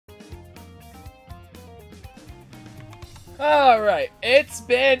Alright, it's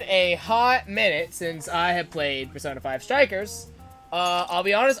been a hot minute since I have played Persona 5 Strikers. I'll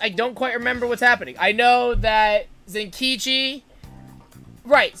be honest, I don't quite remember what's happening. I know that Zenkichi...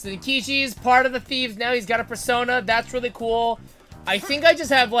 Right, so Zenkichi is part of the thieves now. He's got a persona. That's really cool. I think I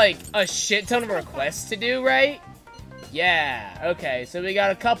just have, like, a shit ton of requests to do, right? Yeah, okay. So we got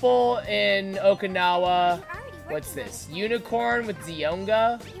a couple in Okinawa. What's this? Unicorn with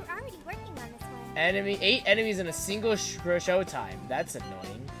Zionga. Enemy, 8 enemies in a single show time. That's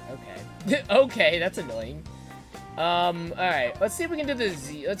annoying. Okay. Okay, that's annoying. Alright. Let's see if we can do the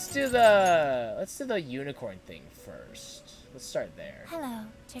let's do the unicorn thing first. Let's start there. Hello,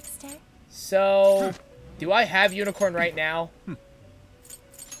 trickster. So, do I have unicorn right now?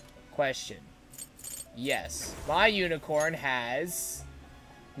 Question. Yes. My unicorn has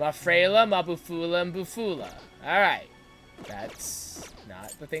Mafrela, Mabufula, and Bufula. Alright. That's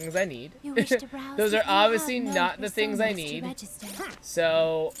not the things I need. Those are obviously not the things I need.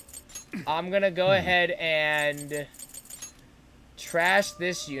 So, I'm gonna go ahead and trash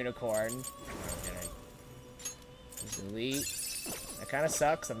this unicorn. Delete. That kind of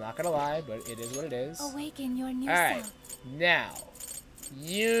sucks, I'm not gonna lie, but it is what it is. Awaken your new Alright, now,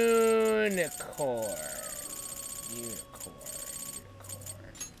 unicorn.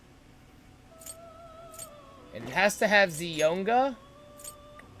 And it has to have Zionga.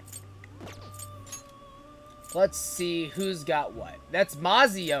 Let's see who's got what. That's my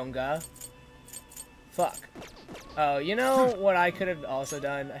Zionga. Fuck. Oh, you know what I could have also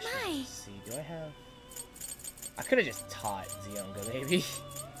done? I should see. Do I have... I could have just taught Zionga, maybe.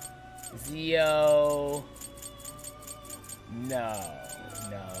 Zio... No,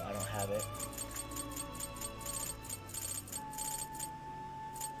 I don't have it.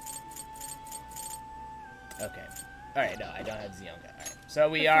 Okay. Alright, no, I don't have Zionga. Alright. So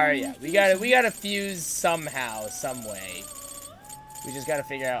we are, yeah, we gotta fuse somehow, some way. We just gotta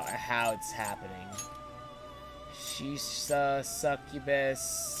figure out how it's happening. She's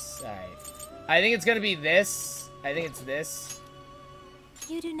succubus. Alright. I think it's gonna be this. I think it's this.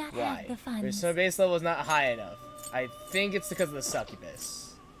 You do not have the funds. Persona base level is not high enough. I think it's because of the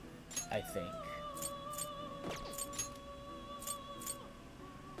succubus. I think.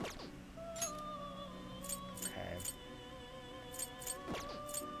 Okay.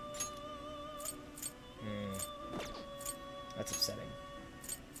 That's upsetting.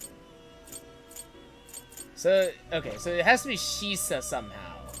 So, okay, so it has to be Shisa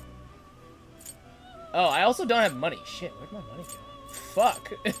somehow. Oh, I also don't have money. Shit, where'd my money go?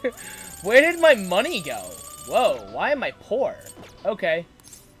 Fuck. Where did my money go? Whoa, why am I poor? Okay.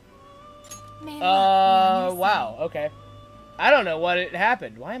 Wow, okay. I don't know what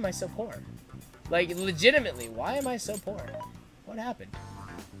happened. Why am I so poor? Like, legitimately, why am I so poor? What happened?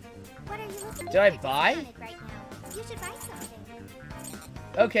 What are you looking Did I buy? right now? You should buy something.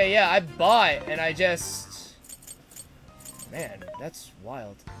 Okay, yeah, I bought, and I just... Man, that's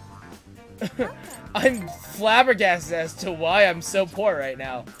wild. I'm flabbergasted as to why I'm so poor right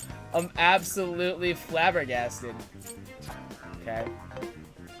now. I'm absolutely flabbergasted. Okay.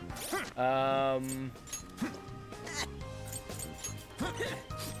 I'm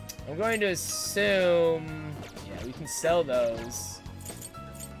going to assume... Yeah, we can sell those.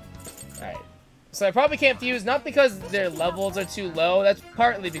 Alright. So I probably can't fuse, not because their levels are too low, that's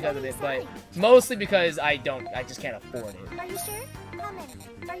partly because of it, but mostly because I just can't afford it. Are you sure? How many?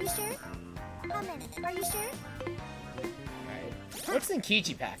 Are you sure? How many? Are you sure? Alright. What's the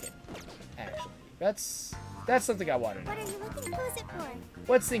Zenkichi packet? Actually. That's something I want to know. What are you looking? Who is it for?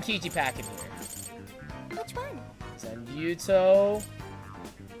 What's the Zenkichi packet here? Which one? Zenyuto.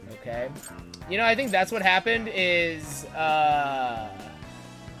 Okay. You know, I think that's what happened is,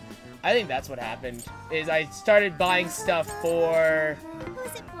 I think that's what happened, is I started buying stuff for... Who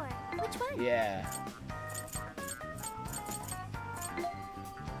is it for? Which one? Yeah.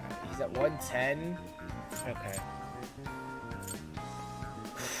 He's at 110? Okay. Okay.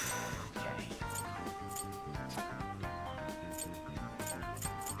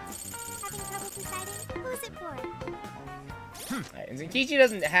 Having trouble deciding? Who is it for? Alright, and Zenkichi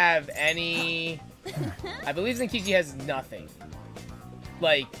doesn't have any... I believe Zenkichi has nothing.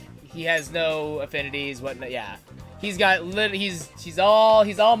 Like... He has no affinities, whatnot. Yeah, he's got he's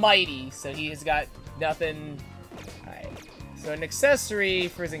almighty, so he's got nothing. All right, so an accessory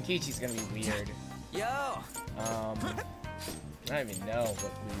for Zenkichi is gonna be weird. Yo. I don't even know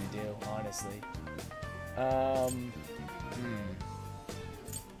what we would do, honestly.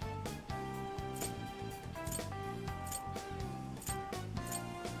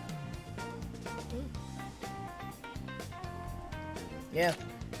 Yeah.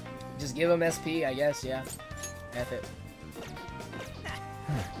 Just give him SP, I guess, yeah. F it.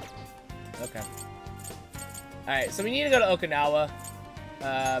 Okay. Alright, so we need to go to Okinawa.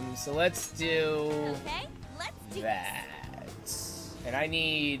 So let's do Okay, let's do that. And I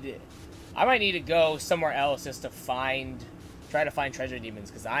might need to go somewhere else just to try to find treasure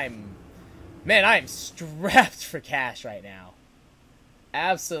demons, because I'm strapped for cash right now.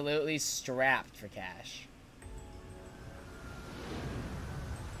 Absolutely strapped for cash.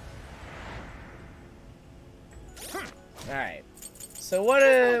 Alright. So what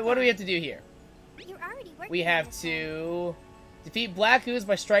do we have to do here? You're already working We on have this to defeat Black Ooze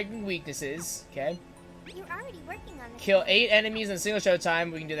by striking weaknesses. Okay. one. You're already working on this Kill one. 8 enemies in a single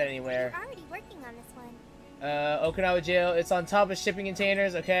showtime. We can do that You're anywhere. already working on this one. Okinawa jail. It's on top of shipping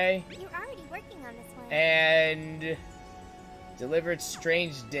containers. Okay. You're already working on this one. And delivered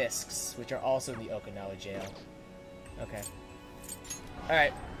strange discs, which are also in the Okinawa jail. Okay. All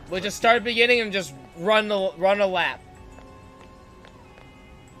right. We'll just start at the beginning and just run a lap.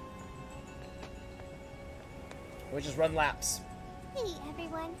 We'll just run laps. Hey,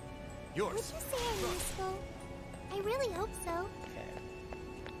 everyone. Yours. Would you say I'm useful? I really hope so. Okay.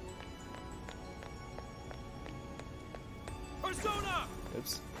 Persona!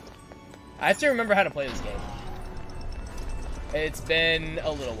 Oops. I have to remember how to play this game. It's been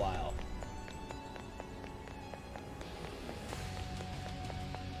a little while.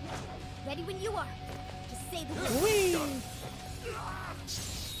 Ready when you are. Just say the word. Whee!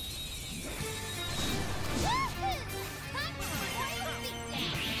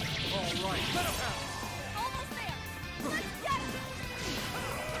 All right, let him out. Almost there. Let's get him.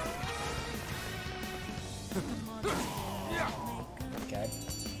 Okay.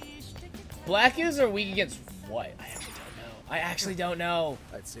 Black Ooze are weak against what? I actually don't know.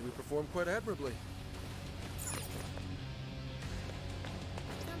 I'd say we performed quite admirably.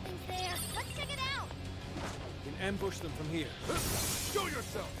 Something's there. Let's check it out. You can ambush them from here. Show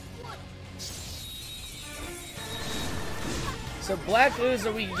yourself! So Black Ooze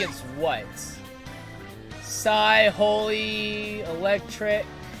are weak against what? Psy, Holy, Electric.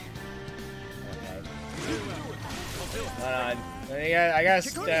 Okay. Hold on. I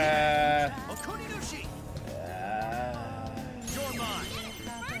guess, You're mine!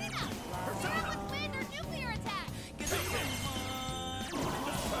 Start with wind or nuclear attack. Persona!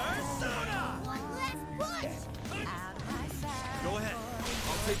 One last push. Go ahead.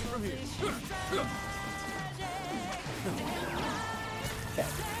 I'll take it from here. okay.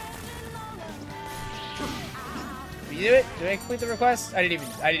 Did you do it? Did I complete the request? I didn't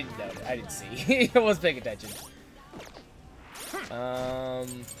know. I didn't see. I wasn't paying attention.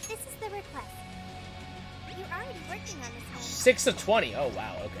 This is the request. You're already working on this one. 6 of 20. Oh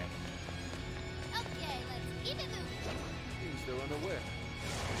wow. Okay. Okay, let's keep it moving. Seems they're unaware.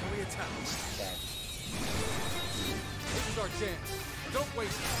 Shall we attack? Okay. This is our chance. Don't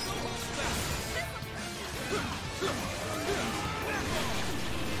waste it. Don't hold back.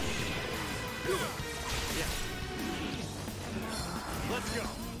 Let's go.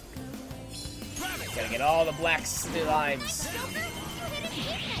 Gotta get all the black slimes.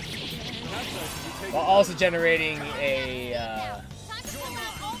 While also generating a, Time to pull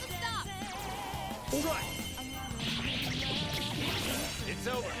out all the stuff. Right. It's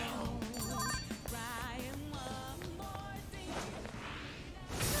over.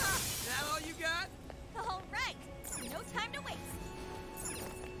 That all you got? All right. No time to waste.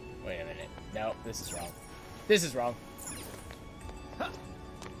 wait a minute. No, this is wrong. This is wrong. Right.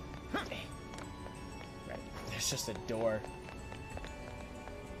 There's just a door.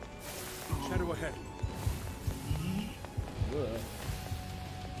 Shadow ahead. Ugh.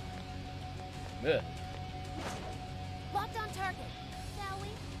 Ugh. Locked on target. Shall we?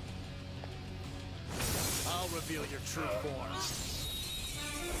 I'll reveal your true form.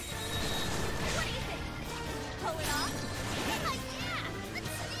 What do you think? Pull it off? Like, yeah! Let's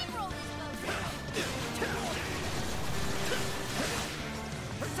steamroll these folks.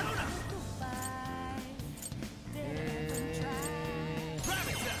 Persona!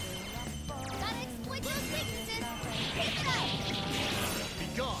 Gotta exploit those weaknesses. Keep it up. Be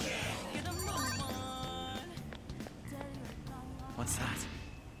gone. What's that?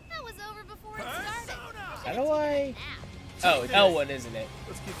 That was over before it started. How do I? Now, Oh, L1, isn't it?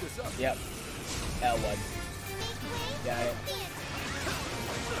 Let's keep this up. Yep. L1. make way. Got it. Dance.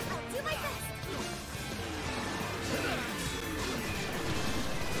 I'll do my best.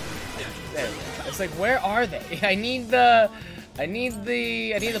 There we go. It's like, where are they? I need the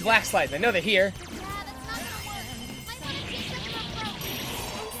black slides. I know they're here. Yeah, that's not gonna work. Might wanna keep them up rope.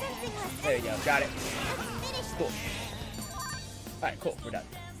 I'm sensing less There you go. Got it. Let's finish Cool. this. All right, cool. We're done.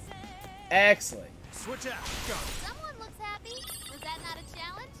 Excellent. Switch out. Go. Someone looks happy. that not a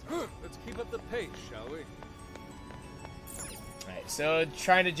challenge? Let's keep up the pace, shall we? Alright, so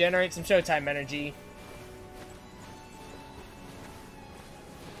trying to generate some Showtime energy.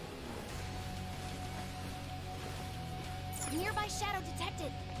 Nearby shadow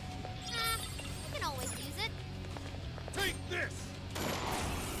detected. Ah, I can always use it. Take this!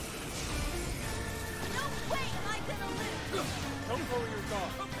 No way am I gonna live! Don't lower your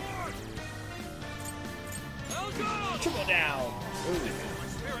guard. Abort! Elgon! Triple down. Ooh. My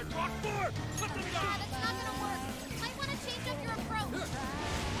spirit brought forth! Put them Ah, down! that's not gonna work. Might want to change up your approach.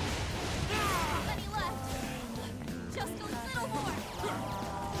 Plenty left. Just a little more.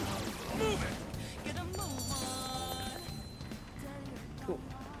 Move it! Get a move on. Cool.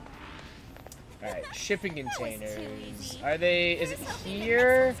 Alright, shipping That was too containers. easy. Are they... Is it Here's hoping the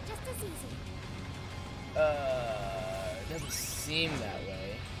here? next one's just as easy. It doesn't seem that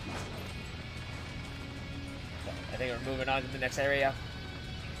way. I think we're moving on to the next area.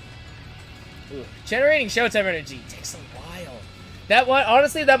 Ooh, generating Showtime energy takes a while. That one,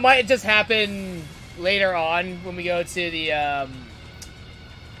 honestly, that might just happen later on when we go to the,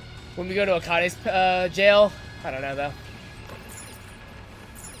 when we go to Akane's, jail. I don't know, though.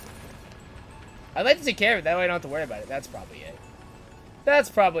 I'd like to take care of it, that way I don't have to worry about it. That's probably it. That's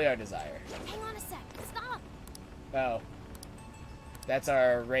probably our desire. Hang on a sec. Stop. Oh. That's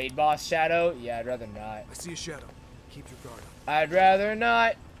our raid boss shadow? Yeah, I'd rather not. I see a shadow. Keep your guard up. I'd rather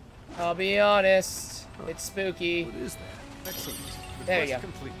not. I'll be honest. It's spooky. What is that? Excellent. There you Request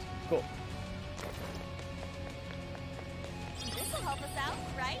go. complete. Cool. This'll help us out,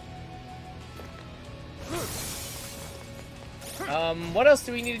 right? What else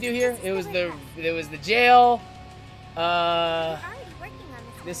do we need to do here? It was the jail. We're already working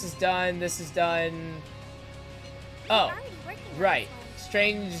on This is done. This is done. We're Oh, already working on right. this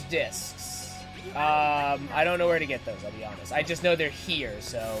Strange discs. I don't know where to get those, I'll be honest. I just know they're here,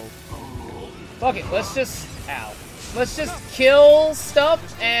 so... Fuck it, let's just... Ow. Let's just kill stuff,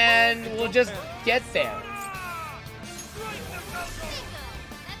 and we'll just get there. one. Bingo.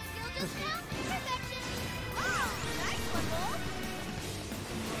 That skill just now? Perfection. Oh, nice one, Wolf.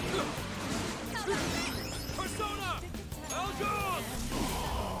 How about this? Persona! Elgon!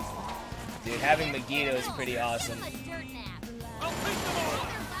 Dude, having Megiddo is pretty awesome. Give him a dirt nap. I'll take them all!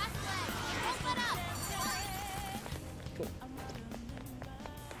 Their last leg. Open up. Cool.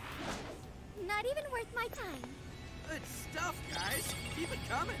 Not even worth my time. Good stuff, guys. Keep it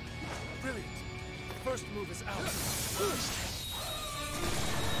coming. Brilliant. First move is out.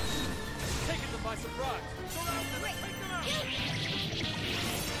 Take them by surprise. Surround them and take them out.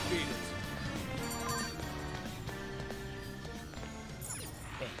 Beat it.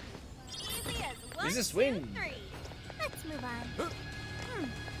 Easy as one, This is 2, swing. 3. Let's move on.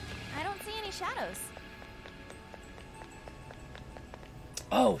 I don't see any shadows.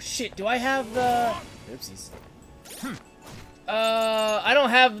 Oh, shit, do I have the... Oopsies. I don't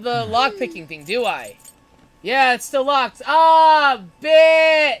have the lockpicking thing, do I? Yeah, it's still locked. Ah,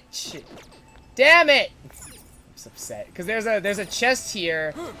 bitch! Damn it! I'm just upset. Because there's a chest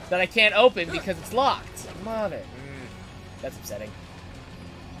here that I can't open because it's locked. Mother. That's upsetting.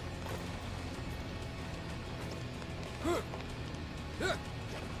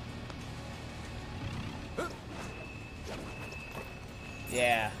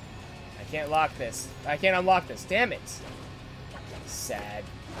 Yeah. I can't lock this. I can't unlock this. Damn it. Sad.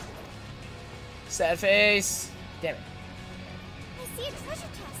 Sad face. Damn it. I see a treasure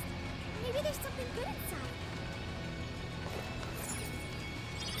chest. Maybe there's something good inside.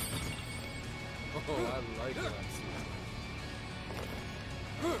 Oh, I like what I'm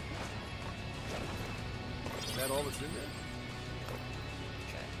seeing. Is that all that's in there?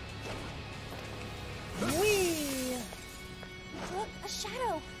 Whee! Look, a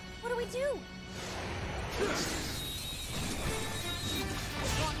shadow. What do we do?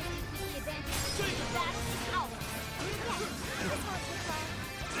 As long as we keep the advantage, that's ours. Yes, this one will try.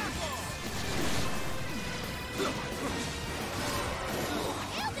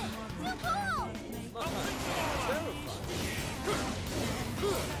 Nailed it! Too cool!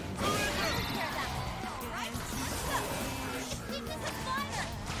 Right? Let's go. Let's keep this a fire.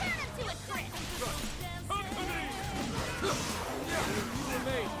 Turn him to a crisp. Come to me! You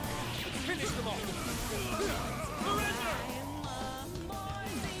remain. Finish them all. Surrender!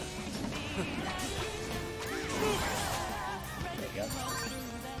 There you go.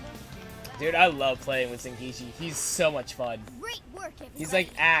 Dude, I love playing with Zenkichi. He's so much fun. Great work, everybody. He's like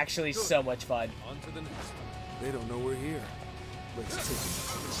actually so much fun. On to the next one. They don't know we're here. Let's take it.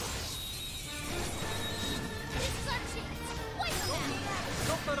 This is our chance. Wipe them out.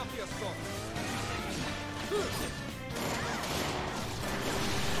 Don't let up the assault.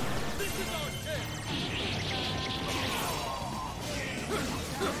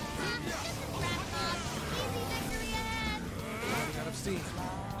 scene.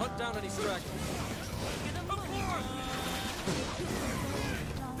 Hunt down any stragglers.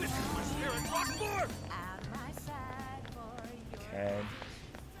 This is my spirit rock force! Okay.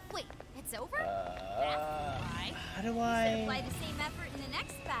 Wait, it's over? That's right. How do Should I... apply the same effort in the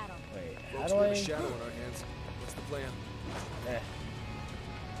next battle. Wait, how Folks, do we have I... a shadow on our hands. What's the plan? Eh.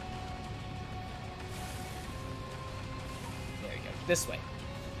 There we go. This way.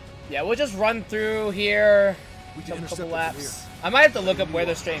 Yeah, we'll just run through here. We A can intercept couple them from laps. here. I might have to look up where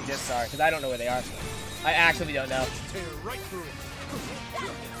those strange discs are, because I don't know where they are. I actually don't know. Tear right through it.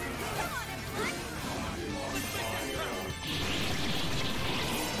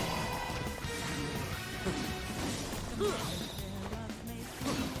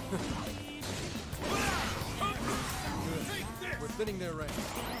 We're thinning their ranks.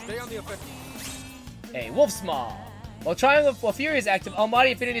 Stay on the offensive. Hey, Wolf's Maw. While Fury is active,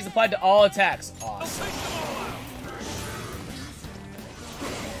 Almighty Affinity is applied to all attacks. Awesome.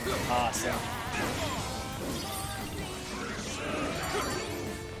 Awesome.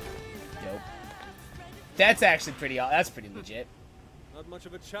 Nope. That's actually pretty. That's pretty legit. Not much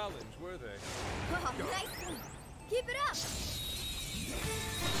of a challenge, were they? Oh, nice one. Keep it up.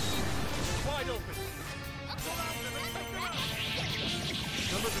 Wide open.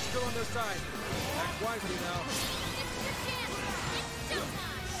 Numbers are still on their side. Act wisely now.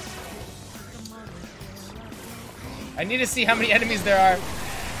 I need to see how many enemies there are.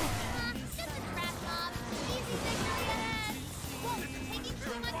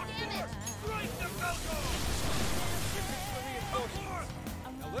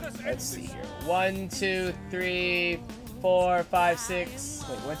 Let's see here. 1, 2, 3, 4, 5, 6.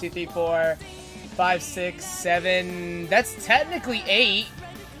 Wait, 1, 2, 3, 4, 5, 6, 7. That's technically 8.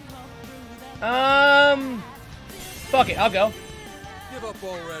 Fuck it, I'll go. Give up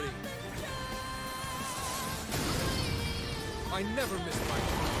already. I never miss my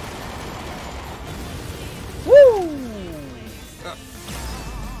Woo!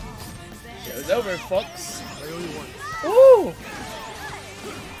 Show's over, folks. I owe you one. Woo!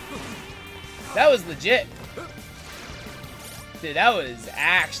 That was legit. Dude, that was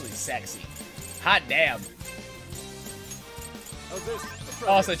actually sexy. Hot damn. How's this? Try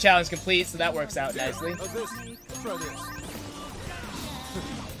Also, this. challenge complete, so that works out nicely. How's this? Try this.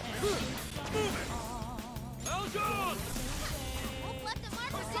 Eljon! Won't let the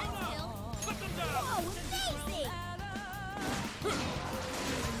marker sit still. Put them down! Whoa, amazing!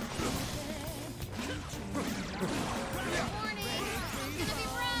 Warning! It's gonna be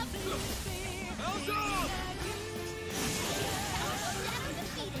rough! Eljon!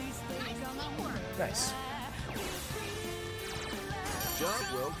 Nice. Job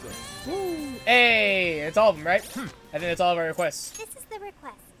well done. Woo! Hey, it's all of them, right? I think that's all of our requests. This is the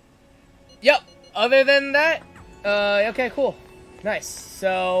request. Yep. Other than that, okay, cool. Nice.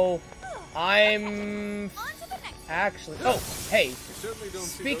 So, I'm On to the next. actually. Oh, hey. You certainly don't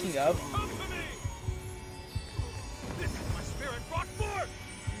see Speaking those. of, Come to me! This is my spirit rock force!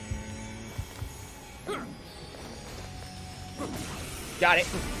 got it.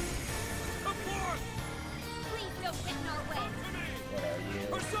 Come forth! Please don't get in our way. What are you?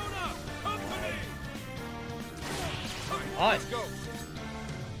 Persona! Come to me! On. Let's go!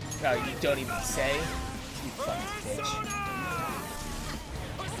 No, you don't even say. You fucking bitch.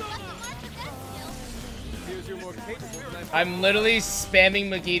 Here's your more capable than I I'm literally spamming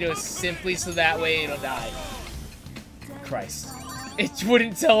Megiddo simply so that way it'll die. Christ. It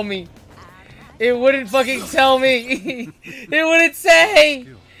wouldn't tell me. It wouldn't fucking tell me. It wouldn't say.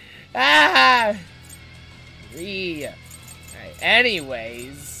 Ah. Alright,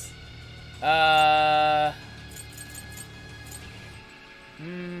 anyways.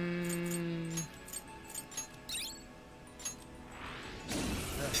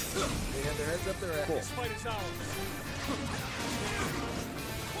 They had their heads up their ass. Cool. This fight is ours.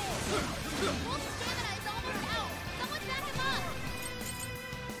 Wolf's stamina is almost out. Someone back him up.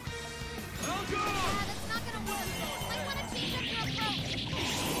 That's not gonna work. Might want to change up your approach.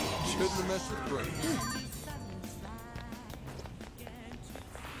 Shouldn't have messed with brains.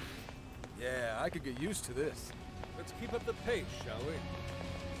 Yeah, I could get used to this. Let's keep up the pace, shall we?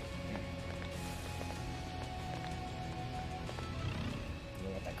 You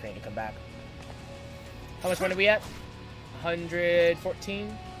want that crane to come back. How much money are we at?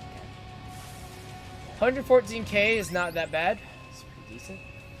 114? 114k is not that bad. It's pretty decent.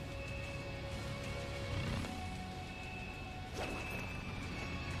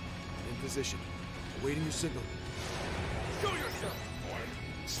 In position. Awaiting your signal. Show yourself, boy!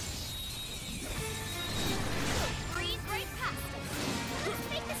 Breeze right past us. Let's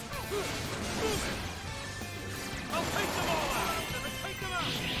make this quick. I'll take them all out!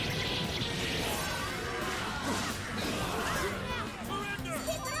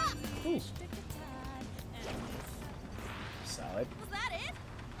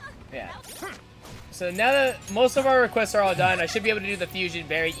 so now that most of our requests are all done, I should be able to do the fusion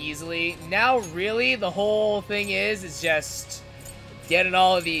very easily. Now, really, the whole thing is just getting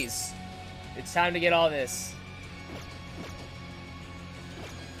all of these. It's time to get all this.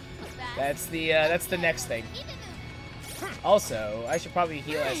 That's the next thing. Also, I should probably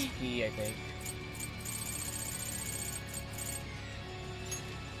heal SP, I think.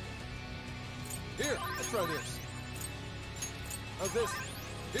 Here, let's try this. How's this?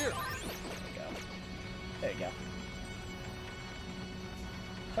 Here. There you go.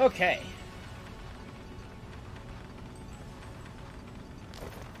 Okay.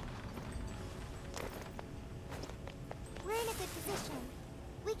 We're in a good position.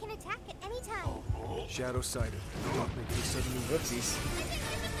 We can attack at any time. Shadow sighted. Don't make any sudden move. Whoopsies.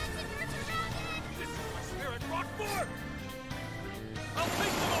 This is my spirit rock forward! I'll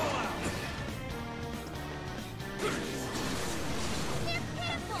take them all out! They're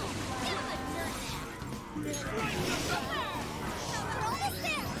pitiful. Give them a dirt nap. We're almost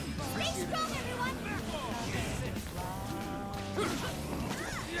there. Stay strong, everyone.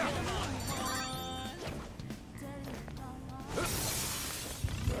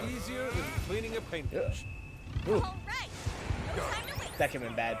 Easier than cleaning a paintbrush. Ooh, All right. No time to wait. that could have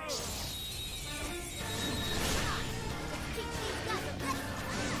been bad.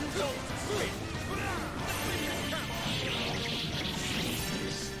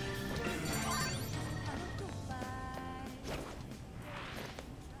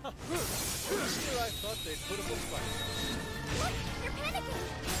 Here I thought they'd put up a fight. Look, you're panicking.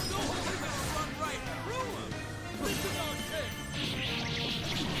 No, we're gonna run right through them! This is our chance!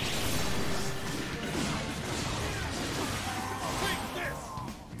 Take this!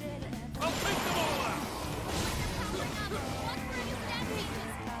 I'll take them all out!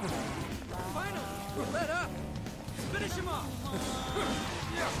 Finally, we're let up! Finish him off!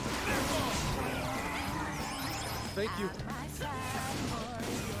 Thank you.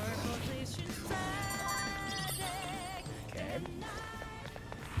 Okay.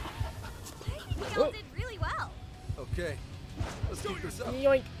 We all did really well. Okay, let's keep this up.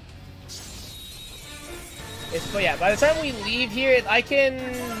 Yoink. But yeah, by the time we leave here, if I can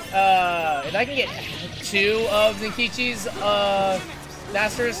get 2 of Zenkichi's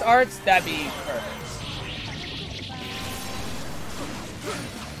Master's Arts, that'd be perfect.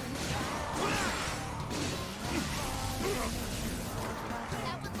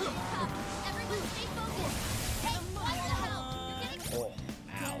 Everyone stay focused. Hey, what the hell? You're getting Oh,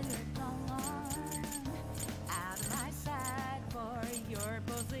 ow.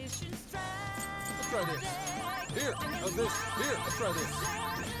 Let's try this. Here, how's this? Here, let's try this.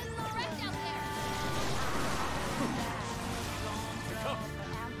 right down there.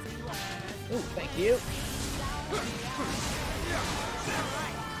 Ooh, thank you.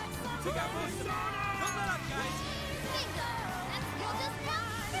 Take out most of them. Come on up, guys. Bingo. That's skill just now.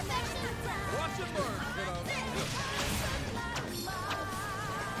 Perfection. Watch it burn, kiddo.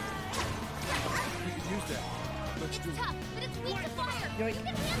 We could use that. Let's It's do it. tough, but it's weak to fire. Yoink. You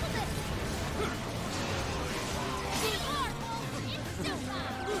can handle this.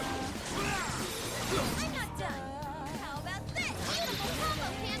 I'm not done. How about this? Beautiful combo,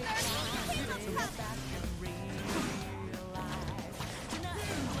 Panther. Here comes tough. That's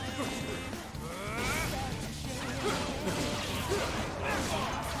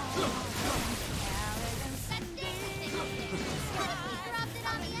interesting. Dropped it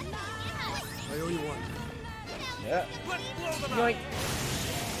on the enemy. Yeah. I owe you one. Yeah. Let's blow them Yoink.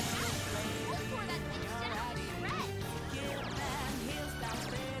 Look for that thing down.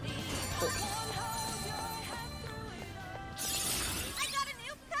 I got a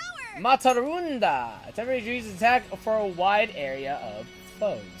new power! Matarunda! Temporary reduces attack for a wide area of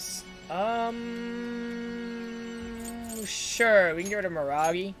foes. Sure, we can get rid of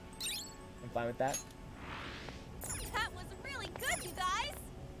Miragi. I'm fine with that. That was really good, you guys!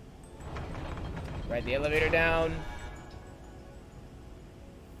 Ride the elevator down.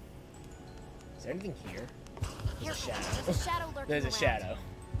 Is there anything here? There's a shadow. There's a shadow lurking There's a around. shadow.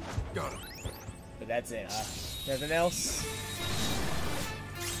 Got him. But that's it, huh? Nothing else?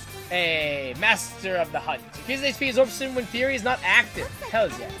 Hey, Master of the Hunt. Increases HP absorption when Fury is not active. Looks like Hell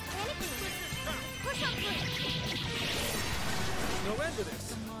the yeah. enemy's panicking. Push on through. No end to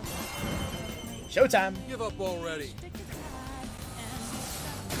this. Showtime. Give up already.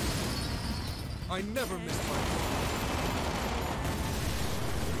 I never missed my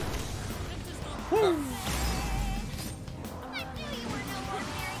I knew you were no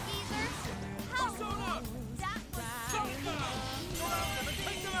ordinary geezer. How? That was so cool. Go out there and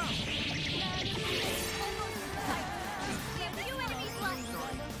take them out. Almost right. We have 2 enemies left.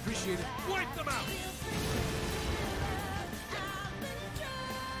 Appreciate it. Wipe them out.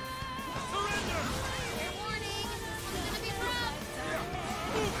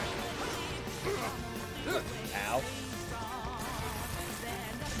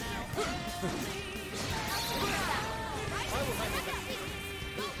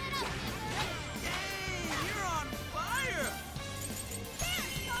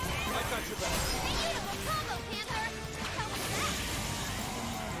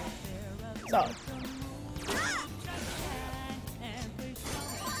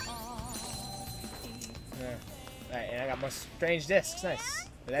 Alright, and I got more strange discs. Nice.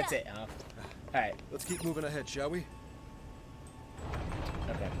 But that's it, huh? Alright. Let's keep moving ahead, shall we?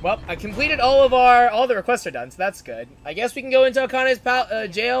 Okay. Well, I completed all the requests are done, so that's good. I guess we can go into Akane's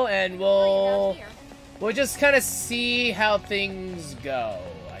jail, and we'll just kind of see how things go,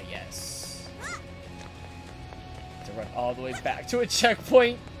 I guess. To run all the way back to a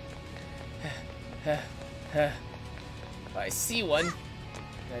checkpoint. I see one.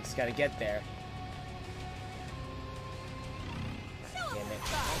 I just gotta get there. Damn it.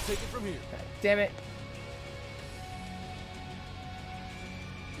 I'll take it from here. God damn it.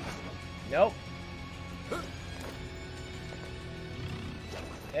 Nope.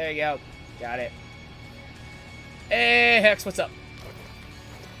 There you go. Got it. Hey, Hex, what's up?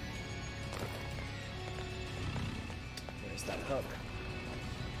 Where's that hook?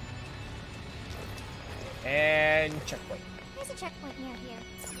 And checkpoint. There's a checkpoint near here.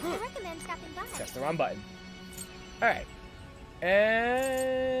 I recommend stopping by. That's the wrong button. Alright. And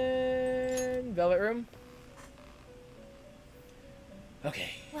Velvet Room.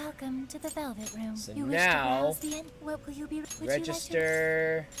 Okay. Welcome to the Velvet Room. So you now, wish to browse the what will you be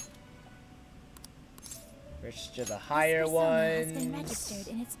register the higher this persona has been ones. registered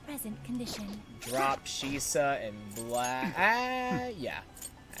in its present condition. Drop Shisa and Black. Yeah,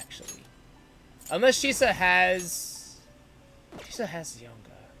 actually. Unless Shisa has Yonga.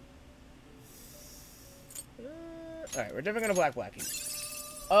 Alright, we're definitely gonna Black you.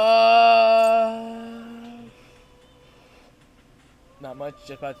 Not much,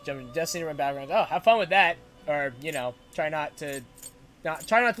 just about to jump into Destiny, run background. Oh, have fun with that. Or, you know, try not to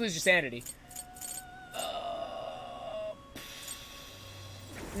lose your sanity.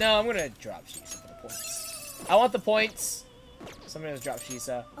 No, I'm gonna drop Shisa for the points. I want the points. So I'm gonna drop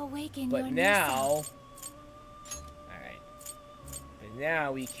Shisa. Awaken But your now, new self. alright. But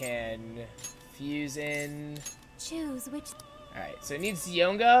now we can fuse in. Choose which. Alright, so it needs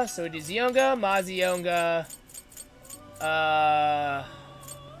Zionga. So it is Zionga, Mazionga.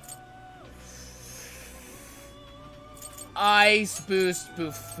 Ice Boost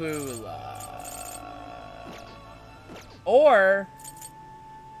Bufula. Or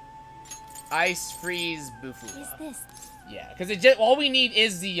Ice Freeze Bufula. Is this? Yeah, because all we need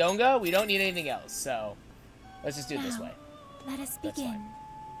is the Yonga. We don't need anything else. So let's just do it this Now, way. Let us That's begin. fine.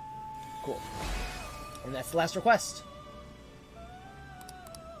 Cool. And that's the last request.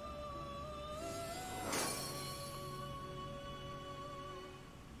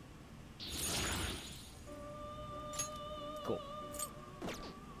 Cool.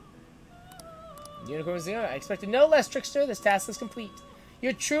 Unicorn Zero, I expected no less, Trickster. This task is complete.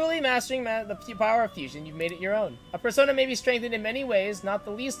 You're truly mastering the power of fusion. You've made it your own. A persona may be strengthened in many ways, not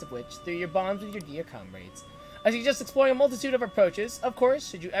the least of which through your bonds with your dear comrades. I suggest exploring a multitude of approaches. Of course,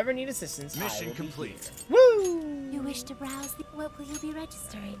 should you ever need assistance, Mission I will complete. Be here. Woo! You wish to browse the. What will you be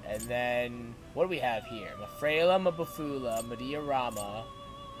registering? And then, what do we have here? Mafrela, Mabufula, Mediarama,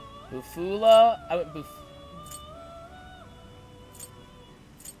 Bufula. I went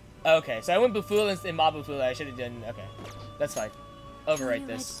Okay, so I went Bufula and Mabufula. I should have done. Okay, that's fine. Overwrite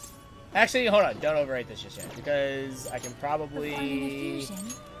this. Actually, hold on. Don't overwrite this just yet because I can probably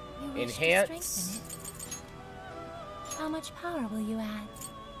enhance. How much power will you add?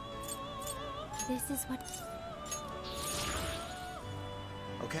 This is what.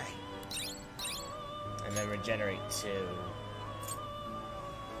 Okay. And then regenerate 2.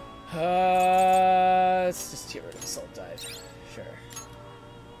 Let's just get rid of Assault Dive. Sure.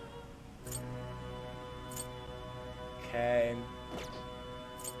 Okay.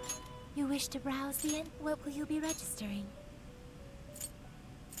 You wish to browse the end? What will you be registering?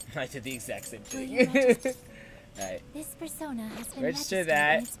 I did the exact same Will you thing. register? Alright. This persona has been Register registered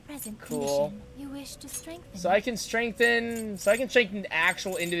that. in its present Cool. condition. You wish to strengthen. So I can strengthen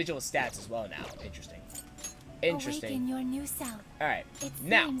actual individual stats as well now. Interesting. Awaken Interesting. your new self. Alright. It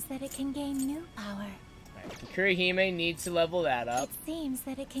Now. seems that it can gain new power. Alright. Kurihime needs to level that up. It seems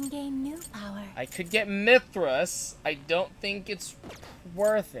that it can gain new power. I could get Mithras. I don't think it's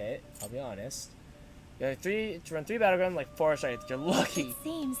worth it. I'll be honest. You have to run 3 battlegrounds like 4 strikes. You're lucky. It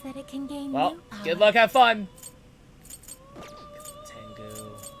seems that it can gain Well, new power. good luck. Have fun.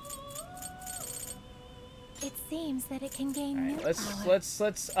 Tengu. It seems that it can gain Alright, new power.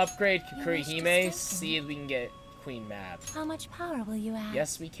 let's upgrade You wish to Kurihime. strengthen See if we can get Queen Mab. How much power will you add?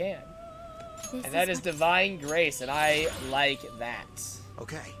 Yes, we can. This And that is what- Divine Grace, and I like that.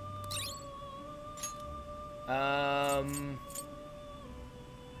 Okay.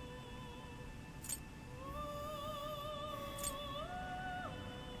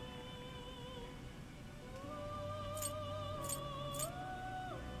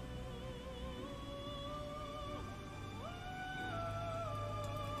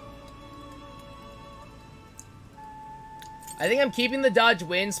 I think I'm keeping the dodge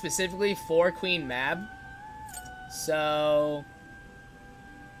win specifically for Queen Mab. So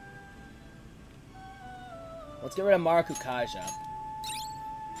let's get rid of Marukukaja.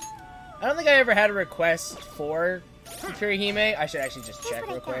 I don't think I ever had a request for Kurihime. I should actually just check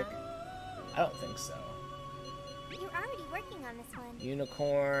real quick. I don't think so. You're already working on this one.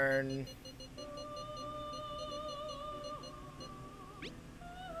 Unicorn.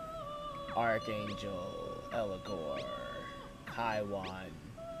 Archangel. Eligor. Kaiwan.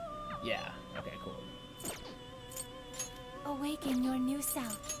 Yeah. Okay, cool. Awaken your new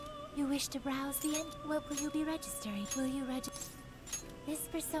self. You wish to browse the end? What will you be registering? Will you register? This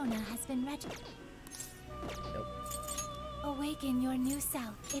persona has been registered. Nope. Awaken your new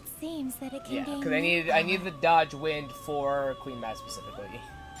self. It seems that it can Yeah, gain because I need the dodge wind for Queen Mab specifically.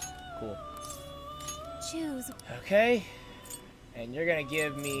 Cool. Choose. Okay. And you're gonna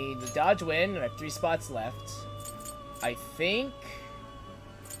give me the dodge wind, and I have 3 spots left. I think.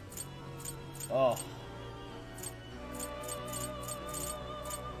 Oh.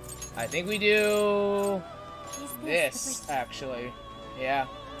 I think we do Is this, actually. Yeah.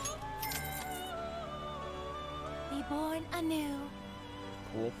 Be born anew.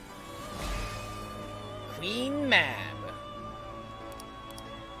 Cool. Queen Mab.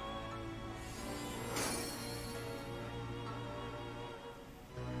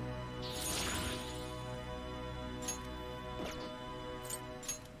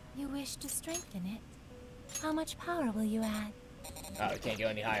 You wish to strengthen it? How much power will you add? Oh, it can't go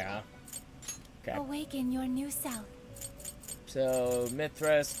any higher, huh? Okay. Awaken your new self. So,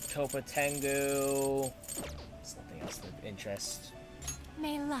 Mithras, Kopa Tengu. Something else of interest.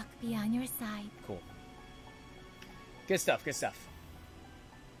 May luck be on your side. Cool. Good stuff, good stuff.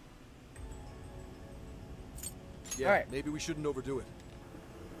 Yeah, Alright. maybe we shouldn't overdo it.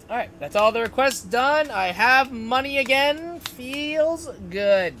 Alright, that's all the requests done. I have money again. Feels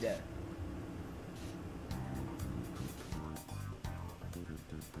good.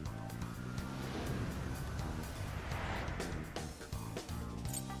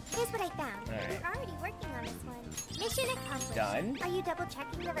 Here's what I found. Alright. You're already working on this one. Mission accomplished. Done. Are you double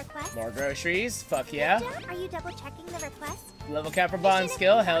checking the request? More groceries. Fuck yeah. Are you double checking the request? Level cap for bond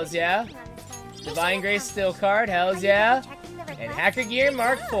skill. Hells yeah. Divine Grace Steel card. Hells yeah. And Hacker Gear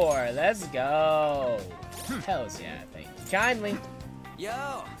Mark 4. Let's go. Hells yeah. Thank you kindly.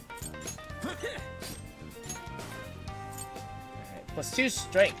 Yo! Alright. +2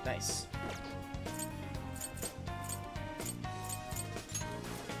 strength. Nice.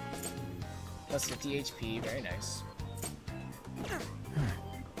 +50 HP. Very nice.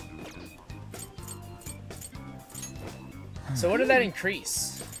 So what did that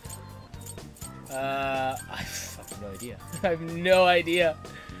increase? I have no idea. I have no idea.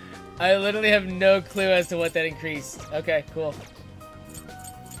 I literally have no clue as to what that increased. Okay, cool.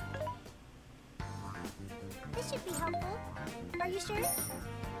 This should be helpful. Are you sure?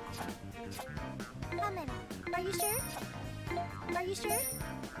 How many? Are you sure? Are you sure?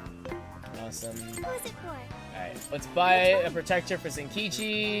 Awesome. Who is it for? Alright, let's buy a protector for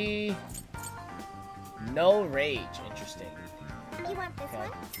Zenkichi. Null Rage. Interesting. You want this Okay.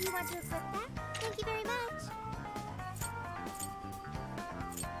 one? You want to equip that? Thank you very much.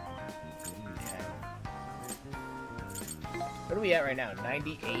 Okay. What are we at right now?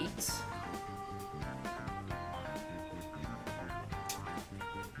 98?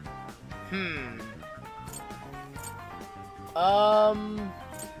 Hmm.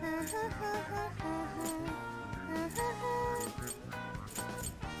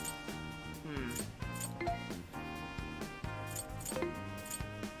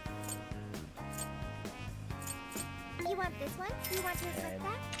 You want this one? You want to equip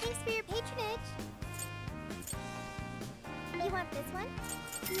that? Thanks for your patronage. You want this one?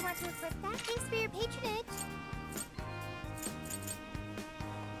 You want to equip that? Thanks for your patronage.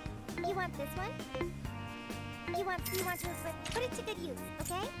 You want this one? You want to equip. Put it to good use,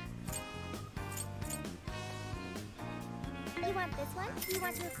 okay? You want this one? You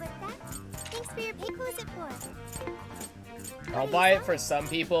want to equip that? Thanks for your pay. Who is it for? I'll buy it for some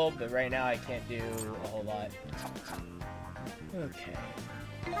people, but right now I can't do a whole lot. Okay.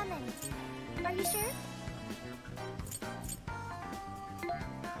 How many? Are you sure?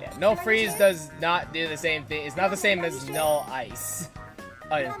 Yeah, Null Freeze does not do the same thing. It's not the same as Null Ice,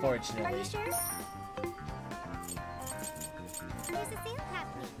 unfortunately. Are you sure? There's a sale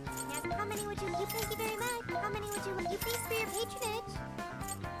happening. Yes. How many would you? Thank you very much. How many would you? You please for your patronage.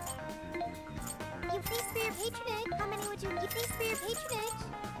 You please for your patronage. How many would you? You please for your patronage.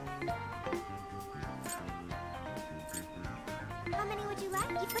 How many would you like?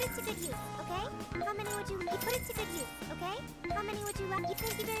 You put it to good use, okay? How many would would you put it to good use, okay? How many would you like?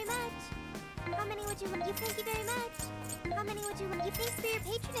 Thank you very much. How many would you like? Thank you very much. How many would you like? Thanks for your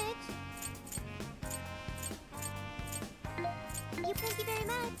patronage. Thank you very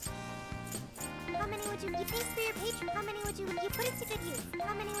much. How many would you? Thanks for your patron. How many would you? You put it to good use.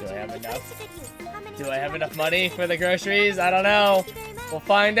 How many would Do you? I have Put it enough? to good use. How many Do would I you have like? enough You put it money to for the good use. groceries? I don't know. Thank you very much. We'll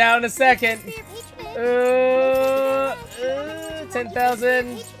find out in a second. Thanks for your patronage.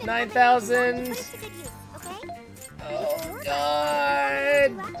 10,000, 9,000. You put it to good use, okay? Oh,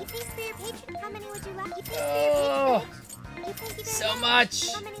 God. Thanks for your patron. How many would you like? Thanks for your Oh, patronage. Thank you very so much.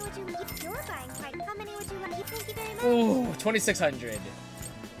 much. How many would you like? You're buying right. How many would you like? Thank you very much. Ooh, 2,600.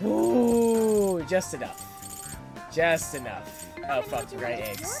 Ooh, just enough. Just enough. Oh, fuck, right,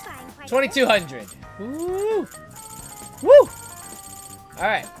 eggs. 2,200. Woo! Woo!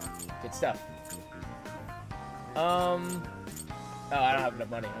 Alright. Good stuff. Oh, I don't have enough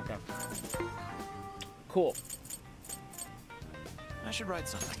money. Okay. Cool. I should write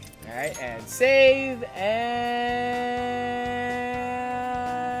something. Alright, and save, and...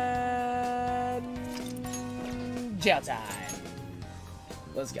 jail time.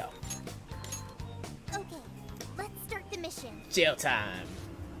 Let's go. Okay, let's start the mission. Jail time.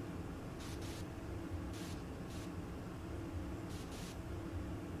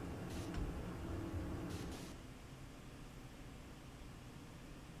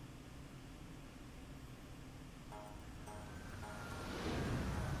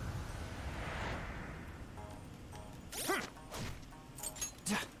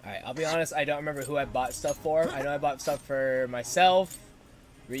 Alright, I'll be honest, I don't remember who I bought stuff for. I know I bought stuff for myself,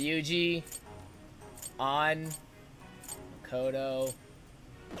 Ryuji, An, Makoto.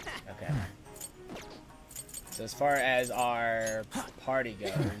 Okay. So as far as our party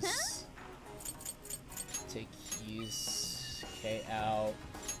goes, take Yusuke out,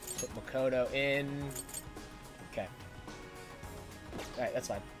 put Makoto in. Okay. Alright, that's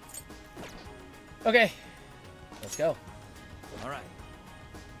fine. Okay. Let's go. Alright.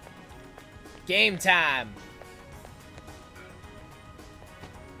 Game time!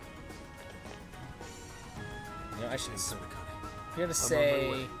 You know, I should... You're gonna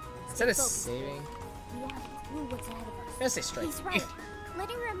say... Instead of saving... We have to do what's ahead of us. I'm gonna say strike. He's right.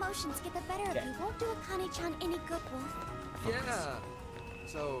 Letting your emotions get the better Okay. of you won't do Akane-chan any good, Wolf. Yeah.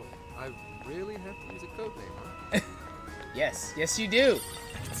 So I really have to use a code name, huh? Yes. Yes, you do.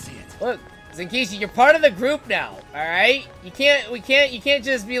 I can see it. Look, Zenkichi, you're part of the group now, alright? You can't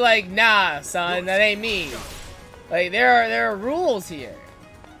just be like, nah, son, that ain't me. Like, there are rules here.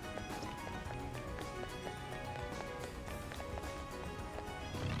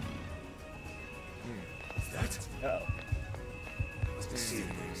 Uh-oh. Must be seeing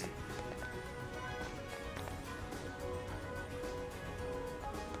things.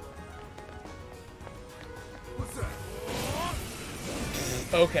 What's that?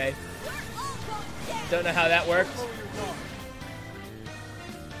 Okay. Don't know how that worked.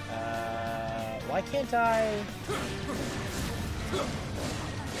 Why can't I...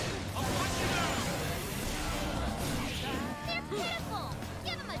 They're pitiful.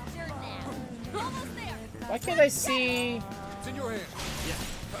 Give them a dirt nap. Almost there. Why can't I see... It's in your hand.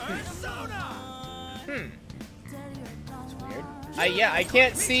 That's weird. Yeah, I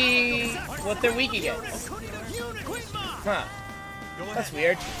can't see what they're weak against. Huh. That's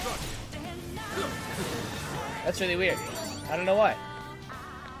weird. That's really weird. I don't know why.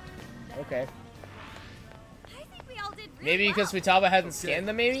 Okay. I think we all did really Maybe because Futaba hasn't scanned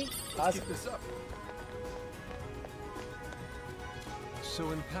them, maybe? Let's Possibly. keep this up.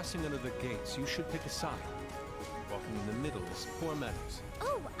 So in passing under the gates, you should pick a side. Walking in the middle is poor manners.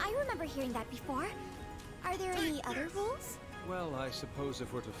 Oh, I remember hearing that before. Are there any other rules? Well, I suppose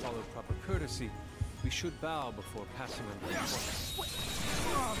if we're to follow proper courtesy, we should bow before passing under the gates.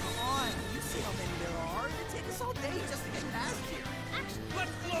 Oh, come on. You see how many there are. It'd take us all day just to get past here.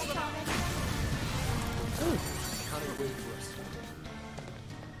 Let's blow them up! Kind of waiting for us.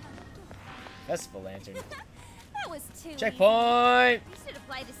 Festival lantern. That was too Checkpoint! easy. We should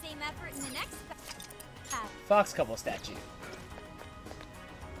apply the same effort in the next Fox couple statue.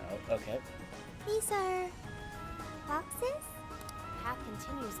 Oh, okay. These are... boxes? The path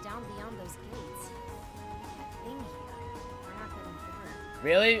continues down beyond those gates. That thing here. We're not getting through.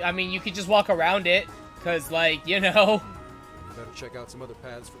 Really? I mean, you could just walk around it. Cause, like, you know... Better check out some other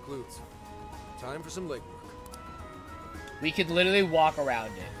paths for clues. Time for some legwork. We could literally walk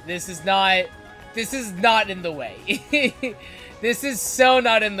around it. This is not in the way. This is so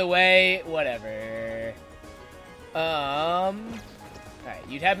not in the way. Whatever. Alright,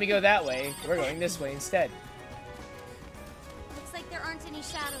 you'd have me go that way. We're going this way instead. Looks like there aren't any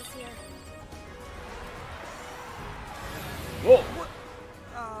shadows here. Whoa. What?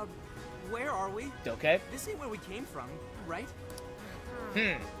 Where are we? Okay. This ain't where we came from, right?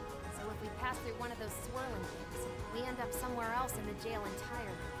 Hmm. So if we pass through one of those swirling things, we end up somewhere else in the jail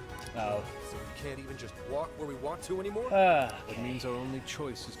entirely. Oh. So we can't even just walk where we want to anymore? That means our only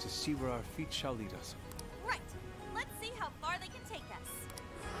choice is to see where our feet shall lead us. Right. Let's see how far they can take us.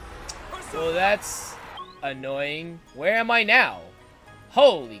 Well, that's annoying. Where am I now?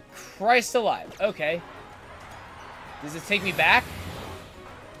 Holy Christ alive. Okay. Does this take me back?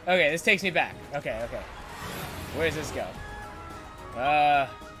 Okay, this takes me back. Okay, okay. Where does this go?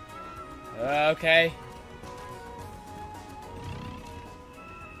 Okay.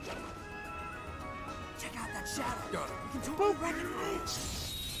 Check out that shadow. Got it. We can totally wreck it.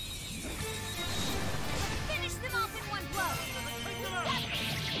 Finish them off in one blow. Come on, everyone.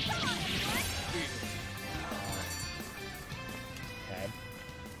 Okay.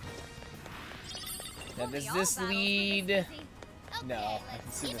 Now, does this lead... No, I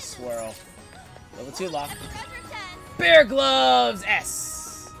can see the swirl. Level 2 lock. Bear gloves!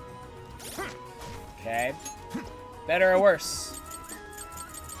 S! Okay. Better or worse?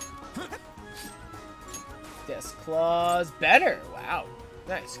 Disc claws. Better! Wow.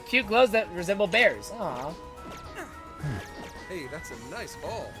 Nice. Cute gloves that resemble bears. Aww. Hey, that's a nice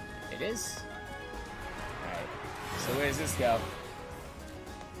haul. It is? Alright. So where does this go?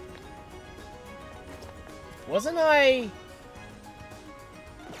 Wasn't I...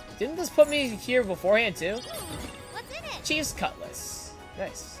 Didn't this put me here beforehand, too? What's in it? Chief's Cutlass.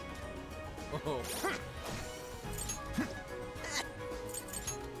 Nice. Oh,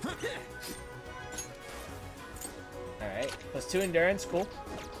 Alright. +2 endurance. Cool.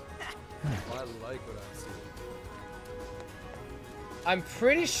 I like what I see. I'm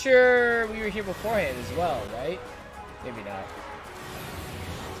pretty sure we were here beforehand as well, right? Maybe not.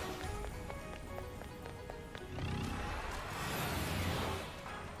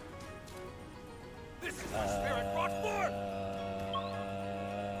 This is our spirit brought forth!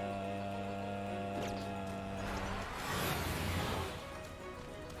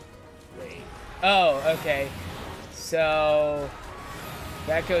 Wait. Oh, okay. So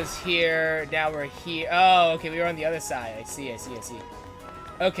that goes here. Now we're here. Oh, okay. We were on the other side. I see.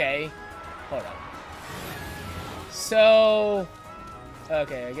 Okay. Hold on. So,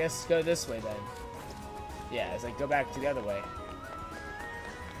 okay. I guess go this way then. Yeah, it's like go back to the other way.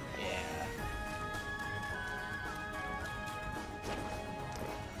 Yeah.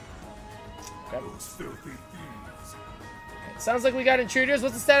 Okay. Those filthy thieves. Sounds like we got intruders.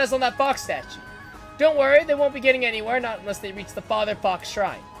 What's the status on that fox statue? Don't worry, they won't be getting anywhere, not unless they reach the Father Fox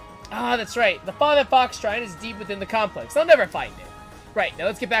Shrine. Ah, that's right. The Father Fox Shrine is deep within the complex. They'll never find it. Right, now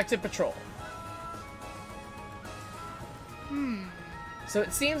let's get back to patrol. So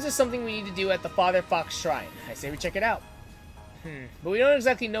it seems there's something we need to do at the Father Fox Shrine. I say we check it out. But we don't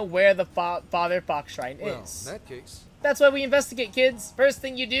exactly know where the Father Fox Shrine Well, is. in that case, That's why we investigate, kids. First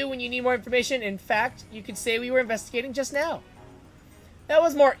thing you do when you need more information. In fact, you could say we were investigating just now. That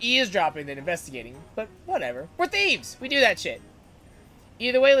was more eavesdropping than investigating, but whatever. We're thieves! We do that shit.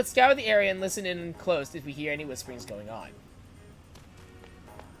 Either way, let's scour the area and listen in close if we hear any whisperings going on.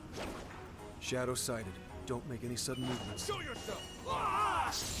 shadow sighted. Don't make any sudden movements. Show yourself!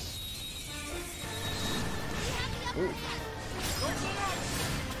 Ah! Ooh. Don't let up!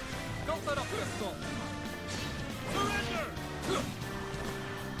 Don't let up, Gaston! Surrender!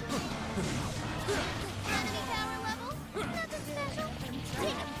 Enemy power level? Nothing special.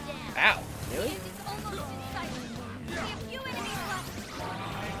 Take them down. Ow. Really? It's almost inside. We have few enemies left.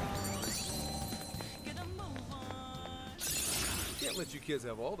 Get a move on. Can't let you kids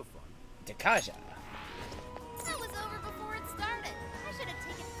have all the fun. Dakaja. That was over before it started. I should have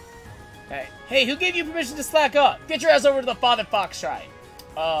taken. Hey, who gave you permission to slack up? Get your ass over to the Father Fox Shrine.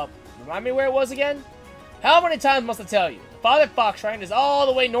 Remind me where it was again? How many times must I tell you? The Father Fox Shrine is all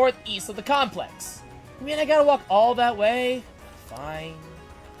the way northeast of the complex. You mean I gotta walk all that way? Fine.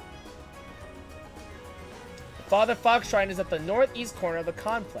 The Father Fox Shrine is at the northeast corner of the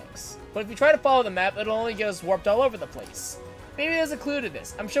complex. But if you try to follow the map, it'll only get us warped all over the place. Maybe there's a clue to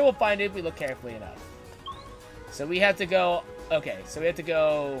this. I'm sure we'll find it if we look carefully enough. So we have to go... Okay, so we have to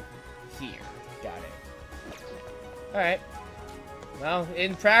go... here. Got it. Alright. Well,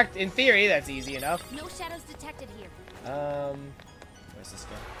 in theory, that's easy enough. No shadows detected here. Where's this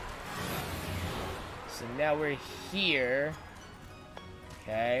go? So now we're here.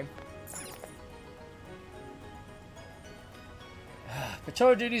 Okay.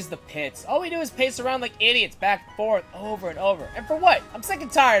 Patrol duty's the pits. All we do is pace around like idiots back and forth over and over. And for what? I'm sick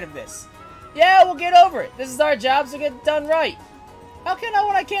and tired of this. Yeah, we'll get over it. This is our job, so get it done right. How can I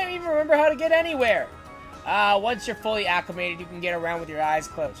when I can't even remember how to get anywhere? Once you're fully acclimated, you can get around with your eyes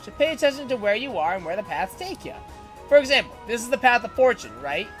closed. Just pay attention to where you are and where the paths take you. For example, this is the path of fortune,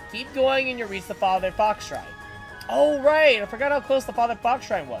 right? Keep going and you'll reach the Father Fox Shrine. Oh, right! I forgot how close the Father Fox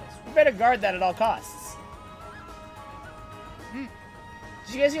Shrine was. We better guard that at all costs.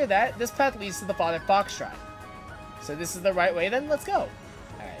 Did you guys hear that? This path leads to the Father Fox Shrine. So this is the right way then? Let's go.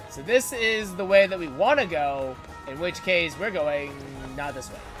 Alright, so this is the way that we want to go, in which case we're going not this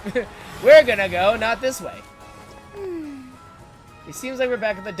way. We're gonna go not this way. It seems like we're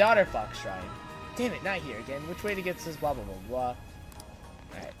back at the Daughter Fox Shrine. Damn it, not here again. Which way to get to this blah blah blah blah.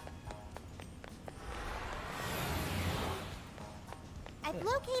 Alright. I've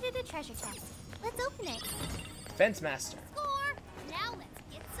located a treasure chest. Let's open it. Fence Master. Score! Now let's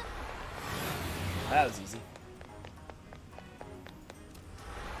get some. That was easy.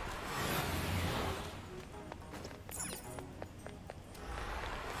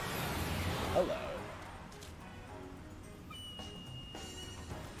 Hello.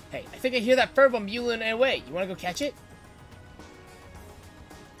 Hey, I think I hear that furball mewling away. You want to go catch it?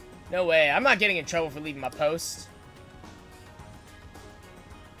 No way. I'm not getting in trouble for leaving my post.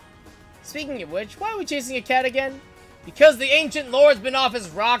 Speaking of which, why are we chasing a cat again? Because the ancient lord's been off his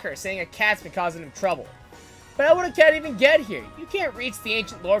rocker, saying a cat's been causing him trouble. But how would a cat even get here? You can't reach the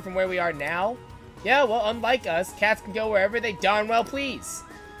ancient lord from where we are now. Yeah, well, unlike us, cats can go wherever they darn well please.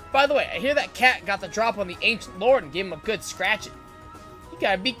 By the way, I hear that cat got the drop on the ancient lord and gave him a good scratching. You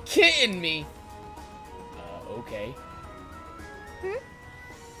gotta be kidding me. Okay.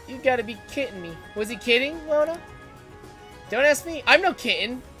 You gotta be kidding me. Was he kidding, Lona? Don't ask me. I'm no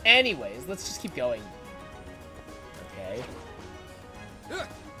kitten. Anyways, let's just keep going. Okay.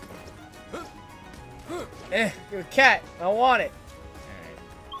 You're a cat. I want it.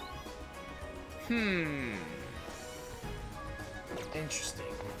 Alright. Interesting.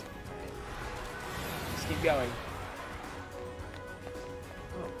 Alright. Let's keep going.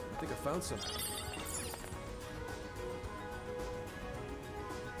 Oh, I think I found something.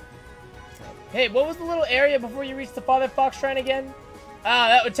 Hey, what was the little area before you reached the Father Fox Shrine again? Ah,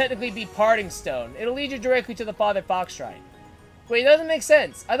 that would technically be Parting Stone. It'll lead you directly to the Father Fox Shrine. Wait, that doesn't make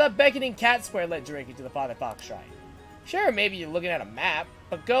sense. I thought Beckoning Cat Square led directly to the Father Fox Shrine. Sure, maybe you're looking at a map,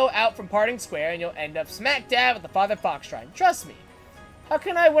 but go out from Parting Square and you'll end up smack dab at the Father Fox Shrine. Trust me. How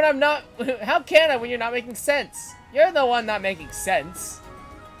can I when I'm not... How can I when you're not making sense? You're the one not making sense.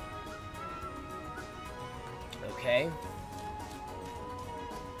 Okay.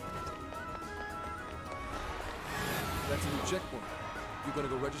 That's a new checkpoint. You gonna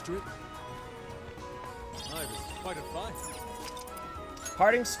go register it? I was quite a find.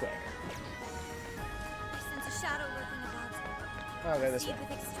 Parting Square. I sense a shadow lurking about. Oh, go this way. Proceed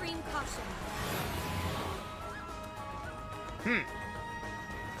with extreme caution.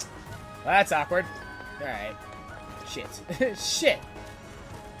 Well, that's awkward. Alright. Shit. Shit.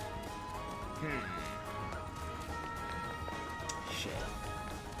 Shit.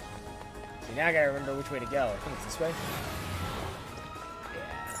 See, now I gotta remember which way to go. I think it's this way. Yeah.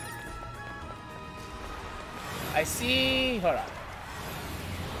 I see... Hold on.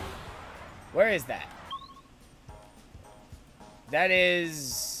 Where is that? That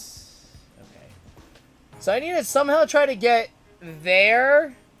is... Okay. So I need to somehow try to get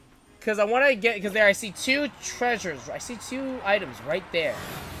there. Because I want to get... Because there I see two treasures. I see two items right there.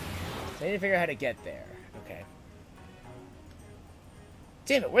 So I need to figure out how to get there. Okay.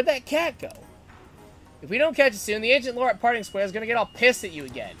 Damn it, where'd that cat go? If we don't catch it soon, the ancient lord at Parting Square is going to get all pissed at you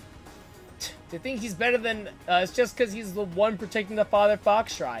again. To think he's better than us just because he's the one protecting the Father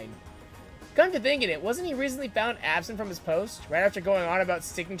Fox Shrine. Come to think of it, wasn't he recently found absent from his post? Right after going on about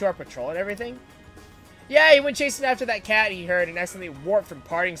sticking to our patrol and everything? Yeah, he went chasing after that cat he heard and accidentally warped from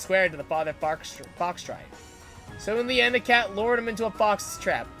Parting Square to the Father Fox Shrine. So in the end, the cat lured him into a fox's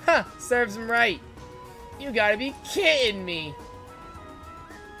trap. Huh, serves him right. You gotta be kidding me.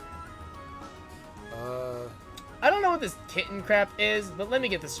 I don't know what this kitten crap is, but let me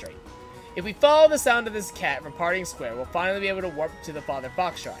get this straight. If we follow the sound of this cat from Parting Square, we'll finally be able to warp to the Father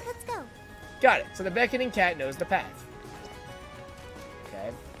Fox Shrine. Let's go. Got it. So the beckoning cat knows the path.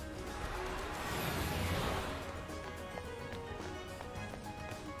 Okay.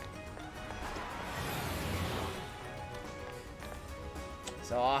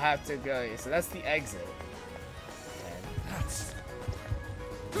 So I'll have to go. So that's the exit.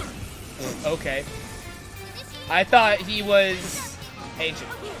 Okay. I thought he was ancient.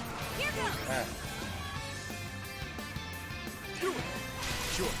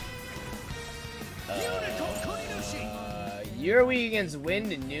 You're weak against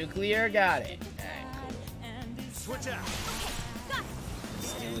wind and nuclear. Got it. Alright, cool. Switch out.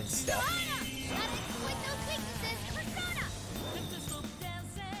 It's doing stuff.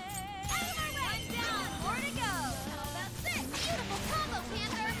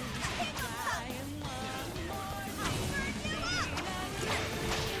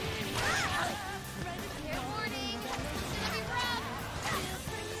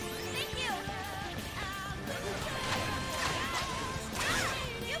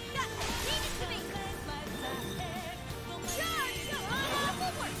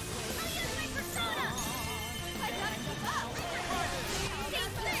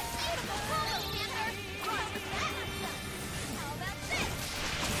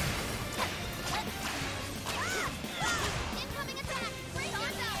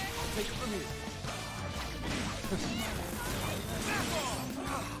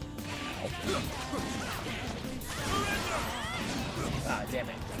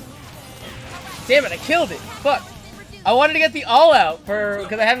 Damn it, I killed it. Fuck. I wanted to get the all out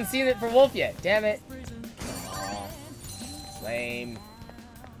because I haven't seen it for Wolf yet. Damn it. Aw. Lame.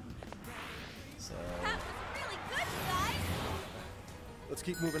 So. That was really good, you guys. Let's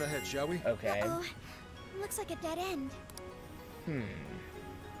keep moving ahead, shall we? Okay. Uh-oh. Looks like a dead end.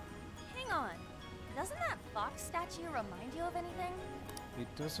 Hang on. Doesn't that fox statue remind you of anything? It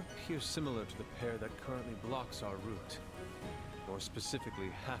does appear similar to the pair that currently blocks our route. More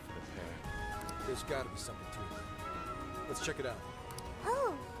specifically, half of the pair. There's gotta be something to it. Let's check it out.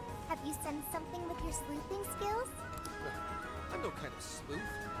 Oh, have you sensed something with your sleuthing skills? I'm no kind of sleuth.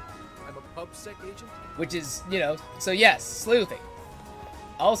 I'm a pub-sec agent. Which is, you know, so yes, sleuthing.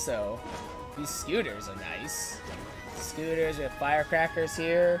 Also, these scooters are nice. Scooters with firecrackers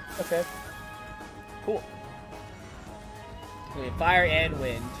here. Okay. Cool. We have fire and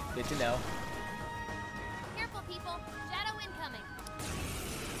wind. Good to know. Careful, people. Shadow incoming.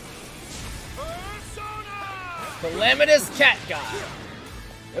 Calamitous cat guy.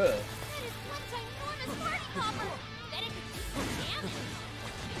 Ugh. That is one ginormous party popper. Bet it could do some damage.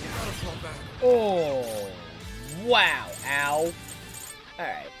 Gotta fall back. Oh. Wow. Ow.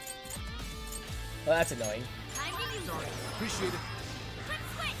 Alright. Well, that's annoying. Time to use Sorry. it. Appreciate it. Quick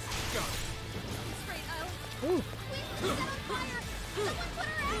switch. Got it. Straight O. Ooh. Please put that on fire. Someone put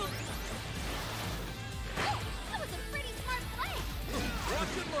her out. Oh, that was a pretty smart play.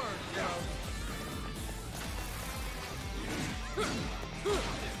 Watch and learn, you know.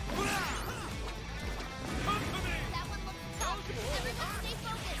 That one looks tough. Everyone stay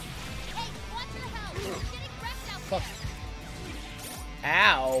focused. Hey, watch your health. You're getting wrecked out Fuck. there.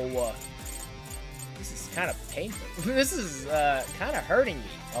 Ow. This is kind of painful. This is kind of hurting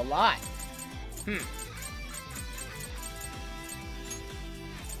me a lot. Let's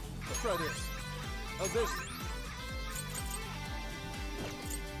try this. How's this?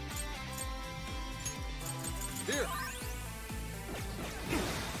 Here.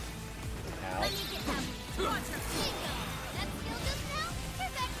 Ow. Let me get that. Watch her. Bingo. That skill just now?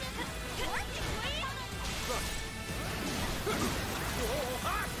 Perfection. What?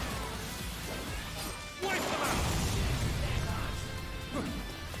 Wipe them out!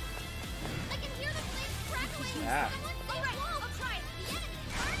 I can hear the flames crackling. Ah. All right, I'll try it. The enemy's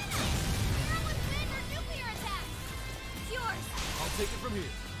burning up. That one's been her nuclear attack. It's yours. I'll take it from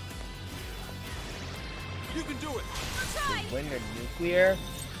here. You can do it! I'll try. Wind or nuclear?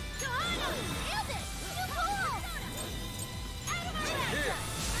 Johanna, nailed it. Too cool. Out of my head. Here.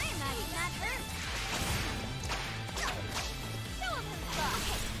 I imagine that hurt. Show him who's boss.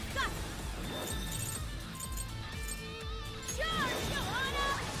 Got it. Charge, Johanna.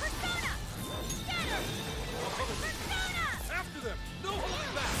 Persona. Get her. Persona. After them! No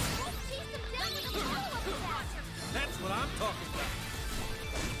holding back! We'll chase them down with a follow-up attack. That's what I'm talking about!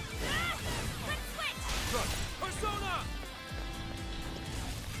 Quick switch. Trust! Persona!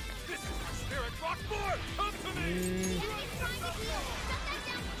 This is my spirit rockboard! Come to me! Enemy's trying to heal. Shut that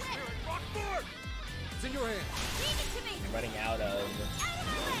down quick. Spirit rockboard! It's in your hands. Leave it to me. I'm running out of... Out of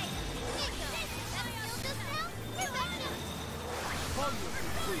my way. Bingo. That skill just now? Perfection. Harmless,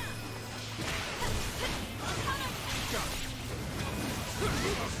 please. Got it!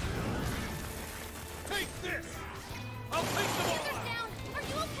 Take this! I'll take them all! Scissors down. Are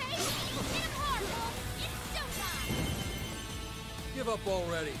you okay? Hit him hard, Wolf. It's showtime. Give up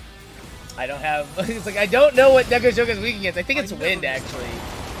already. I don't have... It's like, I don't know what Negashoka's weak against. I think it's I never wind, knew. actually.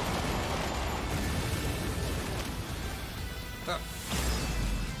 Huh.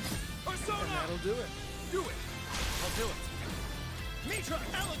 Persona! That'll do it. Do it! I'll do it. Mitra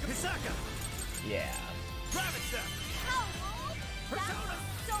Alakasaka! Yeah. Rabbit Step! How, Wolf? That was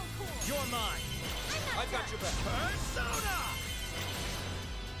so cool. You're mine! I got your back. Persona!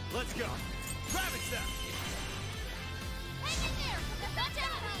 Let's go! Rabbit Step! Hang in there. That's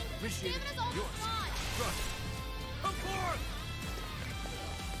enemy. Appreciate it. Stamina's almost Yours. gone. Trust! Come forth!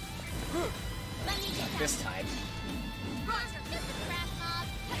 Let me get that. This time. Roger, just a crash mob.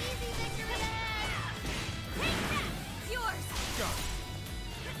 Easy victory ahead. Take that. It's yours. Got it!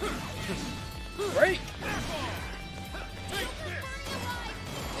 Break! Take this! Burn your life.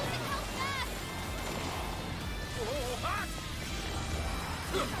 You can help back. Oh, hot!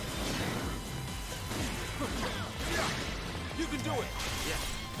 You can do it! Yeah.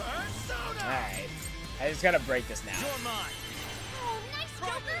 Persona! Alright. I just gotta break this now. You're mine! Oh, nice,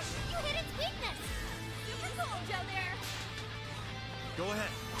 Joker. You hit its weakness. Super cool, Joe there. Go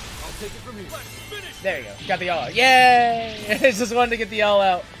ahead. I'll take it from here. Let's finish! There you go. Got the all out. Yay! I just wanted to get the all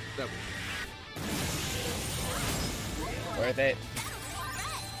out. That Worth it.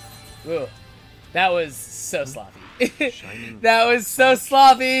 Ooh. That was so sloppy. That was so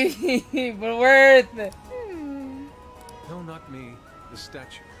sloppy, but worth it. No, not me. The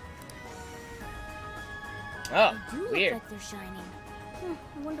statue. Oh, They do look weird. like they're shining.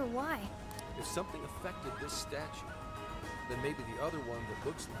 I wonder why. If something affected this statue, then maybe the other one that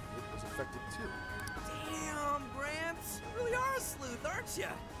looks like it was affected too. Damn, Gramps. You really are a sleuth, aren't you?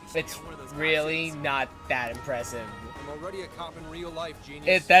 It's really not that impressive. I'm already a cop in real life,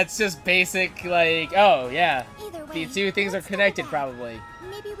 genius. That's just basic, like, oh yeah. Either way, The two things are let's go connected, back. probably.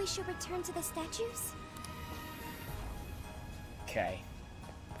 Maybe we should return to the statues? Okay.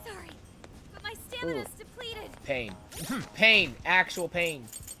 Sorry, but my stamina's depleted. Pain. Pain. Actual pain.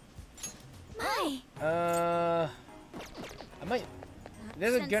 My! I might.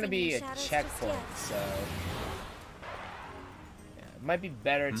 There's Sensing gonna be any a shadows checkpoint, just so. Yeah, it might be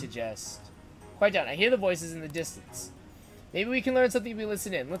better to just. Quiet down. I hear the voices in the distance. Maybe we can learn something if we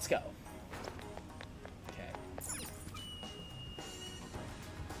listen in. Let's go. Okay.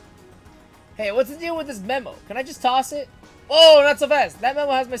 Hey, what's the deal with this memo? Can I just toss it? Oh, not so fast. That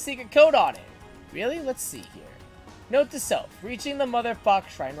memo has my secret code on it. Really? Let's see here. Note to self. Reaching the Mother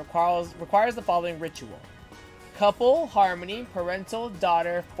Fox Shrine requires the following ritual. Couple, harmony, parental,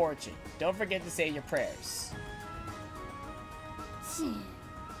 daughter, fortune. Don't forget to say your prayers.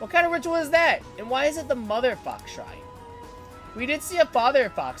 What kind of ritual is that? And why is it the Mother Fox Shrine? We did see a Father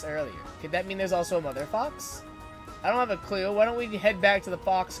Fox earlier. Could that mean there's also a Mother Fox? I don't have a clue. Why don't we head back to the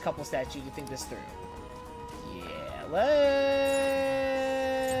Fox couple statue to think this through? Yeah,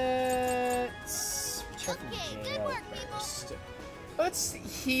 let's check the Okay, jail good work, people. first. Let's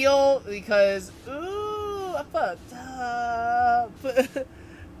heal because ooh, I fucked up.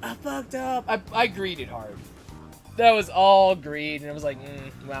 I fucked up. I greeded hard. That was all greed, and it was like,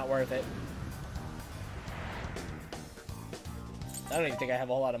 not worth it. I don't even think I have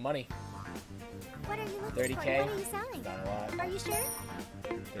a whole lot of money. What are you looking 30K? for? What are you selling? Not a lot. Are you sure?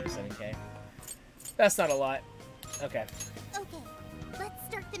 37K. That's not a lot. Okay. Okay, let's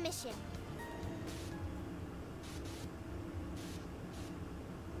start the mission.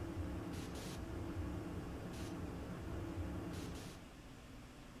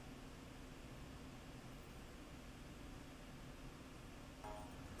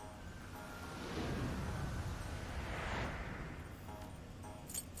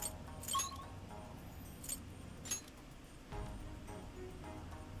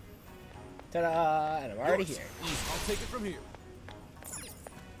 Ta-da! And I'm already Yours. here. I'll take it from here.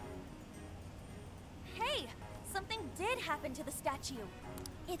 Hey, something did happen to the statue.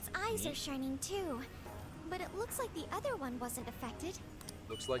 Its eyes are shining too. But it looks like the other one wasn't affected.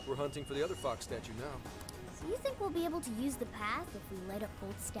 Looks like we're hunting for the other fox statue now. So you think we'll be able to use the path if we light up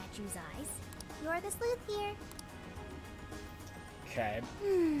both statues' eyes? You're the sleuth here. Okay.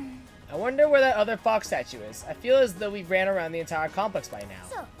 I wonder where that other fox statue is. I feel as though we ran around the entire complex by now.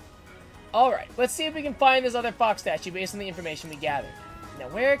 So, Alright, let's see if we can find this other fox statue based on the information we gathered. Now,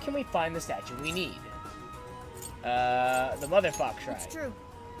 where can we find the statue we need? The Mother Fox Shrine. it's true.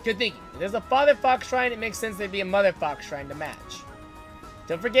 Good thinking. If there's a Father Fox Shrine, it makes sense there'd be a Mother Fox Shrine to match.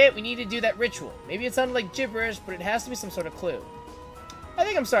 Don't forget, we need to do that ritual. Maybe it sounded like gibberish, but it has to be some sort of clue. I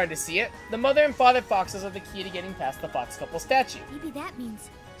think I'm starting to see it. The Mother and Father Foxes are the key to getting past the Fox Couple statue. Maybe that means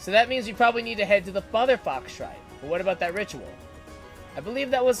So that means we probably need to head to the Mother Fox Shrine. But what about that ritual? I believe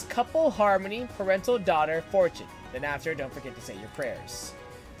that was couple, harmony, parental, daughter, fortune. Then after, don't forget to say your prayers.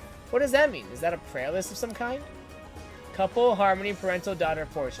 What does that mean? Is that a prayer list of some kind? Couple, harmony, parental, daughter,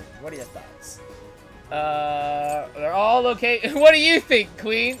 fortune. What are your thoughts? They're all What do you think,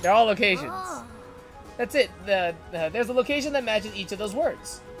 Queen? They're all locations. Oh. That's it. There's a location that matches each of those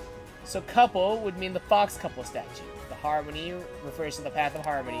words. So couple would mean the Fox Couple statue. The harmony refers to the path of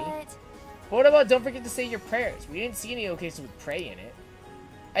harmony. But What about don't forget to say your prayers? We didn't see any locations with pray in it.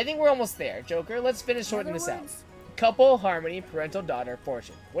 I think we're almost there, Joker. Let's finish sorting this out. Couple, harmony, parental, daughter,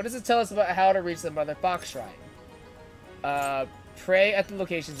 fortune. What does it tell us about how to reach the Mother Fox Shrine? Pray at the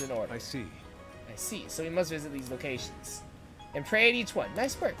locations in order. I see. I see. So we must visit these locations. And pray at each one.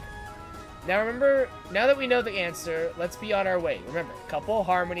 Nice work. Now remember, now that we know the answer, let's be on our way. Remember, couple,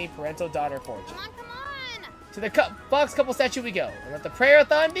 harmony, parental, daughter, fortune. Come on! To the Fox Couple statue we go. And let the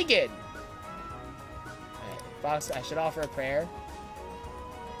prayer-a-thon begin. Alright, Fox, I should offer a prayer.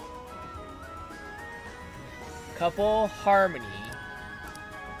 Couple, harmony.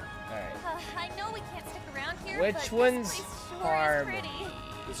 Alright. I know we can't stick around here, Which but one's this place sure is harmony? pretty.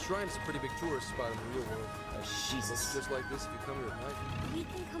 This shrine is a pretty big tourist spot in the real world. Oh, Looks Jesus. just like this if you come here at night. we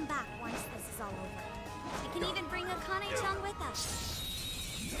can come back once this is all over. We can even bring Akane-chan with us.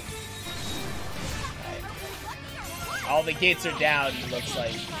 All the gates are down, it looks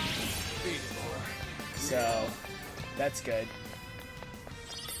like. So, That's good.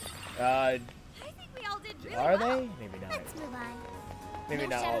 I think we all did really Are well. they? Maybe not. Let's move on. Maybe No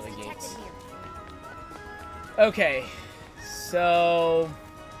not all shadows the detected gates. here. Okay, so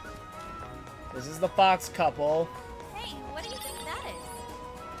this is the fox couple. Hey, what do you think that is?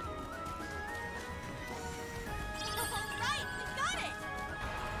 All right, we got it.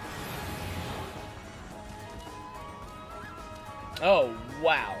 Oh,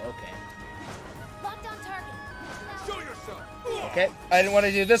 wow, okay. Locked on target. Show yourself! Okay, I didn't want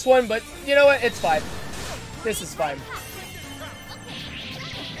to do this one, but you know what? It's fine. This is fine.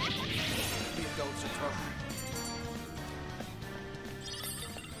 The adults are talking.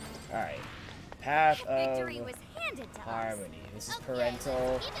 Alright. Path Victory of was handed to us. Harmony. This is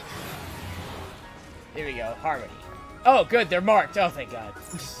parental. Here we go. Harmony. Oh, good. They're marked. Oh, thank God.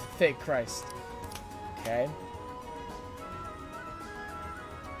 Thank Christ. Okay.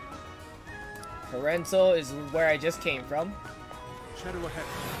 Parental is where I just came from. Shadow ahead.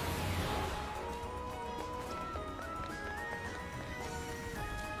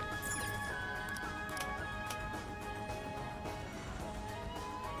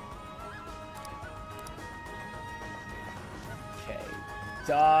 Okay.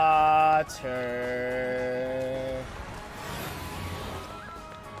 Daughter.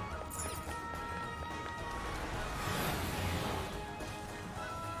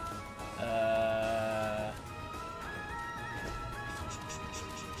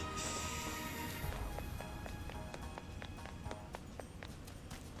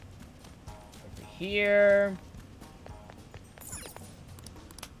 Over here.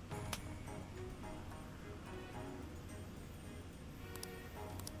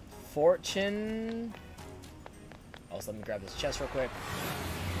 Fortune. Also, let me grab this chest real quick.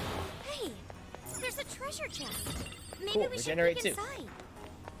 Hey, there's a treasure chest. Maybe Cool, we should regenerate peek too. inside.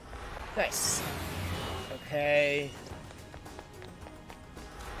 Nice. Okay.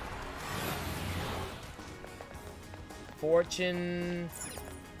 Fortune.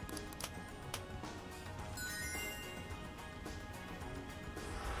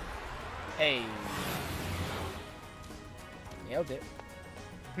 Hey. Nailed it.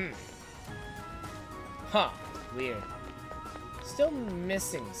 Huh. Weird. Still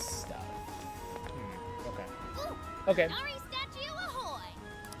missing stuff. Okay. Ooh, Okay. Nari statue ahoy!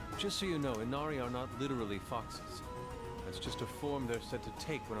 Just so you know, Inari are not literally foxes. That's just a form they're said to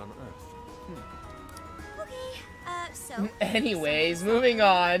take when on Earth. Okay, so... Anyways, moving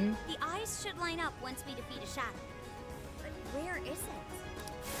on. The eyes should line up once we defeat a shadow. But where is it?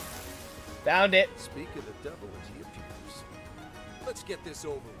 Found it. Speak of the devil as he appears. Let's get this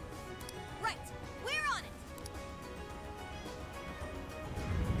over with. Right, we're on it!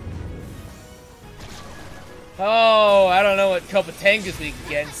 Oh, I don't know what Kopatenga's weak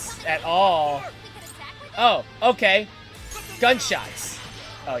against at all. We could attack with Oh, okay. Gunshots.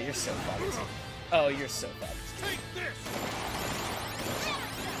 Oh, you're so fucked. Oh, you're so fucked. Take this!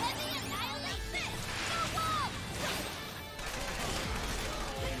 heavy annihilation! Go wall!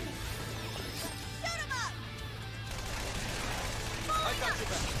 Shoot 'em up! I got your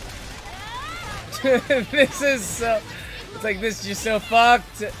back. This is so... It's like, this is just so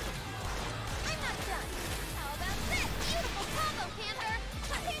fucked. I'm not done. How about this? Beautiful combo, Panther!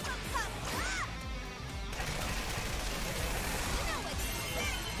 Potato cup! Ah! You know it's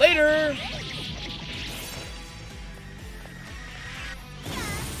Later.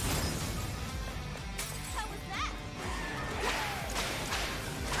 How was that?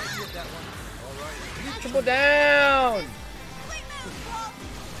 Get that one. All right. Triple down. Wait, move, Walt!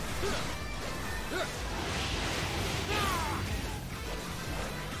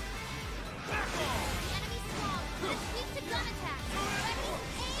 The enemy's small. It's weak to gun attacks. Ready,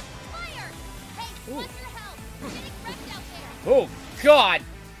 aim, fire! Hey, watch your health. We're getting wrecked out there. Oh, God.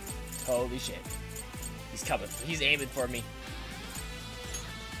 Holy shit. He's coming. He's aiming for me.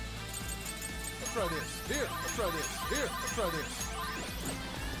 Let's try this. Here. Let's try this. Here. Let's try this.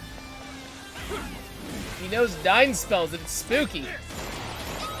 He knows dying spells and it's spooky. Incoming attack!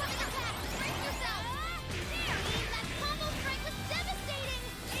 Brace yourself! There! That combo strike was devastating!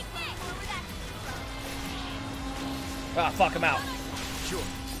 Take that! Forward action. Ah, fuck him out. Sure.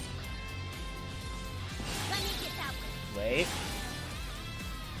 Let me get that one. Wait.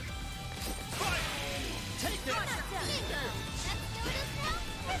 Take this! Not done. Bingo! That's noticed now?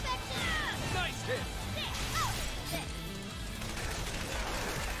 Perfection! Nice hit! There! Oh! There!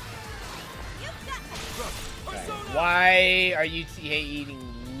 You've got me! Alright, why are you eating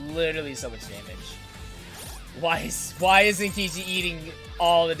literally so much damage? Why isn't Kichi eating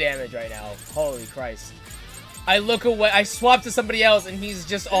all the damage right now? Holy Christ. I look away, I swap to somebody else and he's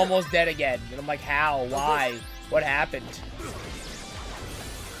just almost dead again. And I'm like, how? Why? What happened?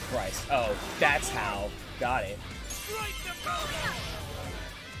 Christ. Oh, that's how. Got it. Strike the combo!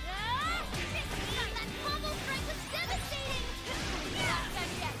 That combo strike was devastating!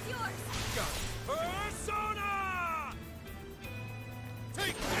 That's yours! Persona!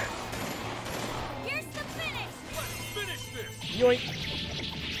 Take that! Here's the finish! Let's finish this! Yoink.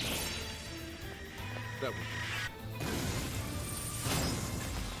 That one.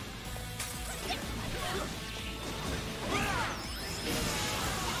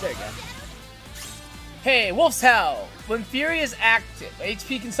 There you go. Hey, Wolf's Howl! When Fury is active,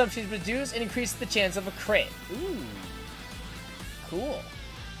 HP consumption is reduced and increases the chance of a crit. Ooh. Cool.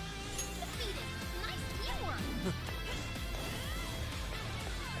 Defeated. Nice teamwork!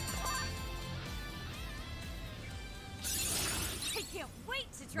 I can't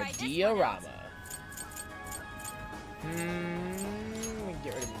wait to try this one out. Diorama.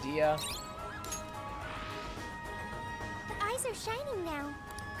 Get rid of Medea. The eyes are shining now.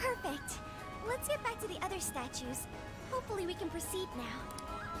 Perfect. Let's get back to the other statues. Hopefully we can proceed now.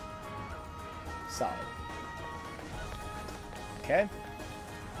 Solid. Okay.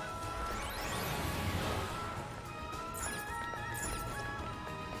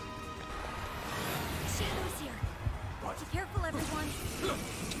 Shadows here. Be careful, everyone.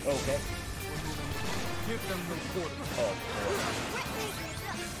 Okay. Give them the quarter. Oh, boy.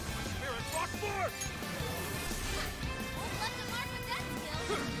 Here at Rockford! Won't let them mark with that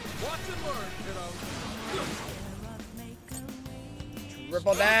skill. Watch and learn, kiddo.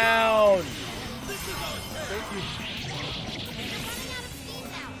 Triple down! This is our Thank you. They're running out of steam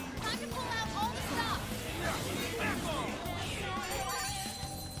now. Time to pull out all the stops.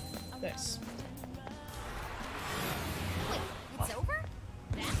 Nice. Wait, it's over?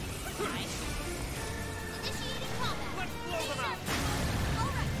 That's right. Initiating combat. Let's blow them out. All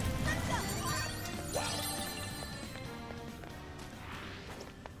right, let's go. Wow.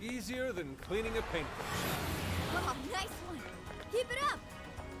 Easier than cleaning a paintbrush. Oh, nice one. Keep it up.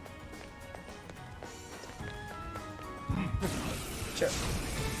 Sure. Send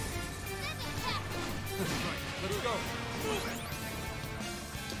it back. Let's go. Move it.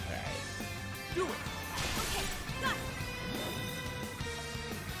 Alright. Do it. Okay, got it.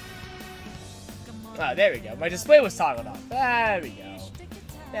 Ah, there we go. My display was toggled off. There we go.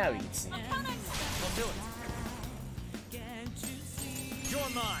 Now we can see. I'll do it. You're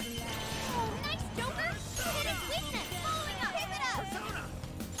mine. Oh, nice, Joker. Hit its weakness. Following up. Keep it up. Persona!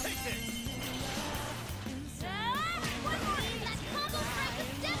 Take this! One more. That combo strike is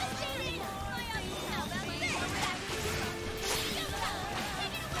devastating. Now that was it. Take it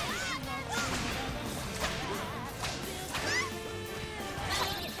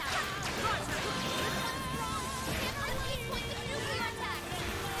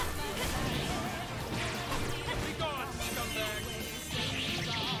Be gone, scumbag!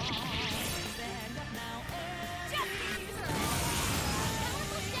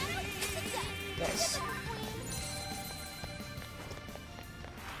 Nice.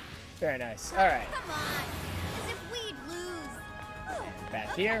 Very nice. Alright. Come on. As if we'd lose.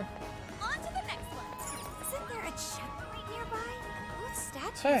 Back here. On to the next one. Isn't there a checkpoint nearby? Both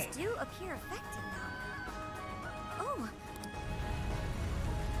statues Hey. do appear affected now. Oh,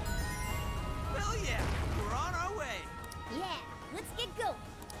 Hell yeah, we're on our way. Yeah, let's get going.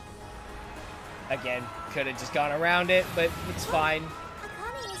 Again, could have just gone around it, but it's fine.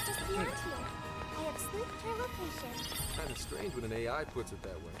 Akane is just beyond here. I have sleuthed her location. Kind of strange when an AI puts it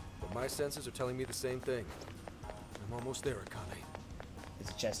that way, but my senses are telling me the same thing. I'm almost there, Akane. There's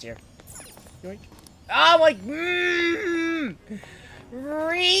a chest here. Yoink. Oh, I'm like,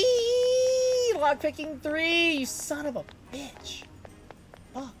 lockpicking 3, you son of a bitch.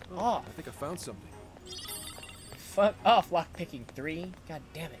 Fuck off. I think I found something. Fuck off, lockpicking 3. God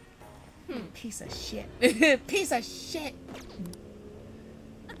damn it. Piece of shit. Piece of shit.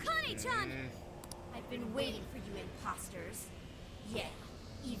 Akane-chan! I've been waiting for you imposters. Yeah,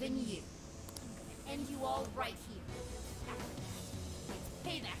 even you. And you all right here. It's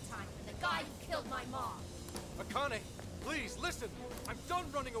payback time for the guy who killed my mom. Akane, please listen. I'm done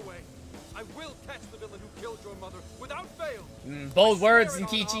running away. I will catch the villain who killed your mother without fail. Bold words, Swear it on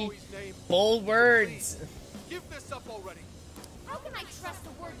Nkichi. Aoi's name. Bold words. Please, give this up already. How can I trust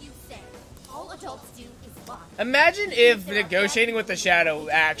a word you say? All adults do is lie. Imagine if negotiating with the Shadow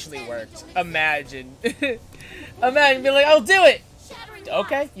actually worked. Imagine. Imagine being like, I'll do it. Shattering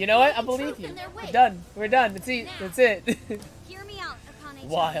Okay, lies, you know what? I leaving believe truth you. in their We're wake. done. We're done. That's it. That's it. Hear me out, Akane-chan.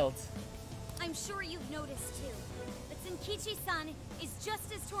 Wild. I'm sure you've noticed too that Zenkichi-san is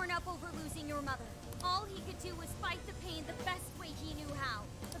just as torn up over losing your mother. All he could do was fight the pain the best way he knew how.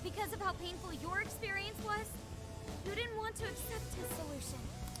 But because of how painful your experience was, You didn't want to accept his solution.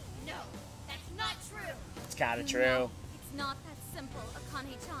 No, that's not true. It's kind of true. No, it's not that simple,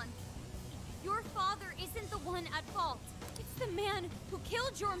 Akane-chan. Your father isn't the one at fault. It's the man who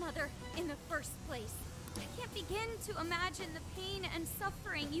killed your mother in the first place. I can't begin to imagine the pain and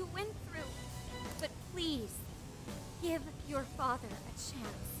suffering you went through. But please, give your father a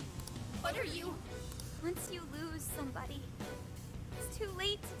chance. What are you? Once you lose somebody, it's too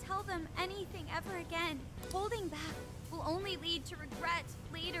late to tell them anything ever again. Holding back will only lead to regret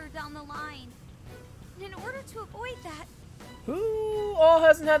later down the line. And in order to avoid that, Who all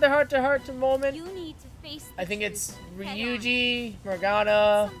hasn't had their heart-to-heart moment? you need to face the I think truth it's head-on. Ryuji,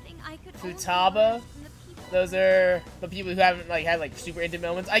 Morgana, Something I could only Futaba. learn from the people. Those are the people who haven't like had like super intimate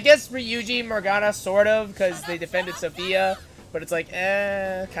moments. I guess Ryuji, Morgana, sort of, because they defended Sophia, but it's like,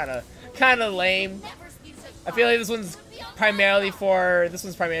 kind of lame. Never speak such I feel like this one's primarily for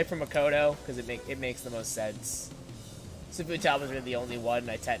Makoto because it makes the most sense. So Futaba's really the only one,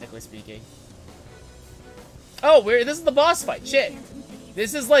 technically speaking. Oh, this is the boss fight. Shit,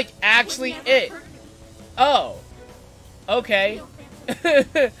 this is like actually it. Oh, okay.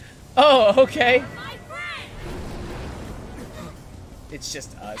 Oh, okay. my friend. It's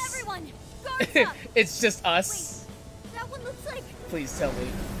just us. Everyone, guards up! It's just us. That one looks like... Please tell me.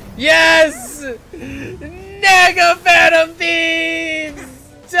 Yes! Nega Phantom Thieves!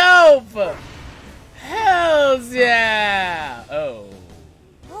 Dope! Hells yeah! Oh.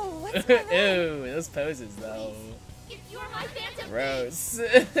 Oh, what's going on? Ew, those poses though. If you're my phantom, Gross.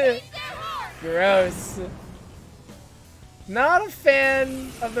 please, they're hard. Gross. Not a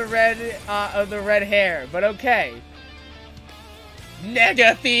fan of the red hair, but okay.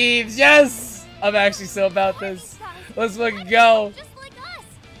 Nega Thieves, yes! I'm actually so about this. Let's fucking go. Just like us.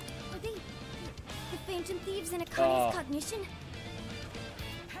 Are they the Phantom Thieves in Akane's cognition?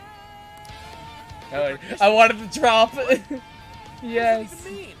 Oh, I wanted to drop. What does Yes. that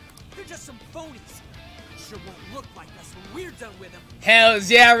even mean? They're just some phonies. Sure won't look like us when we're done with them. Hells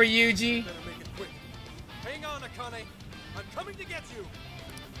yeah, Ryuji. Better make it quick. Hang on, Akane. I'm coming to get you.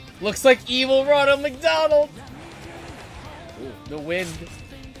 Looks like evil Ronald McDonald. Ooh, the wind.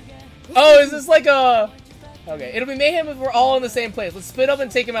 Oh, is this like a... Okay, it'll be mayhem if we're all in the same place. Let's split up and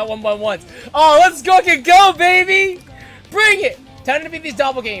take him out one by one. Oh, let's fucking go, baby! Bring it! Time to beat these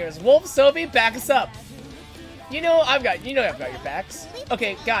doppelgangers. Wolf, Sophie, back us up. You know I've got your backs.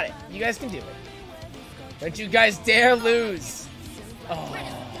 Okay, got it. You guys can do it. Don't you guys dare lose. Oh.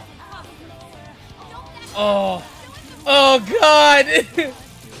 Oh. Oh, God!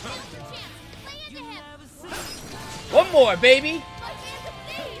 One more, baby!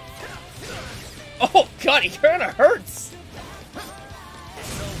 Oh, God, he kinda hurts!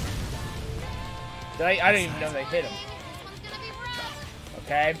 I didn't even know they hit him.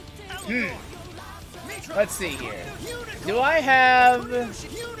 Okay. Let's see here. Do I have...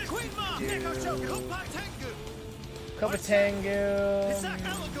 Kopatengu...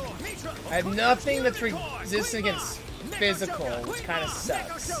 I have nothing that's resistant against physical, which kind of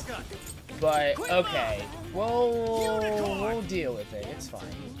sucks. But, okay. We'll deal with it. It's fine.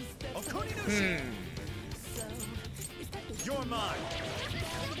 You're mine.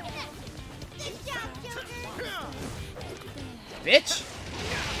 Bitch!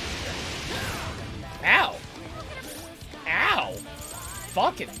 Ow! Ow!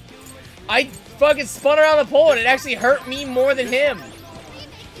 Fucking... I fucking spun around the pole and it actually hurt me more than him.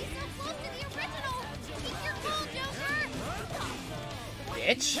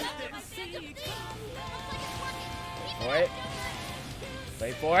 Bitch! For it.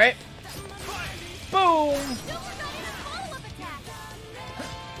 Wait for it. Boom!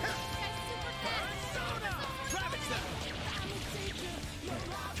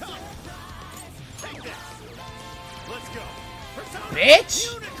 Let's go. Bitch!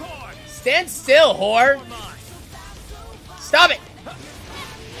 Stand still, whore! Stop it!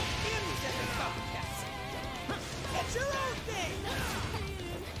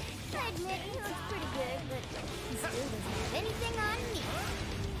 I admit, he looks pretty good, but he still doesn't have anything on me.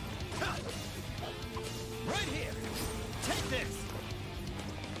 Right here. Take this.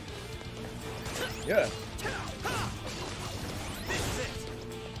 Yeah. This is it.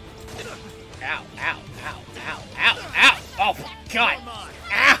 Ow, ow, ow, ow, ow, ow! Oh, God!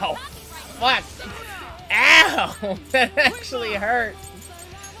 Ow! Fuck! Ow! That actually hurt!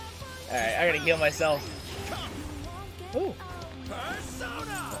 Alright, I gotta heal myself. Ooh.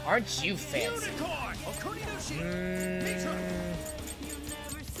 Persona. Aren't you fancy? Unicorn. Okuninushi.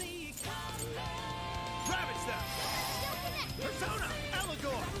 Rabbit step. Persona.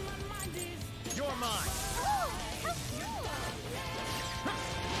 Allegor. You're mine.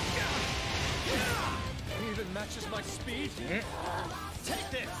 We even match matches my speed. Take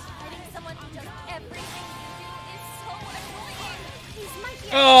this. Fighting someone who does everything you do is so annoying. These might be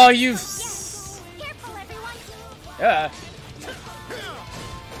Oh, you. careful, everyone. Yeah.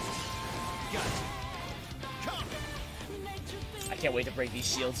 I can't wait to break these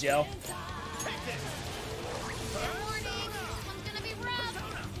shields, yo. Warning, one's gonna be rough.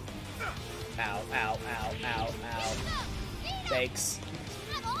 Ow, ow, ow, ow, ow. Thanks.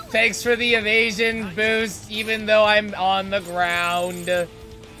 Thanks for the evasion boost, even though I'm on the ground. Okay.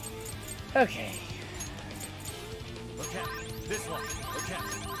 Okay, this one. Okay.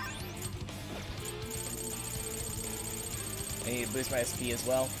 I need to boost my SP as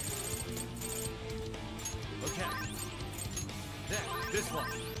well. Okay. Then, this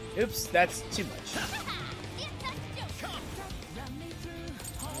one. Oops, that's too much.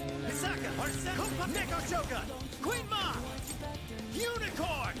 Hisaka, Arsene, Neko Shogun, Queen Ma,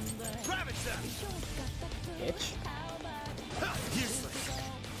 Unicorn, Gravitza. Bitch. Useless.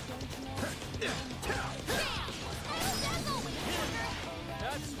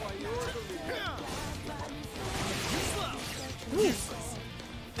 That's why you're the leader. Slow. Useless.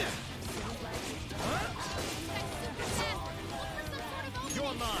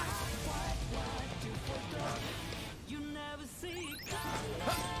 You're mine.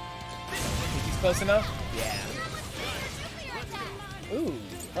 Think he's close enough? Yeah. Ooh,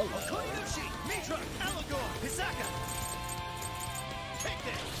 hello. Koyushi, Mitra, Allegor, Hisaka. Take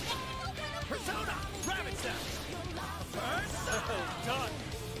this. Persona, Gravitza. First, done.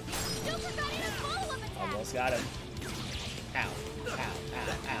 Almost got him. Ow, ow,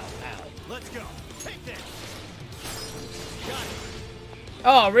 ow, ow, ow. Let's go. Take this. Got it.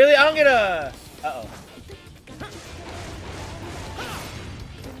 Oh, really? I'm gonna... Uh-oh.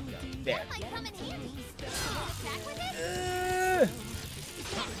 There.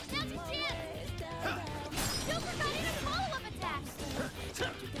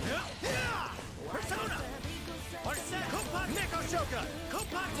 Persona. Arsene, Kupa, Neko Shogun,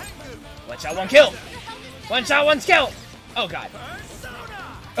 Kupa Tengu. One shot, one kill! One shot, one kill! Oh, God.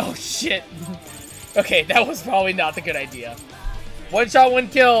 Persona. Oh, shit. Okay, that was probably not the good idea. One shot, one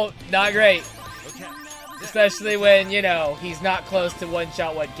kill, not great. Okay. Especially when, you know, he's not close to one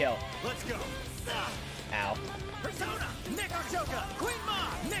shot, one kill. Let's go. Ow. Persona, Neko Shogun, Queen Ma,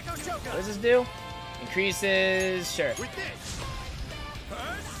 Neko Shogun. What does this do? Increases... Sure. With this.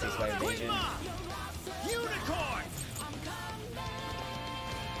 Increase my Persona, Queen evasion. Ma, Unicorn.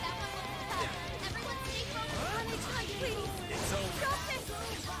 It's over.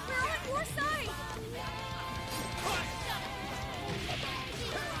 We're on your side.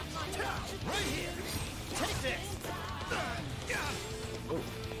 Right here. Take this.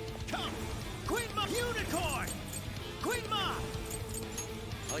 Come. Queen Ma, Unicorn. Queen Ma.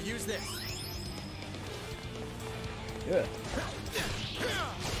 I'll use this. Good.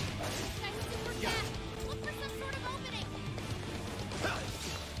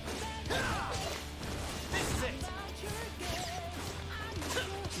 This is it.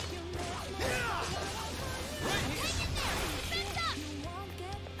 Right here.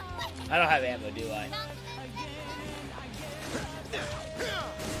 I don't have ammo, do I?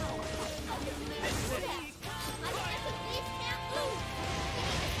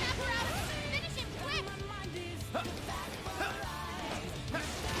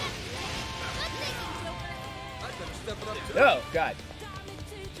 Oh, God.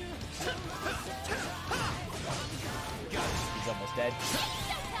 He's almost dead.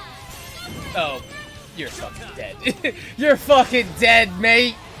 Oh, you're fucking dead. You're fucking dead,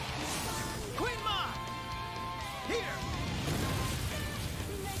 mate. Queen Ma. Here.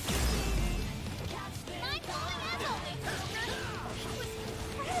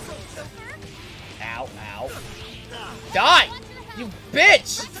 Ow, ow. Die! You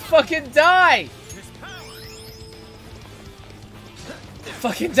bitch! Fucking die! His power.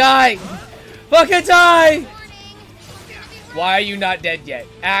 Fucking die! Fucking die! Why are you not dead yet?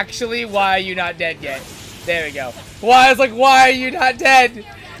 Actually, why are you not dead yet? There we go. Why? I was like, why are you not dead?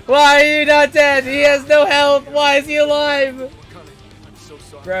 Why are you not dead? He has no health. Why is he alive? Connie, I'm so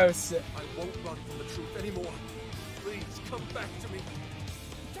sorry. Gross. I won't run from the truth anymore. Please come back to me.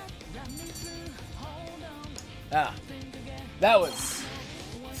 Ah. That was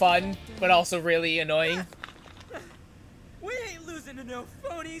fun, but also really annoying. We ain't losing to no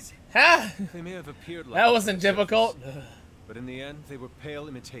phonies. Ha! They may have appeared like That wasn't difficult. but in the end, they were pale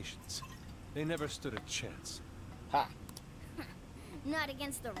imitations. They never stood a chance. Ha. Not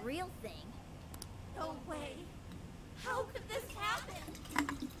against the real thing. No way. How could this happen?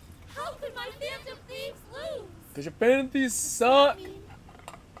 How could my Phantom Thieves lose? Cause your panties suck. I mean,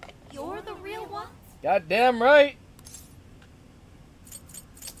 you're the real ones? Goddamn right.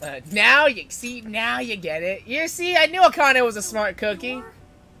 Now you see, now you get it. You see, I knew Akane was a smart cookie. You're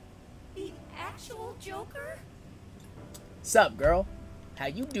the actual Joker? Sup, girl? How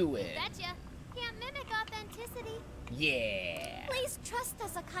you doing? Betcha. Can't mimic authenticity. Yeah. Please trust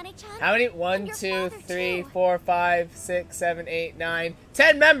us, Akane-chan. How many? 1, 2, 3, 4, 5, 6, 7, 8, 9,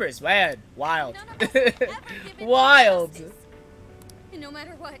 10 members. Man, wild. None of us have ever given Wild. justice. And no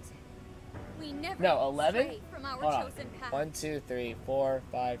matter what, we never No, 11? stray from our Hold on. chosen path. 1, 2, 3, 4,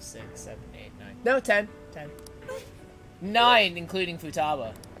 5, 6, 7, 8, 9. No, 10. 10. 9, including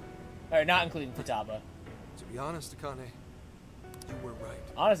Futaba. Or not including Futaba. To be honest, Akane, you were right.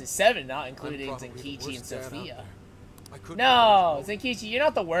 Honestly, 7, not I'm including probably the Zenkichi and worst dad out Sophia. there. I couldn't No, manage Zenkichi, you're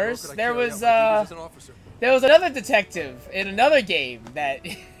not the Nor worst. could I There carry was, out my duties as an officer. there was another detective in another game that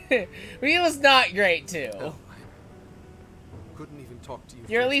he was not great too. Hell, I couldn't even talk to you.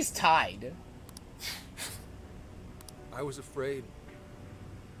 You're at face least tied. I was afraid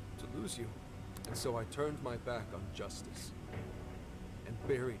to lose you, and so I turned my back on justice and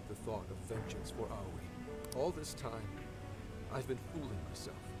buried the thought of vengeance for Aoi. All this time, I've been fooling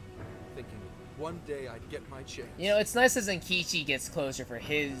myself, thinking one day I'd get my chance. You know, it's nice that Zenkichi gets closer for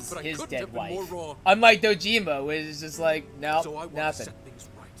his But I his couldn't dead have been more wife. wrong. Unlike Dojima, which is just like, nope, So I want to nothing. set things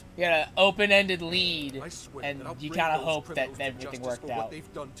right. You got an open-ended lead, I swear and that I'll you bring kind of those hope that criminals to everything justice worked for out. what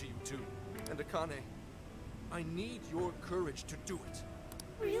they've done to you too. And Akane, I need your courage to do it.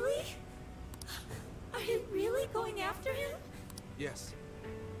 Really? Are you really going after him? Yes.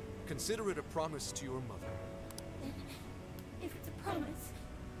 Consider it a promise to your mother. Then, if it's a promise,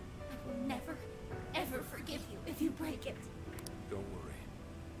 I will never, ever forgive you if you break it. Don't worry.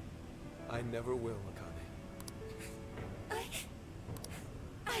 I never will, Akane.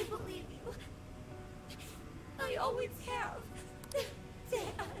 I believe you. I always have. Dad.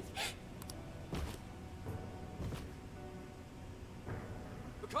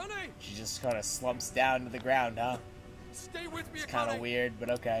 Akane! She just kind of slumps down to the ground, huh? Stay with me, It's Akane! kind of weird, but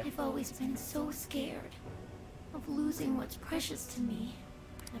okay. I've always been so scared of losing what's precious to me.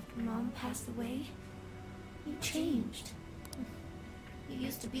 After Mom passed away, you changed. You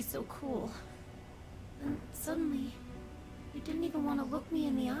used to be so cool. Then suddenly, you didn't even want to look me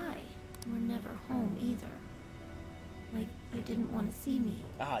in the eye. You were never home either. Like you didn't want to see me.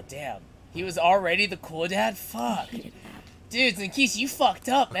 Ah, damn. He was already the cool dad? I Fuck. hated that. Dude, Zenkichi, you fucked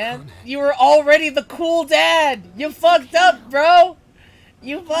up, man. You were already the cool dad. You fucked up, bro.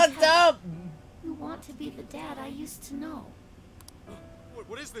 You fucked up. You want to be the dad I used to know.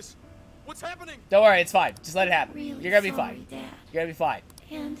 What is this? What's happening? Don't worry, it's fine. Just let it happen. Really You're gonna be sorry, fine. Dad. You're gonna be fine.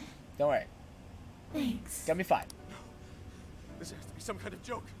 And Don't worry. thanks. It's gonna be fine. This has to be some kind of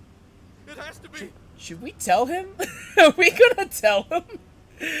joke. It has to be. Should we tell him? Are we gonna tell him?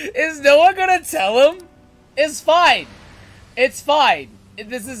 Is no one gonna tell him? It's fine. It's fine.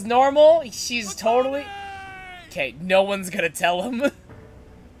 This is normal. She's totally... Okay, no one's gonna tell him.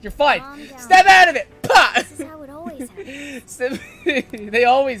 You're fine. Calm down. Step out of it! Pah! This is how it always happens. They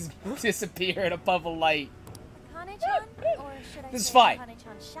always disappear in a puff of light. Akane-chan? Or should I This is say fine.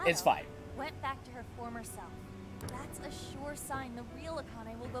 Akane-chan's shadow It's fine. went back to her former self. That's a sure sign the real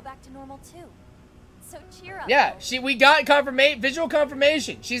Akane will go back to normal too. So cheer up. Yeah, Will. we got visual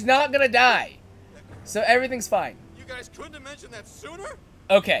confirmation. She's not gonna die. So everything's fine. You guys couldn't have mentioned that sooner?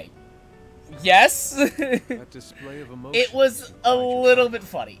 Okay. Yes. That display of emotion. It was a little bit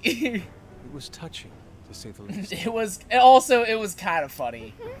funny. It was touching, to say the least. It was kind of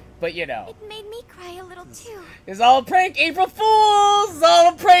funny. But you know. It made me cry a little too. It's all a prank, April Fools! It's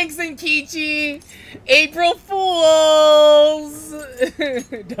all a prank, Zenkichi! April Fools!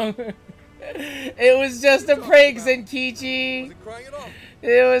 Don't... It was just a prank, Zenkichi! Wasn't crying at all.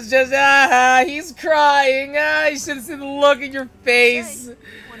 It was just, he's crying. You should have seen the look in your face.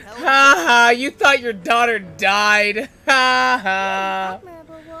 You thought your daughter died.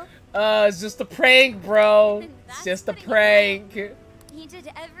 Admirable Wolf. It's just a prank, bro. It's That's just a pretty prank. He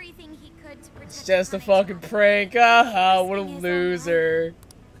did everything he could to protect It's just a Akane-chan. fucking prank. What a Risking his own loser.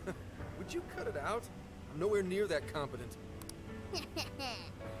 Would you cut it out? I'm nowhere near that competent.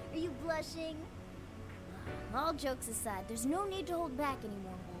 Are you blushing? All jokes aside, there's no need to hold back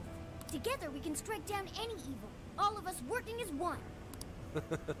anymore, Wolf. Together we can strike down any evil. All of us working as one. Never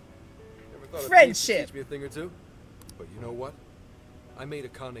thought Friendship. Teach me a thing or two. But you know what? I made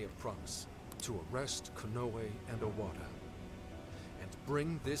Akane a promise to arrest Konoe and Owada and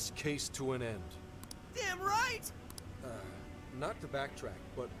bring this case to an end. Damn right! Not to backtrack,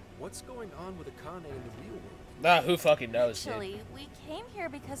 but what's going on with Akane in the real world? Who fucking knows, dude? Actually, we came here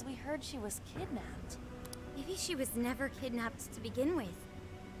because we heard she was kidnapped. Maybe she was never kidnapped to begin with.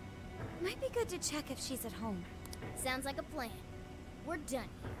 Might be good to check if she's at home. Sounds like a plan. We're done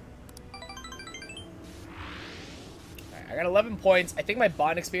here. Alright, I got 11 points. I think my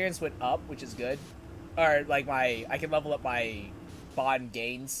bond experience went up, which is good. Or, like, I can level up my bond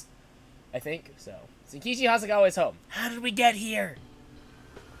gains, I think. So, Zenkichi Hasagawa is home. How did we get here?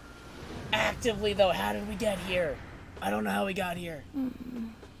 Actively, though, how did we get here? I don't know how we got here.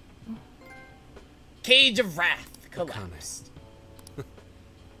 Cage of Wrath collapsed.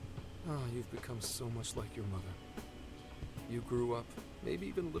 Oh, you've become so much like your mother. You grew up, maybe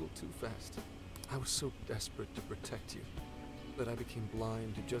even a little too fast. I was so desperate to protect you that I became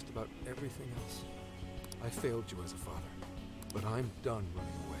blind to just about everything else. I failed you as a father, but I'm done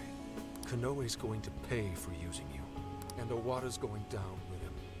running away. Konoe's going to pay for using you, and Owada's going down with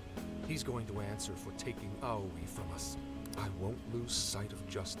him. He's going to answer for taking Aoi from us. I won't lose sight of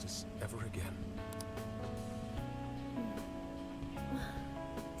justice ever again.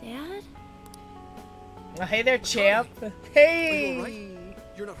 Dad? Oh, hey there, champ. Hey! Are you all right?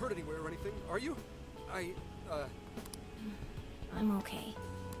 You're not hurt anywhere or anything, are you? I'm okay.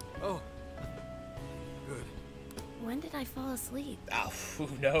 Oh. Good. When did I fall asleep? Oh, who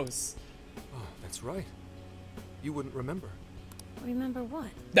knows? Oh, that's right. You wouldn't remember. Remember what?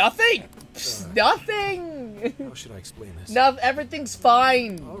 Nothing! Nothing! How should I explain this? No, everything's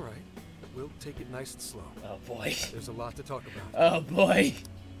fine. All right. We'll take it nice and slow. Oh, boy. There's a lot to talk about. Oh, boy.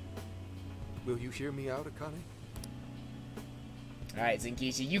 Will you hear me out, Akane? Alright,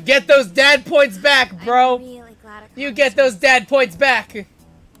 Zenkichi, you get those dad points back, bro! I'm really glad You get those dad points back!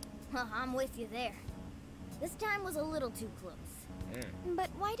 Well, I'm with you there. This time was a little too close. But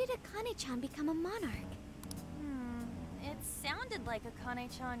why did Akane-chan become a monarch? It sounded like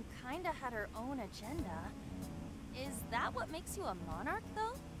Akane-chan kinda had her own agenda. Is that what makes you a monarch,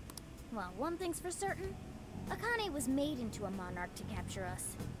 though? Well, one thing's for certain. Akane was made into a monarch to capture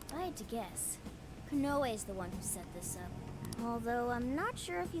us. If I had to guess, Konoe's the one who set this up. Although I'm not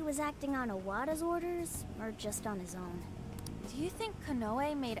sure if he was acting on Owada's orders or just on his own. Do you think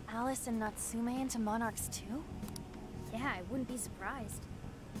Konoe made Alice and Natsume into monarchs too? Yeah, I wouldn't be surprised.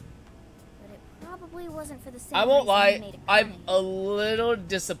 But it probably wasn't for the same I won't reason he lie, made Akane. I'm a little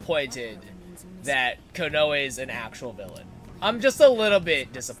disappointed That remains a mystery. that Konoe is an actual villain. I'm just a little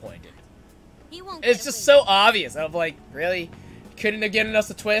bit disappointed. He won't It's get just away so obvious. I'm like, really? Couldn't have given us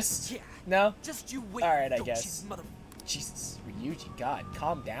a twist? Yeah. No? Just you wait. Alright, I don't guess. you mother... Jesus, Ryuji, God,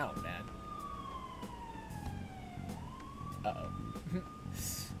 calm down, man. Uh-oh.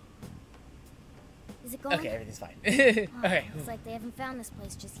 Is it going? Okay, everything's fine. Oh, Okay. looks like they haven't found this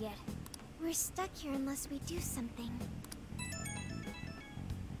place just yet. We're stuck here unless we do something.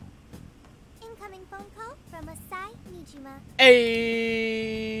 Incoming phone call from Asai Nijima.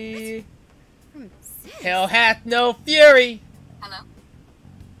 Hey! Sis. Hell hath no fury! Hello?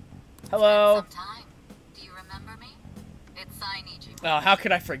 Hello? Some time. Do you remember me? It's Nijima. Oh, how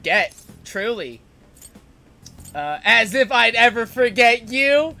could I forget? Truly. As if I'd ever forget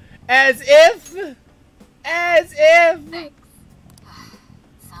you! As if! As if! Thanks.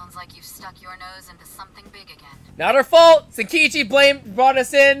 Sounds like you've stuck your nose into something big again. Not our fault! Zenkichi brought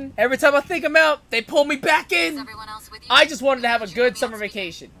us in. Every time I think I'm out, they pull me back Is in! everyone else with you? I just wanted to have a Did you hear good me summer on speaker?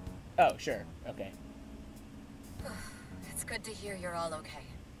 vacation. Oh, sure. Okay. It's good to hear you're all okay.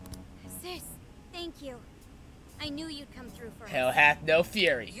 Sis, thank you. I knew you'd come through for Hell us. hath no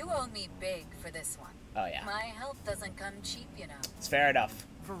fury. You owe me big for this one. Oh, yeah. My help doesn't come cheap, you know. It's fair enough.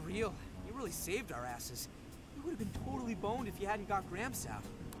 For real, you really saved our asses. We would have been totally boned if you hadn't got Gramps out.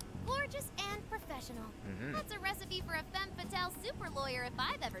 Gorgeous and professional. That's a recipe for a femme fatale super lawyer if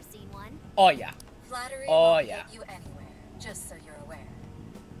I've ever seen one. Oh, yeah. Flattery Oh, won't yeah. get you anywhere, just so you're aware.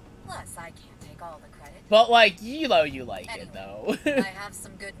 Plus, I can't take all the credit. But, like, you know you like it, Anyway, though. I have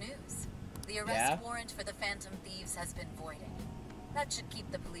some good news. The arrest Yeah? warrant for the Phantom Thieves has been voided. That should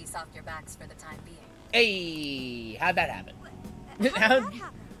keep the police off your backs for the time being. Hey, how'd that happen? How did that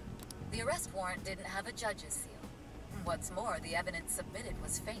happen? The arrest warrant didn't have a judge's seal. What's more, the evidence submitted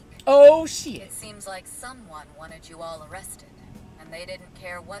was fake. Oh, shit. It seems like someone wanted you all arrested, and they didn't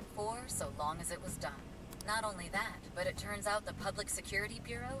care what for so long as it was done. Not only that, but it turns out the Public Security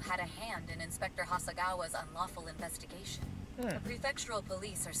Bureau had a hand in Inspector Hasagawa's unlawful investigation. The prefectural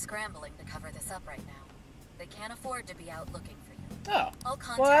police are scrambling to cover this up right now. They can't afford to be out looking for you. Oh, I'll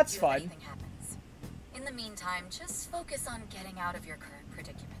contact well, that's you fun. if anything happens. In the meantime, just focus on getting out of your current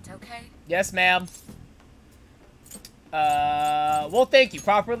predicament, okay? Yes, ma'am. We'll thank you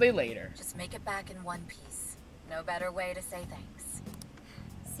properly later. Just make it back in one piece. No better way to say thanks.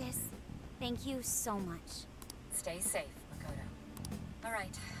 Sis, thank you so much. Stay safe, Makoto.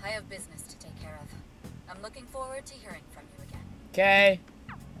 Alright, I have business to take care of. I'm looking forward to hearing from you again. Okay.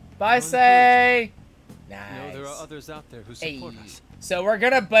 Bye, Say. You Nice. know, there are others out there who support us. So we're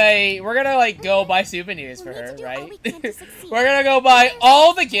gonna like go buy souvenirs for her, right? We're We're gonna go buy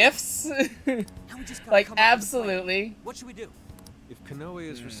all the gifts. Now we just gotta Like come up with a plan. absolutely. What should we do? If Konoe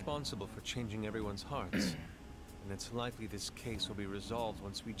is responsible for changing everyone's hearts, then it's likely this case will be resolved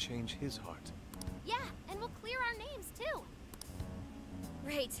once we change his heart. Yeah, and we'll clear our names too.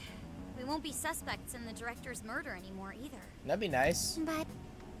 Right. We won't be suspects in the director's murder anymore either. That'd be nice. But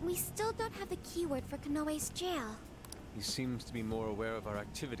we still don't have the keyword for Konoe's jail. He seems to be more aware of our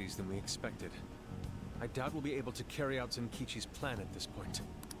activities than we expected. I doubt we'll be able to carry out Zenkichi's plan at this point.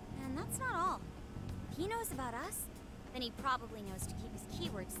 And that's not all. If he knows about us, then he probably knows to keep his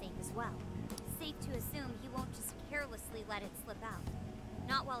keyword safe as well. Safe to assume he won't just carelessly let it slip out.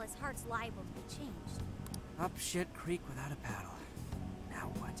 Not while his heart's liable to be changed. Up shit creek without a paddle.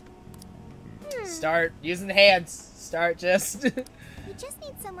 Now what? Start using the hands. Start just. We just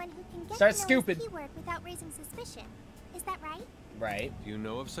need someone who can get Start Konoe's scooping. keyword without raising suspicion. Is that right? Right. Do you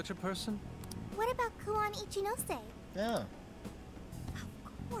know of such a person? What about Kuon Ichinose? Oh.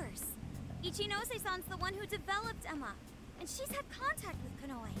 Of course. Ichinose-san's the one who developed Emma. And she's had contact with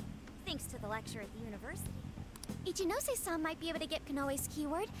Konoe. Thanks to the lecture at the university. Ichinose-san might be able to get Konoe's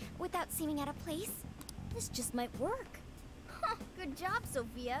keyword without seeming out of place. This just might work. Good job,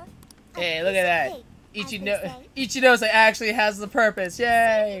 Sophia. Hey, look at that. Piece of cake, as they say. Ichinose actually has the purpose.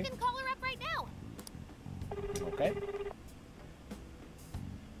 Yay. You can call her up right now. Okay.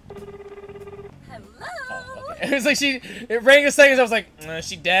 Hello? Oh, okay. It was like it rang a second, so I was like, is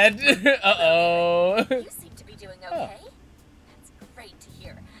she dead? Uh-oh. You seem to be doing okay. That's great to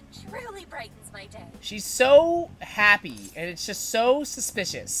hear. Truly brightens my day. She's so happy, and it's just so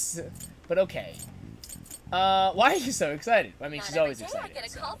suspicious. But okay. Why are you so excited? I mean, Not she's every always day excited. I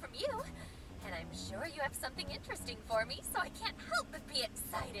get a call from you, and I'm sure you have something interesting for me, so I can't help but be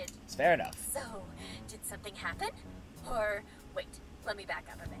excited. It's fair enough. So, did something happen? Or, wait, let me back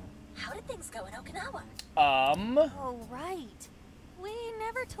up a bit. How did things go in Okinawa? Oh, right. We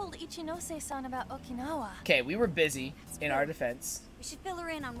never told Ichinose-san about Okinawa. Okay, we were busy in our defense. We should fill her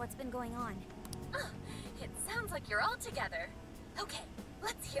in on what's been going on. Oh, it sounds like you're all together. Okay,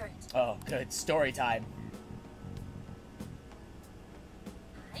 let's hear it. Oh, good. Story time.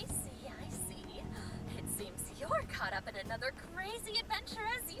 I see, I see. It seems you're caught up in another crazy adventure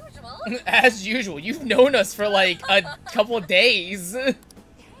as usual. As usual, you've known us for like a couple of days. Hey,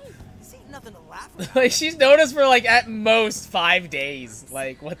 this ain't nothing to laugh about. Like, she's known us for like at most 5 days.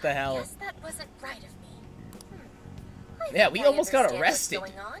 Like, what the hell? Guess that wasn't right of me. I Yeah, think we I almost got understand what's arrested.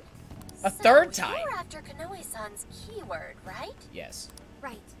 going on. A So, third time. You're after Konoe-san's keyword, right? Yes.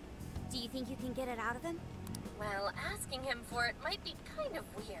 Right. Do you think you can get it out of him? Well, asking him for it might be kind of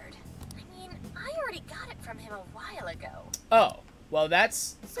weird. I mean, I already got it from him a while ago. Oh, well,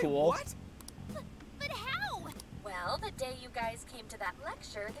 that's Say cool. what? But how? Well, the day you guys came to that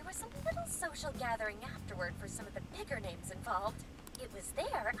lecture, there was a little social gathering afterward for some of the bigger names involved. It was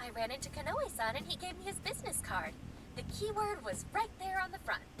there I ran into Konoe-san and he gave me his business card. The keyword was right there on the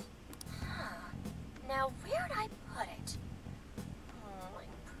front. Huh. Now, where'd I put it? Oh,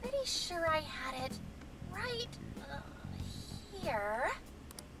 I'm pretty sure I had it right here.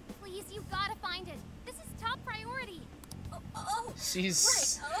 Please, you gotta find it. This is top priority. Oh,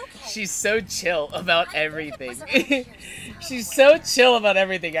 She's right, okay. she's so chill about I think it everything. was around here She's so somewhere. chill about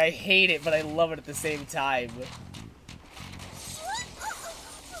everything. I hate it, but I love it at the same time.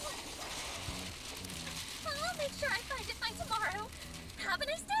 I'll make sure I find it by tomorrow. Have a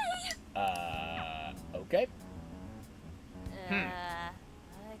nice day. Okay.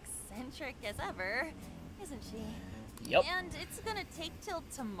 Eccentric as ever, isn't she? Yep. And it's gonna take till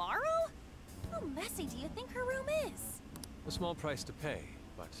tomorrow? How messy do you think her room is? A small price to pay,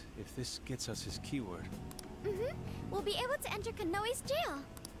 but if this gets us his keyword, We'll be able to enter Konoe's jail.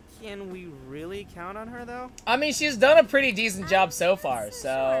 Can we really count on her, though? I mean, she's done a pretty decent job so far,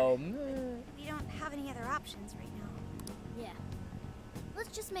 so... We don't have any other options right now. Yeah.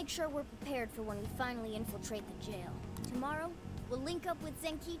 Let's just make sure we're prepared for when we finally infiltrate the jail. Tomorrow, we'll link up with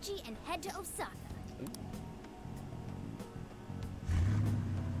Zenkichi and head to Osaka.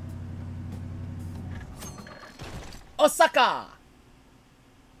 Osaka!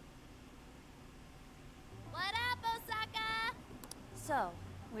 What up, Osaka? So,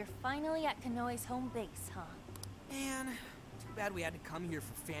 we're finally at Konoe's home base, huh? Man, too bad we had to come here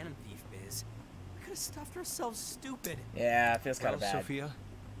for Phantom Thief biz. We could have stuffed ourselves stupid. Yeah, it feels kind well, of bad. Sophia,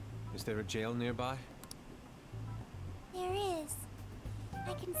 is there a jail nearby? There is.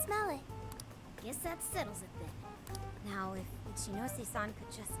 I can smell it. Guess that settles it then. Now, if Ichinose-san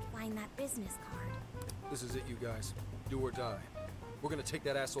could just find that business card. This is it, you guys. Do or die. We're gonna take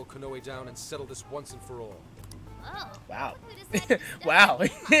that asshole Konoe down and settle this once and for all. Oh. Wow. Who decided to step Wow. up?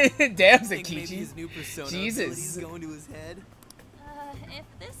 Damn, Think maybe Zenkichi. his new persona Jesus. abilities going to his head? If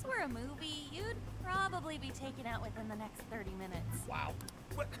this were a movie, you'd probably be taken out within the next 30 minutes. Wow.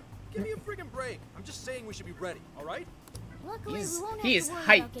 What? Give me a friggin' break. I'm just saying we should be ready, all right? Luckily, He's, we won't he have is to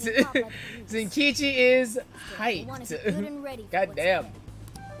worry about getting caught by hyped. the police. Zenkichi is We want to be good hyped. and ready for God what's damn. ahead.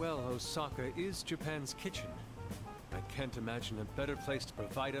 Well, Osaka is Japan's kitchen. I can't imagine a better place to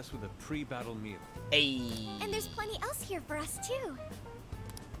provide us with a pre-battle meal. Hey. And there's plenty else here for us, too.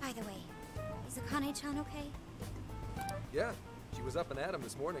 By the way, is Akane-chan okay? Yeah, she was up and at 'em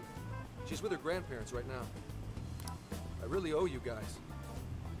this morning. She's with her grandparents right now. I really owe you guys.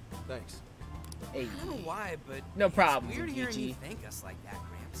 Thanks. Hey. I don't know why, but No problem, it's weird hearing you Zenkichi. thank us like that,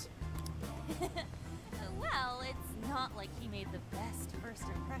 Gramps. Well, it's not like he made the best first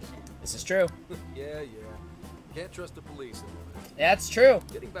impression. This is true. Yeah. Can't trust the police and all that. That's true.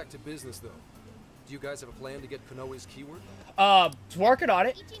 Getting back to business, though. Do you guys have a plan to get Konoe's keyword? Working on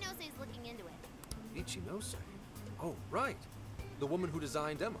it. Ichinose is looking into it. Ichinose. Oh, right. The woman who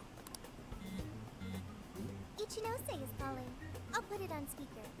designed Emma. Ichinose is calling. I'll put it on speaker.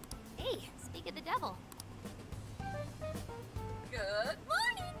 Hey, speak of the devil. Good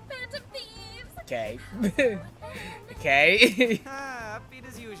morning, Phantom Thieves! Okay. Okay. Ah, upbeat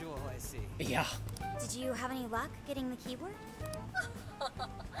as usual, I see. Yeah. Did you have any luck getting the keyword?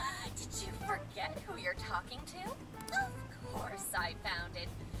 Did you forget who you're talking to? Of course I found it.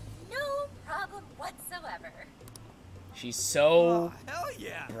 No problem whatsoever. She's so Oh, hell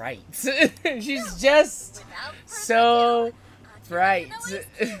yeah! bright. She's just Without further so ado, bright. Konoe's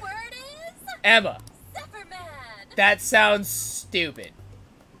keyword is Emma. Zephyr-man. That sounds stupid.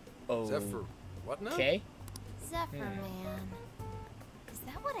 Oh. Zephyr. What now? Okay. Zephyr Man. Is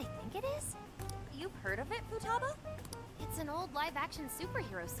that what I think it is? You've heard of it, Futaba? It's an old live-action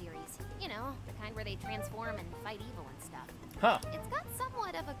superhero series. You know, the kind where they transform and fight evil and stuff. Huh. It's got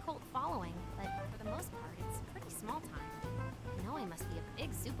somewhat of a cult following, but for the most part, it's pretty small time. Konoe must be a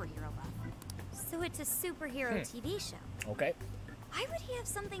big superhero buff. So it's a superhero TV show. Okay. Why would he have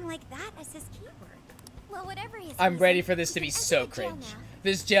something like that as his keyword? Well, whatever his I'm reason, ready for this he to be can so enter the jail cringe. now.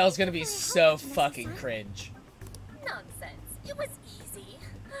 This jail's gonna be Really so hope it's fucking necessary. cringe. Nonsense. It was easy.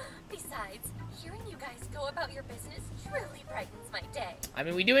 Besides, hearing you guys go about your business truly brightens my day. I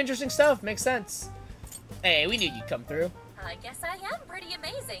mean, we do interesting stuff. Makes sense. Hey, we knew you'd come through. I guess I am pretty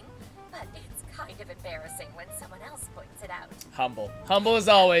amazing, but it's kind of embarrassing when someone else points it out. Humble. Humble as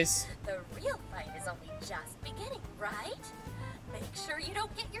always. The real fight is only just beginning, right? Make sure you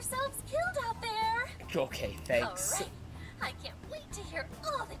don't get yourselves killed out there. Okay, thanks. Alright. I can't wait to hear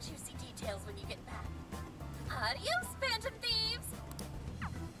all the juicy details when you get back. Adios, Phantom Thieves!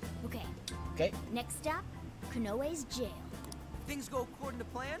 Okay, Okay. next stop, Konoe's jail. If things go according to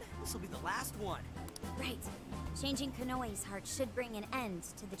plan, this will be the last one. Right. Changing Konoe's heart should bring an end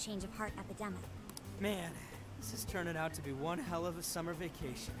to the change of heart epidemic. Man, this is turning out to be one hell of a summer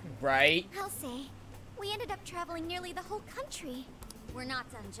vacation. Right. I'll say, we ended up traveling nearly the whole country. We're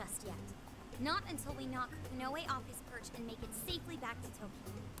not done just yet. Not until we knock Konoe off his perch and make it safely back to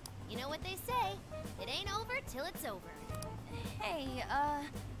Tokyo. You know what they say, it ain't over till it's over. Hey,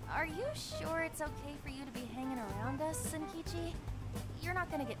 are you sure it's okay for you to be hanging around us, Zenkichi? You're not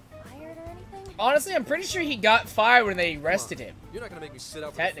gonna get fired or anything? Honestly, I'm pretty sure he got fired when they arrested him. You're not gonna make me sit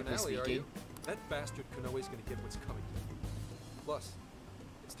out for the Technically finale, are speaking. you? That bastard Konoe's gonna get what's coming. Plus,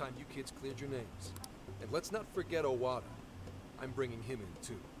 it's time you kids cleared your names. And let's not forget Owada. I'm bringing him in,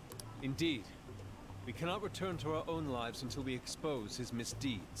 too. Indeed. We cannot return to our own lives until we expose his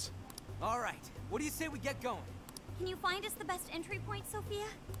misdeeds. All right, what do you say we get going? Can you find us the best entry point, Sophia?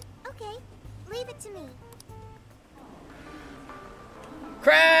 Okay, leave it to me.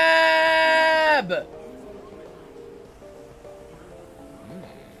 Crab!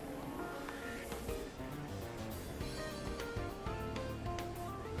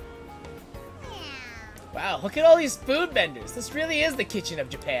 Wow, look at all these food vendors. This really is the kitchen of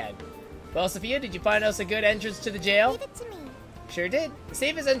Japan. Well, Sophia, did you find us a good entrance to the jail? Leave it to me. Sure did. The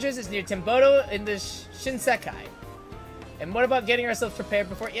safest entrance is near Temboto in the Shinsekai. And what about getting ourselves prepared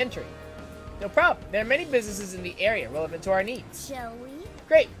before entering? No problem. There are many businesses in the area relevant to our needs. Shall we?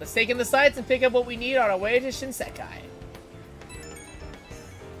 Great. Let's take in the sights and pick up what we need on our way to Shinsekai.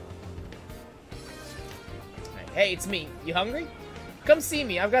 Right. Hey, it's me. You hungry? Come see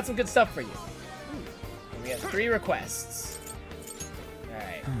me. I've got some good stuff for you. And we have 3 requests.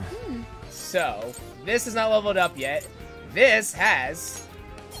 Alright. So, this is not leveled up yet. This has...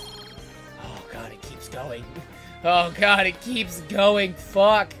 Oh god, it keeps going. Oh god, it keeps going.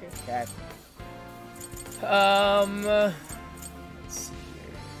 Fuck. Okay. Let's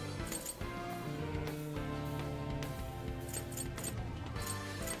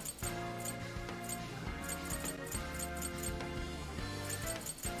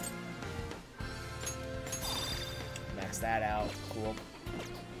that out. Cool.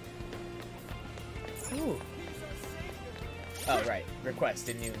 Ooh. Oh, right. Request.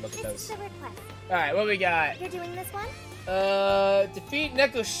 Didn't even look at those. The request. Alright, what we got? You're doing this one? Defeat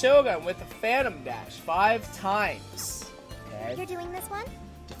Neko Shogun with the Phantom Dash 5 times. Okay. You're doing this one?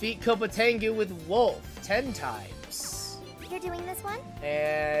 Defeat Kopotengu with Wolf 10 times. You're doing this one?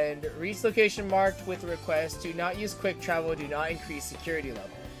 And reach location marked with the request. Do not use quick travel. Do not increase security level.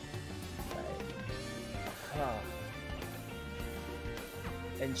 Right. Huh.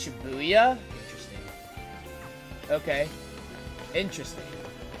 And Shibuya? Interesting. Okay. Interesting.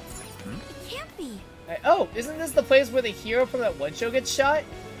 It can't be. Oh, isn't this the place where the hero from that one show gets shot?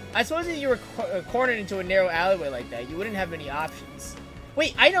 I suppose if you were cornered into a narrow alleyway like that, you wouldn't have many options.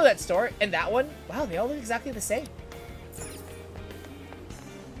 Wait, I know that store, and that one? Wow, they all look exactly the same.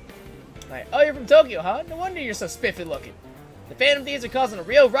 Alright, oh, you're from Tokyo, huh? No wonder you're so spiffy looking. The Phantom Thieves are causing a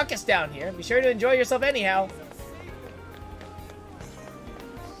real ruckus down here. Be sure to enjoy yourself anyhow.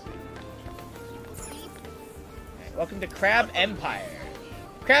 Right, welcome to Crab Empire.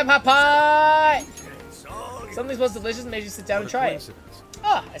 Crab Hot Pot! Something's most delicious and makes you sit down and try it.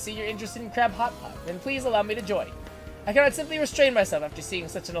 Ah, I see you're interested in Crab Hot Pot. Then please allow me to join. I cannot simply restrain myself after seeing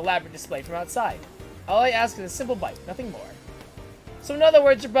such an elaborate display from outside. All I ask is a simple bite, nothing more. So in other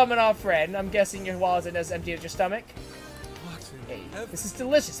words, you're bumming off, friend. I'm guessing your wallet isn't as empty as your stomach? Hey, this is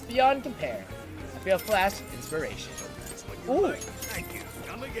delicious, beyond compare. I feel a flash of inspiration. Ooh. Thank you.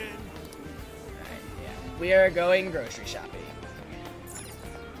 Come again. Right, yeah. We are going grocery shopping.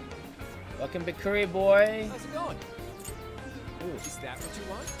 Welcome, Bikuri boy. How's it going? Ooh. Is that what you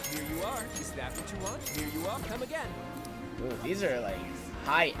want? Here you are. Is that what you want? Here you are. Come again. Ooh, these are like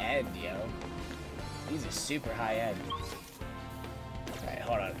high end, yo. These are super high end. Alright,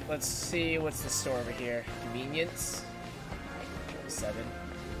 hold on. Let's see what's the store over here. Convenience. 7.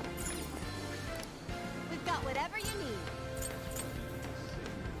 We've got whatever you need.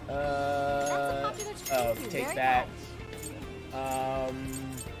 Oh, take that.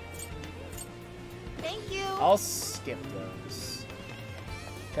 Thank you. I'll skip those.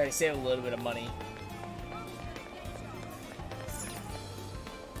 Try to save a little bit of money.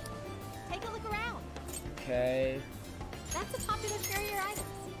 Take a look around. Okay. That's a popular carrier item.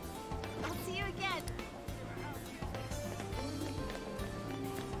 I'll see you again.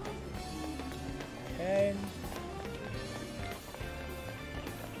 Okay.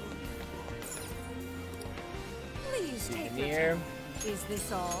 Please take your Souvenir. time. Is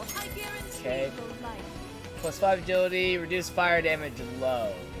this all? I guarantee Okay. you will like it. Plus 5 agility, reduce fire damage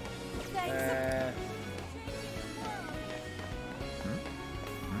low. Thanks.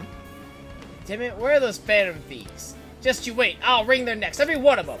 Damn it, where are those Phantom Thieves? Just you wait, I'll wring their necks, every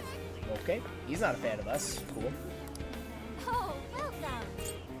one of them. Okay, he's not a fan of us. Cool. Oh, welcome.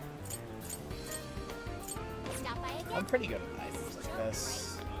 Stop by again. I'm pretty good at items like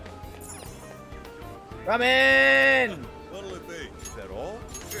this. Ramen! What'll it be? Is that all?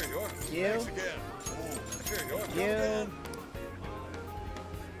 Here you are. You. Thanks again. Ooh, here you are. Come You. again.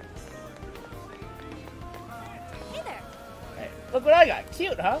 Hey there. Hey, look what I got.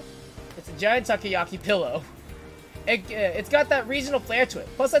 Cute, huh? It's a giant takoyaki pillow. It's got that regional flair to it.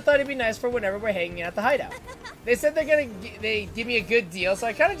 Plus, I thought it'd be nice for whenever we're hanging at the hideout. They said they give me a good deal, so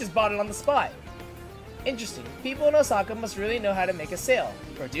I kind of just bought it on the spot. Interesting. People in Osaka must really know how to make a sale.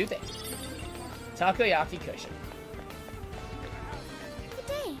 Or do they? Takoyaki cushion. Good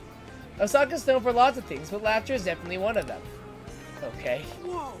day. Osaka's known for lots of things, but laughter is definitely one of them. Okay.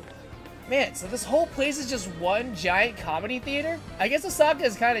 Whoa. Man, so this whole place is just one giant comedy theater? I guess Osaka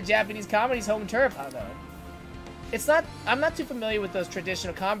is kind of Japanese comedy's home turf, I don't know. I'm not too familiar with those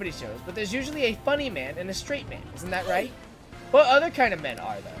traditional comedy shows, but there's usually a funny man and a straight man, isn't that right? What other kind of men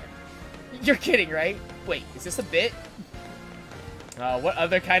are there? You're kidding, right? Wait, is this a bit? What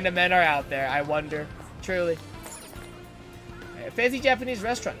other kind of men are out there, I wonder. Truly. A fancy Japanese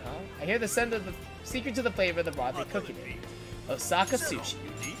restaurant, huh? I hear the secret to the flavor of the broth they cook it in. Osaka sushi.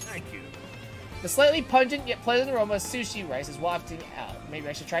 Thank you. The slightly pungent yet pleasant aroma of sushi rice is wafting out. Maybe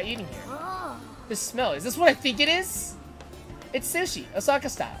I should try eating here. Oh. The smell, is this what I think it is? It's sushi, Osaka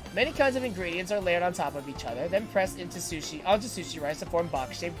style. Many kinds of ingredients are layered on top of each other, then pressed onto sushi rice to form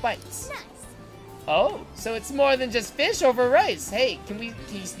box-shaped bites. Nice. Oh, so it's more than just fish over rice. Hey, can you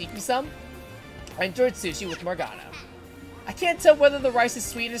sneak me some? I enjoyed sushi with Morgana. I can't tell whether the rice is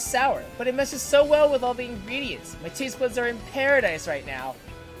sweet or sour, but it meshes so well with all the ingredients. My taste buds are in paradise right now.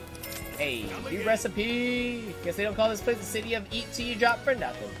 Hey, new recipe. Guess they don't call this place the city of eat till you drop for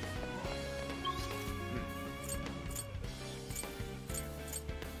nothing.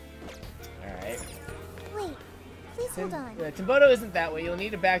 Alright. Wait, please hold on. Timbodo isn't that way. You'll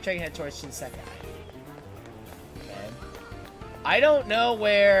need to backtrack and head towards Shinsekai. Okay. I don't know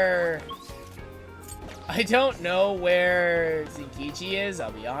where Zenkichi is,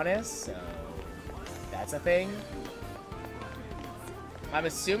 I'll be honest, so that's a thing. I'm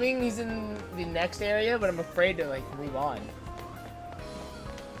assuming he's in the next area, but I'm afraid to, like, move on.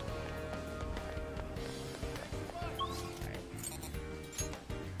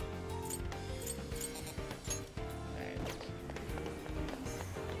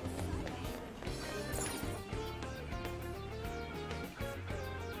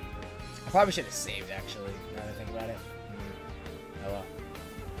 I probably should have saved, actually, now that I think about it. Oh well.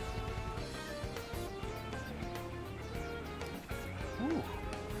 Ooh.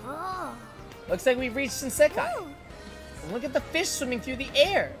 Oh. Looks like we've reached Sensekai. And look at the fish swimming through the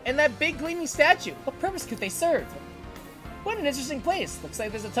air, and that big gleaming statue. What purpose could they serve? What an interesting place. Looks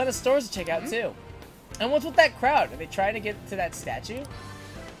like there's a ton of stores to check out, too. And what's with that crowd? Are they trying to get to that statue?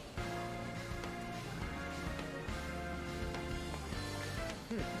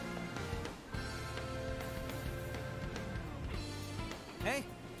 Hey.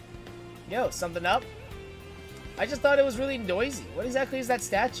 Yo, something up? I just thought it was really noisy. What exactly is that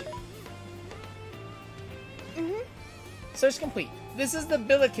statue? Search complete. This is the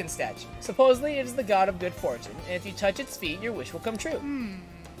Billiken statue. Supposedly, it is the god of good fortune, and if you touch its feet, your wish will come true.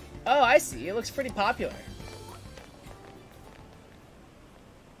 Oh, I see. It looks pretty popular.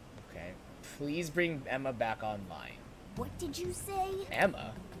 Okay. Please bring Emma back online. What did you say?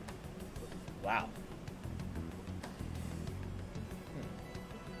 Emma? Wow.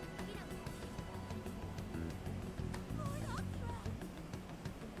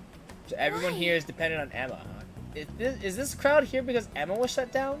 So everyone here is dependent on Emma, huh? Is this crowd here because Emma was shut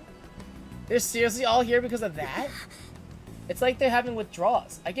down? They're seriously all here because of that? It's like they're having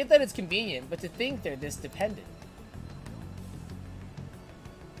withdrawals. I get that it's convenient, but to think they're this dependent.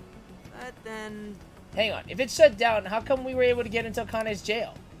 But then... Hang on, if it's shut down, how come we were able to get into Akane's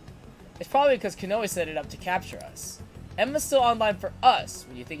jail? It's probably because Konoe set it up to capture us. Emma's still online for us.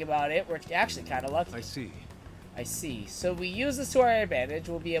 When you think about it, we're actually kind of lucky. I see. I see. So we use this to our advantage,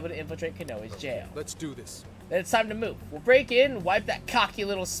 we'll be able to infiltrate Konoe's jail. Let's do this. Then it's time to move. We'll break in and wipe that cocky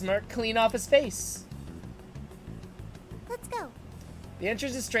little smirk clean off his face. Let's go. The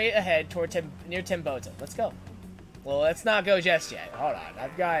entrance is straight ahead toward near Temboto. Let's go. Well, let's not go just yet. Hold on.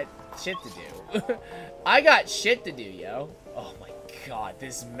 I've got shit to do. I got shit to do, yo. Oh my god,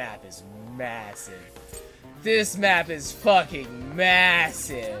 this map is massive. This map is fucking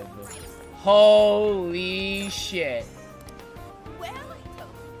massive. Holy shit.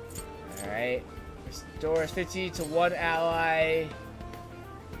 Alright. Restores 50 to one ally.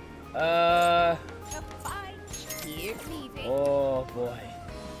 Oh boy.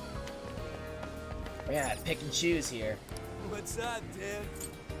 We're gonna have to pick and choose here. What's up, dude?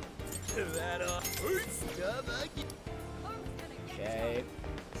 Okay.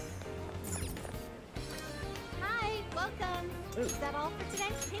 Hi, welcome. Ooh. Is that all for today?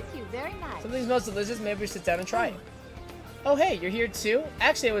 Thank you very much. Something's most delicious, maybe we sit down and try it. Oh hey, you're here too?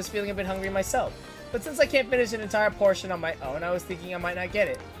 Actually, I was feeling a bit hungry myself. But since I can't finish an entire portion on my own, I was thinking I might not get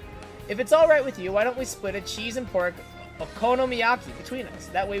it. If it's alright with you, why don't we split a cheese and pork okonomiyaki between us?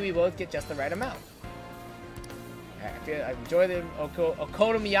 That way we both get just the right amount. I enjoy the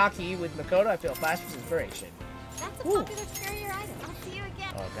okonomiyaki with Makoto. I feel a flash of inspiration. That's a popular carrier item. I'll see you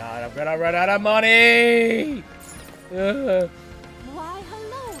again. Oh god, I'm gonna run out of money! Why,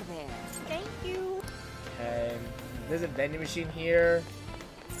 hello there. Thank you. Okay, there's a vending machine here.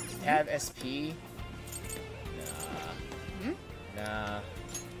 Have SP. Nah.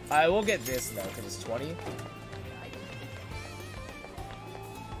 I will get this though, because it's 20.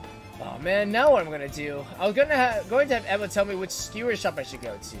 Oh man, now what I'm gonna do? I was going to have Emma tell me which skewer shop I should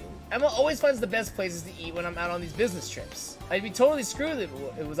go to. Emma always finds the best places to eat when I'm out on these business trips. I'd be totally screwed if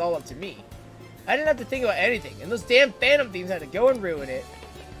it was all up to me. I didn't have to think about anything, and those damn Phantom themes had to go and ruin it.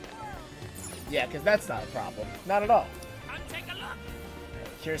 Yeah, because that's not a problem. Not at all. Come take a look.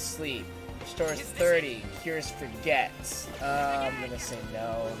 Cures sleep. Restores 30. Cures forget. I'm gonna say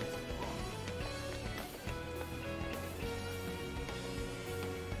no.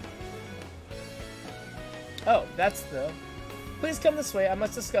 Oh, that's the... Please come this way. I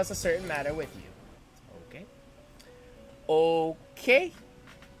must discuss a certain matter with you. Okay. Okay.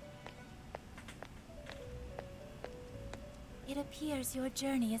 It appears your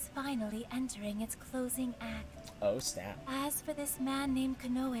journey is finally entering its closing act. Oh, snap. As for this man named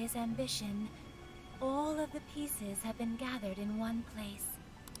Konoe's ambition, all of the pieces have been gathered in one place.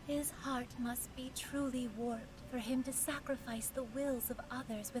 His heart must be truly warped for him to sacrifice the wills of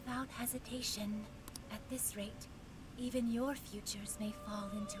others without hesitation. At this rate, even your futures may fall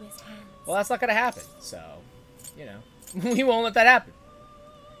into his hands. Well, that's not gonna happen, so... you know, we won't let that happen.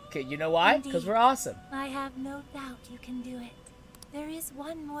 Okay, you know why? Because we're awesome. I have no doubt you can do it. There is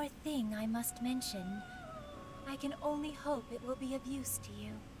one more thing I must mention. I can only hope it will be of use to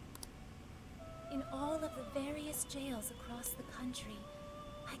you. In all of the various jails across the country,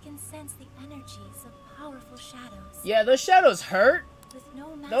 I can sense the energies of powerful shadows. Yeah, those shadows hurt. With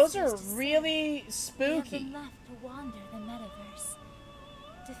no Those are masters to really serve, they have spooky. been left to wander the metaverse.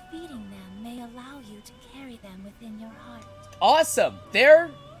 Defeating them may allow you to carry them within your heart. Awesome.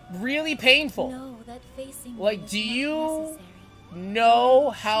 They're really painful. Know that facing them Like, is do not you necessary. know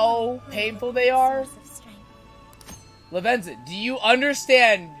how painful they are? Source of strength. Lavenza, do you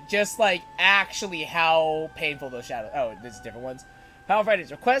understand just, like, actually how painful those shadows... Oh, there's different ones. Powerful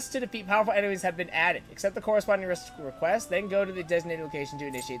enemies. Requests to defeat powerful enemies have been added. Accept the corresponding request, then go to the designated location to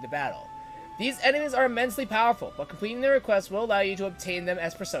initiate the battle. These enemies are immensely powerful, but completing the request will allow you to obtain them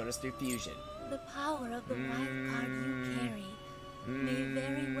as personas through fusion. The power of the wild card you carry may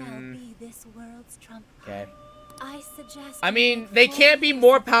very well be this world's trump card. Okay. I suggest. I mean, they can't be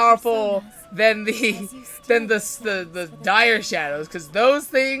more powerful than the dire shadows, because those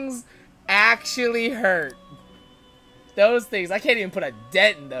things actually hurt. Those things, I can't even put a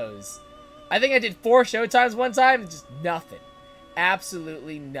dent in those. I think I did 4 showtimes one time, and just nothing.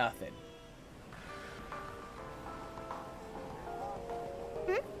 Absolutely nothing.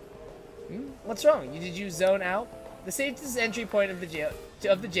 What's wrong? Did you zone out? The safest entry point of the jail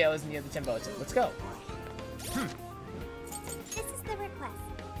is near the Temboto. Let's go. This is the request.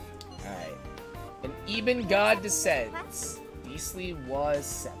 Alright. An Eben God descends. Beastly was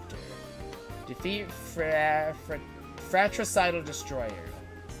scepter. Defeat fratricidal destroyer.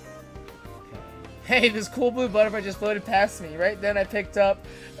 Okay. Hey, this cool blue butterfly just floated past me. Right then I picked up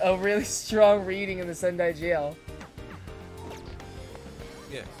a really strong reading in the Sendai jail.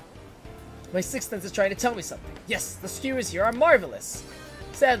 Yes. My sixth sense is trying to tell me something. Yes, the skewers here are marvelous.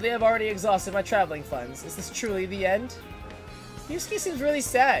 Sadly, I've already exhausted my traveling funds. Is this truly the end? Yusuke seems really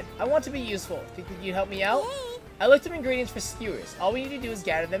sad. I want to be useful. Think that you'd help me out? I looked up ingredients for skewers. All we need to do is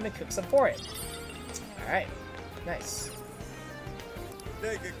gather them and cook some for it. Alright. Nice.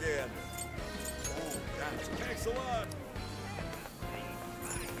 Dig again. Oh, thanks a lot.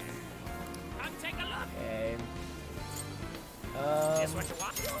 Come take a look. Okay. Just what you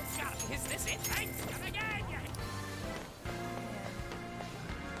want. Is this it? Thanks. Again.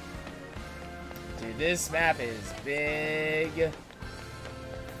 Dude, this map is big.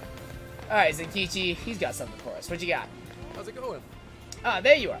 Alright, Zenkichi, he's got something for us. What you got? How's it going? Ah,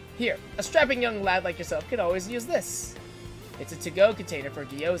 there you are. Here, a strapping young lad like yourself could always use this. It's a to-go container for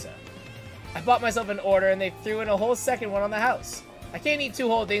gyoza. I bought myself an order and they threw in a whole second one on the house. I can't eat 2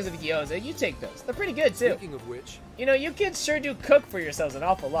 whole things of gyoza. You take those. They're pretty good, too. Speaking of which... You know, you kids sure do cook for yourselves an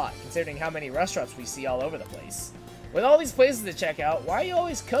awful lot, considering how many restaurants we see all over the place. With all these places to check out, why are you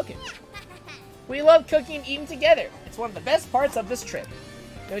always cooking? We love cooking and eating together. It's one of the best parts of this trip.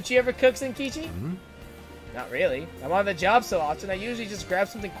 Don't you ever cook, Zenkichi? Not really. I'm on the job so often, I usually just grab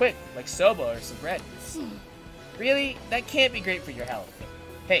something quick, like soba or some bread. Really? That can't be great for your health.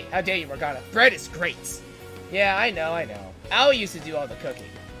 Hey, how dare you, Morgana? Bread is great! Yeah, I know. Aoi used to do all the cooking.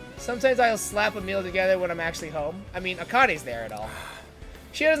 Sometimes I'll slap a meal together when I'm actually home. I mean, Akane's there and all.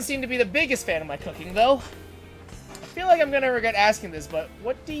 She doesn't seem to be the biggest fan of my cooking, though. I feel like I'm gonna regret asking this, but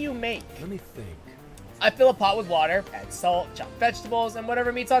what do you make? Let me think. I fill a pot with water, add salt, chop vegetables, and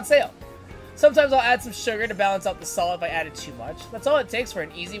whatever meat's on sale. Sometimes I'll add some sugar to balance out the salt if I added too much. That's all it takes for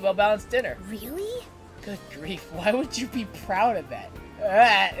an easy, well-balanced dinner. Really? Good grief, why would you be proud of that?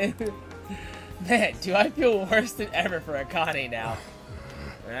 Man, do I feel worse than ever for Akane now.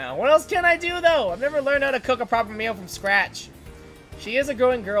 What else can I do, though? I've never learned how to cook a proper meal from scratch. She is a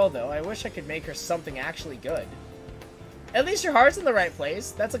growing girl, though. I wish I could make her something actually good. At least your heart's in the right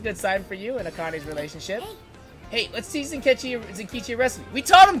place. That's a good sign for you and Akane's relationship. Hey, let's teach Zenkichi a recipe. We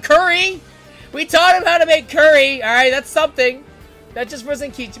taught him curry! We taught him how to make curry! Alright, that's something. Not just for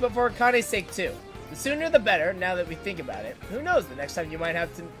Zenkichi, but for Akane's sake, too. The sooner the better, now that we think about it. Who knows the next time you might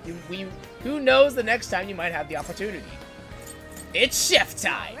have to... Who knows the next time you might have the opportunity? It's chef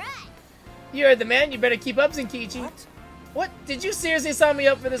time! You heard the man, you better keep up, Zenkichi. What? Did you seriously sign me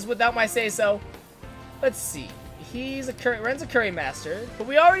up for this without my say-so? Let's see. Ren's a curry master, but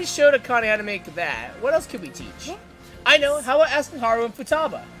we already showed Akane how to make that. What else could we teach? I know, how about asking Haru and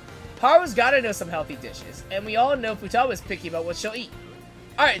Futaba? Haru's gotta know some healthy dishes, and we all know Futaba's picky about what she'll eat.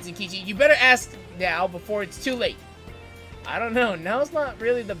 Alright, Zenkichi, you better ask now before it's too late. I don't know, now's not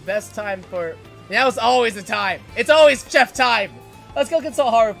really the best time for... Now's always the time! It's always chef time! Let's go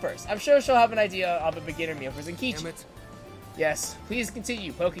consult Haru first. I'm sure she'll have an idea of a beginner meal for Zenkichi. Damn it. Yes, please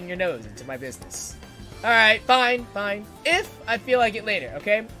continue poking your nose into my business. Alright, fine, fine. If I feel like it later,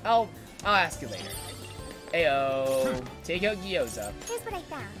 okay? I'll ask you later. Ayo. Take out gyoza. Here's what I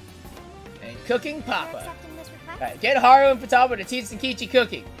found. And cooking You're Papa. accepting this request? Alright, get Haru and Futaba to teach Senkichi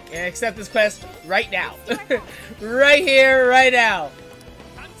cooking. And accept this quest right now. Right here, right now.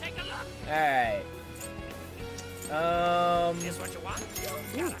 Come take a look. Alright. Is what you want?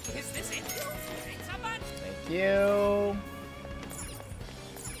 Is this it? Ain't so much. Thank you.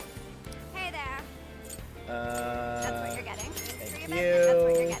 Hey there. That's what you're getting. Thank That's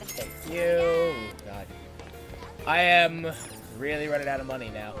what you're you. getting. Thank you. God. I am really running out of money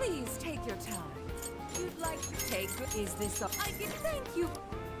now. Please take your time. You'd like to take. Is this? I can thank you.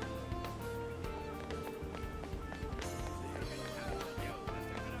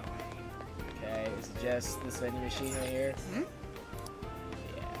 Okay, is it just this vending machine right here?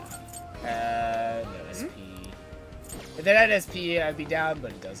 Yeah. No SP. If they had SP, I'd be down,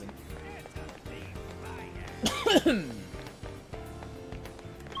 but it doesn't.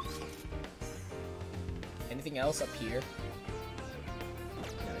 Anything else up here?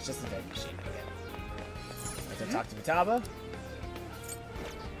 No, it's just the vending machine again. I have to talk to Futaba.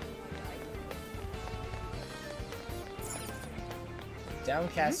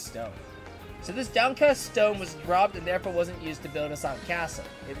 Downcast stone. So this downcast stone was robbed and therefore wasn't used to build a Sonic castle.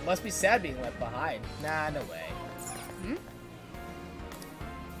 It must be sad being left behind. Nah, no way.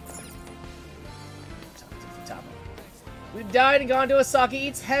 Talk to Futaba. We've died and gone to Osaka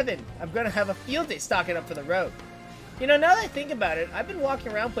Eats Heaven. I'm gonna have a field day stocking up for the road. You know, now that I think about it, I've been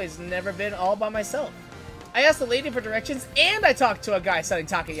walking around places and never been all by myself. I asked the lady for directions and I talked to a guy selling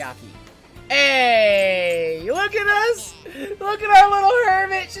takoyaki. Hey, look at us! Look at our little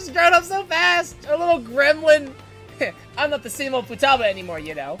hermit! She's grown up so fast! Our little gremlin! I'm not the same old Futaba anymore,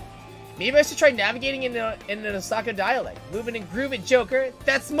 you know. Maybe I should try navigating in an Osaka dialect. Moving and grooving, Joker.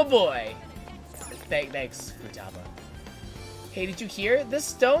 That's my boy! Thanks, Futaba. Hey, did you hear? This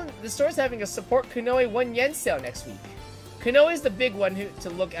store's having a support Kunoe 1 yen sale next week. Kunoe is the big one to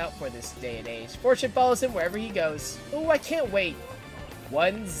look out for this day and age. Fortune follows him wherever he goes. Ooh, I can't wait.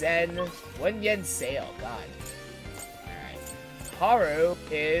 1 yen sale. God. Alright. Haru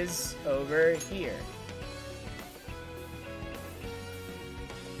is over here.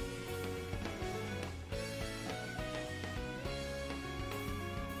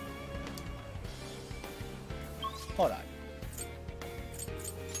 Hold on.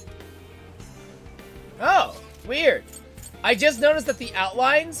 Oh, weird. I just noticed that the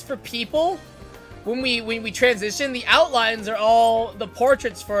outlines for people, when we transition, the outlines are all the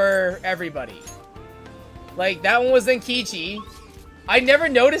portraits for everybody. Like, that one was Zenkichi. I never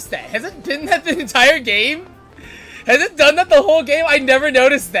noticed that. Has it been that the entire game? Has it done that the whole game? I never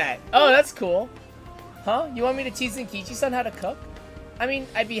noticed that. Oh, that's cool. Huh? You want me to teach Zenkichi-san how to cook? I mean,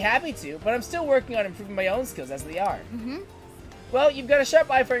 I'd be happy to, but I'm still working on improving my own skills as they are. Well, you've got a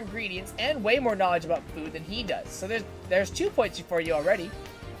sharp eye for ingredients and way more knowledge about food than he does, so there's 2 points for you already.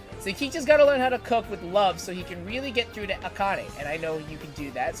 Zenkichi's got to learn how to cook with love so he can really get through to Akane, and I know you can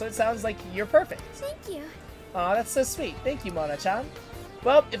do that, so it sounds like you're perfect. Thank you. Aw, that's so sweet. Thank you, Mona-chan.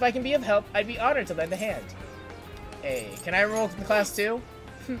 Well, if I can be of help, I'd be honored to lend a hand. Hey, can I enroll in class too?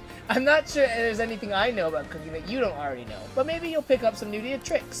 I'm not sure there's anything I know about cooking that you don't already know, but maybe you'll pick up some new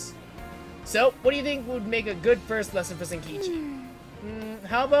tricks. So, what do you think would make a good first lesson for Zenkichi?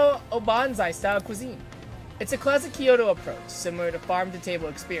 How about Obanzai style cuisine? It's a classic Kyoto approach, similar to farm-to-table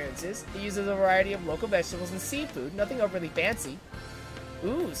experiences. It uses a variety of local vegetables and seafood, nothing overly fancy.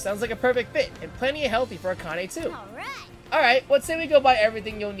 Ooh, sounds like a perfect fit, and plenty of healthy for Akane too. Alright, let's say we go buy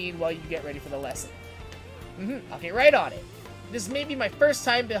everything you'll need while you get ready for the lesson. I'll get right on it. This may be my first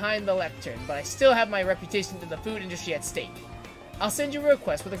time behind the lectern, but I still have my reputation in the food industry at stake. I'll send you a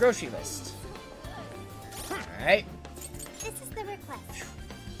request with a grocery list. Alright. This is the request.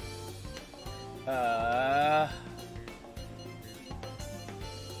 Where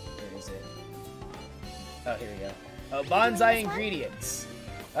is it? Oh, here we go. Oh, bonsai ingredients.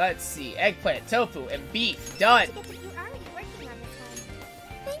 Let's see. Eggplant, tofu, and beef. Done! You're already working on this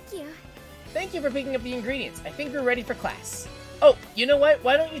one. Thank you. Thank you for picking up the ingredients. I think we're ready for class. Oh, you know what?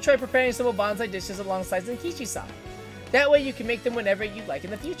 Why don't you try preparing some bonsai dishes alongside Zenkichi-san? That way you can make them whenever you'd like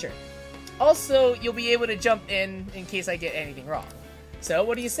in the future. Also, you'll be able to jump in case I get anything wrong. So,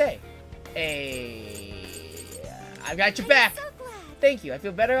 what do you say? Hey, I've got your back. So glad. Thank you. I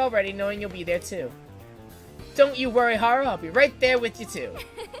feel better already knowing you'll be there too. Don't you worry, Haru. I'll be right there with you too.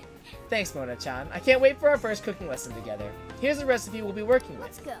 Thanks, Mona-chan. I can't wait for our first cooking lesson together. Here's a recipe we'll be working with.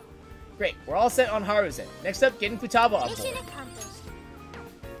 Let's go. Great. We're all set on Haru's end. Next up, getting Futaba on Mission board. accomplished.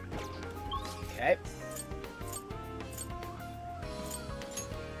 Okay.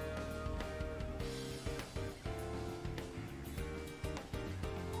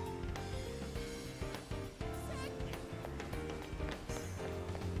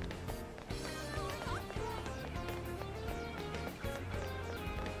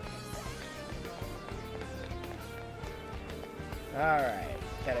 Alright.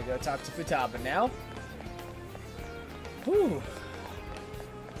 Gotta go talk to Futaba now. Whew.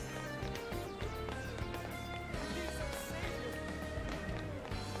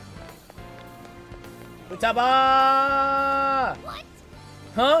 Futaba! What?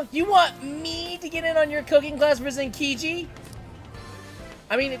 Huh? You want me to get in on your cooking class for Zenkichi?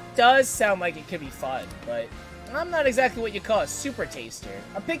 I mean, it does sound like it could be fun, but I'm not exactly what you call a super taster.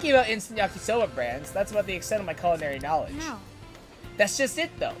 I'm picky about instant yakisoba brands. That's about the extent of my culinary knowledge. No. That's just it,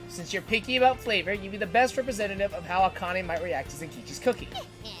 though. Since you're picky about flavor, you'd be the best representative of how Akane might react to Zenkichi's cooking.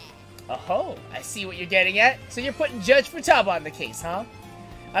 Oh, I see what you're getting at. So you're putting Judge Futaba on the case, huh?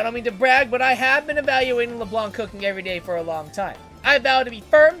 I don't mean to brag, but I have been evaluating LeBlanc cooking every day for a long time. I vow to be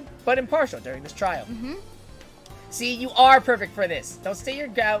firm, but impartial during this trial. See, you are perfect for this. Don't stay your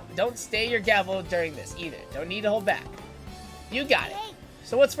gavel during this either. Don't need to hold back. You got it.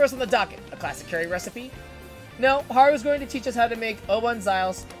 So what's first on the docket? A classic curry recipe? No, Haru's going to teach us how to make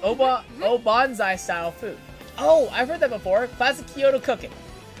obanzai style food. Oh, I've heard that before. Classic Kyoto cooking.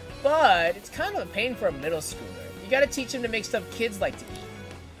 But it's kind of a pain for a middle schooler. You gotta teach him to make stuff kids like to eat.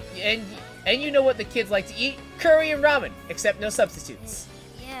 And you know what the kids like to eat? Curry and ramen, except no substitutes.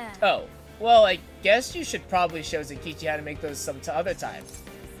 Yeah. Oh, well, I guess you should probably show Zenkichi how to make those some other time.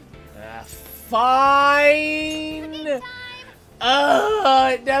 Fine!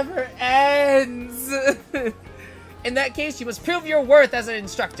 It never ends! In that case, you must prove your worth as an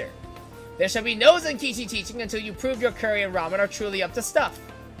instructor. There shall be no Zenkichi teaching until you prove your curry and ramen are truly up to stuff.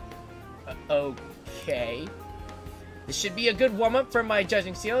 Okay. This should be a good warm-up for my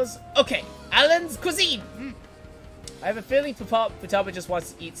judging skills. Okay, Alan's cuisine! I have a feeling Futaba just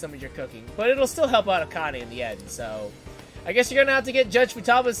wants to eat some of your cooking, but it'll still help out Akane in the end, so... I guess you're gonna have to get Judge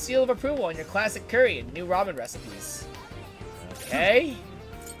Futaba's seal of approval on your classic curry and new ramen recipes. Okay.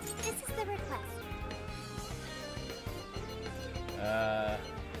 This is the request.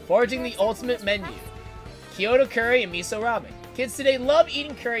 Forging the ultimate menu. Kyoto curry and miso ramen. Kids today love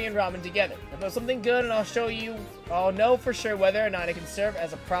eating curry and ramen together. If there's something good, and I'll know for sure whether or not it can serve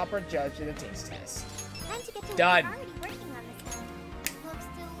as a proper judge in a taste test. Time to get to Done. work. Already working on this one. Looks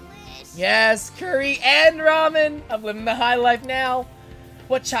delicious. Yes, curry and ramen. I'm living the high life now.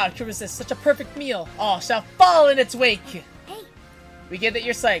 What child could resist such a perfect meal? All shall fall in its wake. Hey. We get that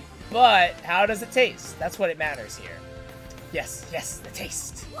you're psyched, but how does it taste? That's what it matters here. Yes, the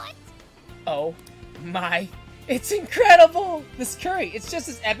taste. What? Oh my, it's incredible! This curry, it's just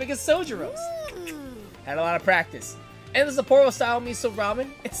as epic as Sojiro's. Had a lot of practice. And the Sapporo style miso ramen,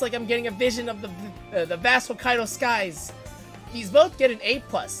 it's like I'm getting a vision of the vast Hokkaido skies. These both get an A+.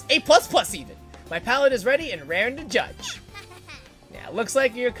 A++ even. My palate is ready and raring to judge. Yeah, looks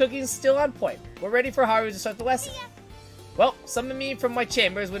like your cooking's still on point. We're ready for Haru to start the lesson. Well, summon me from my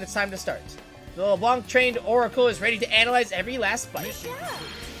chambers when it's time to start. The LeBlanc-trained Oracle is ready to analyze every last bite.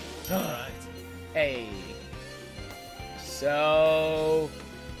 Hey. So...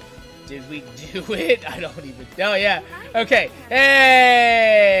 did we do it? I don't even know. Yeah. Okay.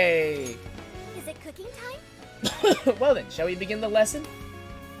 Hey! Is it cooking time? Well then, shall we begin the lesson?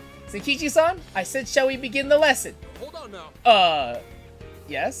 Zenkichi-san? I said, shall we begin the lesson? Hold on now.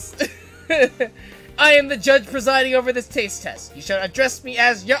 Yes? I am the judge presiding over this taste test. You shall address me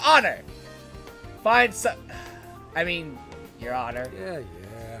as Your Honor. Your Honor. Yeah.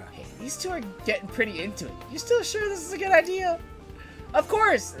 Hey, these two are getting pretty into it. You still sure this is a good idea? Of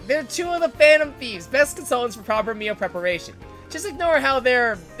course! They're two of the Phantom Thieves, best consultants for proper meal preparation. Just ignore how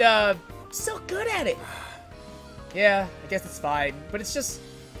they're, so good at it. Yeah, I guess it's fine, but it's just...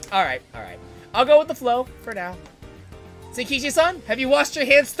 Alright. I'll go with the flow, for now. Zenkichi-san, have you washed your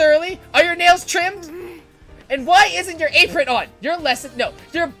hands thoroughly? Are your nails trimmed? And why isn't your apron on? Your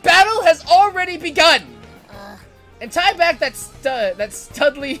battle has already begun! And tie back that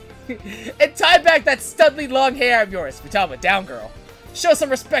studly long hair of yours. Futaba, down girl. Show some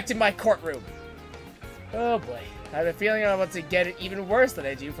respect in my courtroom. Oh boy, I have a feeling I'm about to get it even worse than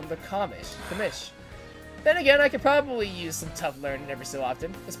I do from the commish. Then again, I could probably use some tough learning every so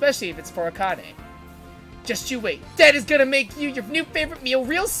often, especially if it's for Akane. Just you wait. Dad is gonna make you your new favorite meal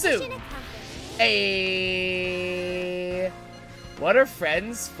real soon. Hey, what are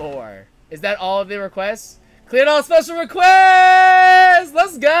friends for? Is that all of the requests? Cleared all special requests!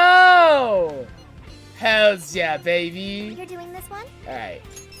 Let's go! Hells yeah, baby. You're doing this one? Alright.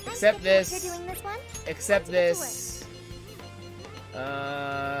 Except this. You're doing this one? Except this.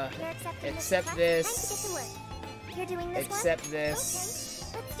 Except this. You're doing this Except one?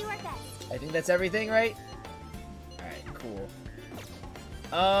 this. Okay. Let's do our best. I think that's everything, right? Alright, cool.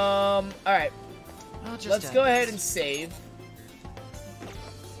 Alright. Let's go ahead and save.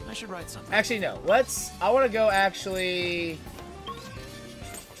 I should write something. Actually, no. I want to go actually...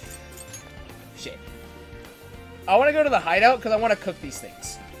 I want to go to the hideout because I want to cook these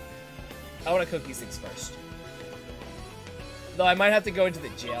things. I want to cook these things first. Though I might have to go into the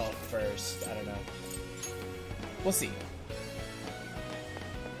jail first. I don't know. We'll see.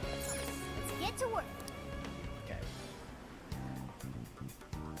 Let's get to work. Okay.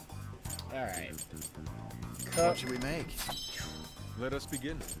 Alright. What should we make? Let us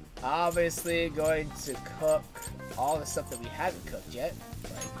begin. Obviously going to cook all the stuff that we haven't cooked yet.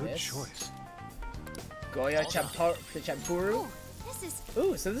 Like Good this. choice. Goya champuru. Oh, this is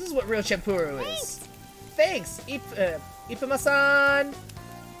Ooh, so this is what real champuru is. Thanks! Ipama-san!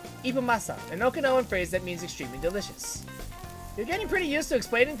 Ipama-san, an Okinawan phrase that means extremely delicious. You're getting pretty used to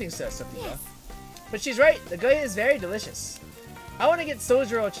explaining things to us, Sophia. Yes. But she's right, the Goya is very delicious. I want to get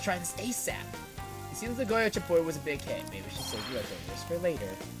Sojiro to try this ASAP. It seems the Goya champuru was a big hit. Maybe we should save you this for later.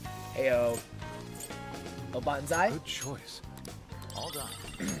 Heyo. Obanzai? Good choice. All done.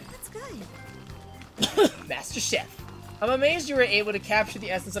 That's good. Master Chef. I'm amazed you were able to capture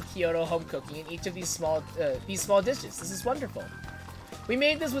the essence of Kyoto home cooking in each of these small dishes. This is wonderful. We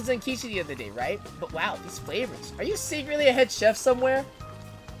made this with Zenkichi the other day, right? But wow, these flavors. Are you secretly a head chef somewhere?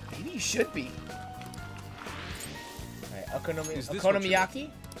 Maybe you should be. Alright, okonomiyaki?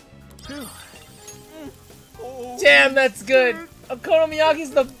 Damn, that's good!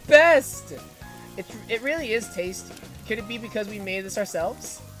 Okonomiyaki's the best! It really is tasty. Could it be because we made this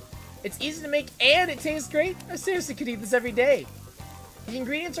ourselves? It's easy to make and it tastes great. I seriously could eat this every day. The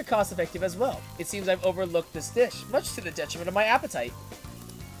ingredients are cost effective as well. It seems I've overlooked this dish, much to the detriment of my appetite.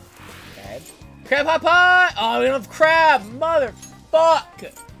 Okay. Crab hot pot! Oh, we don't have crab!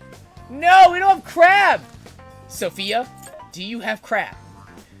 Motherfuck! No, we don't have crab! Sophia, do you have crab?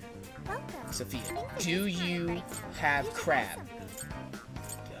 Welcome. Sophia, do you have crab?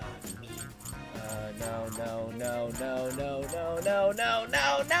 No!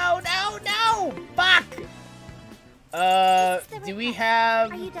 Fuck! Do we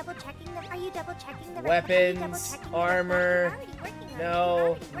have Are you double checking them? Are you double checking the weapons, armor?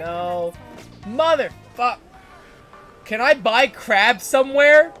 No. Motherfuck! Can I buy crab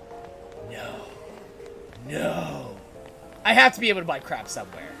somewhere? No. I have to be able to buy crab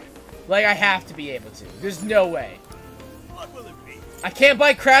somewhere. Like, I have to be able to. There's no way. What will it be? I can't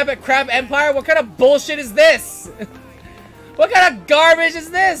buy crab at Crab Empire? What kind of bullshit is this? What kind of garbage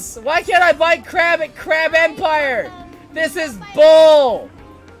is this? Why can't I buy crab at Crab Empire? This is bull!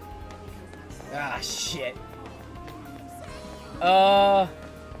 Ah, shit. I'm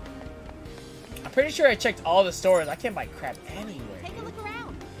pretty sure I checked all the stores. I can't buy crab anywhere. Take a look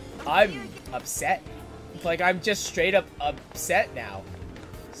around. I'm upset. Like, I'm just straight up upset now.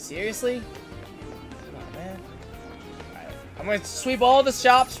 Seriously? Come on, man. Alright. I'm gonna sweep all the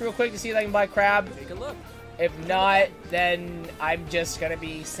shops real quick to see if I can buy crab. Take a look. If not, then I'm just gonna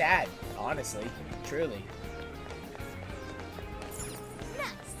be sad. Honestly. Truly. Nice.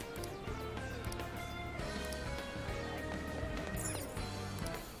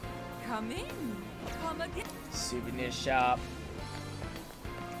 Come in. Come again. Souvenir shop.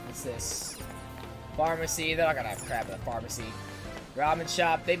 What's this? Pharmacy. They're not gonna have crab at a pharmacy. Ramen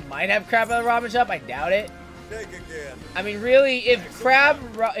shop. They might have crab at a ramen shop. I doubt it. Take again. I mean, really, if Crab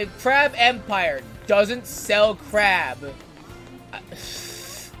Empire doesn't sell crab,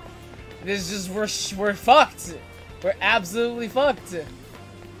 this is just we're fucked. We're absolutely fucked.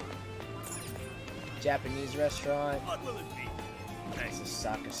 Japanese restaurant. What will it be? Nice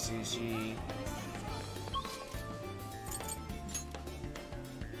Osaka sushi.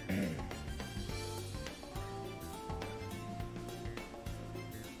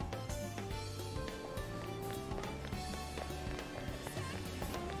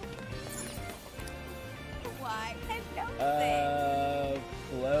 Why? Hello.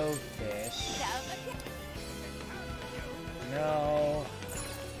 Blowfish. No.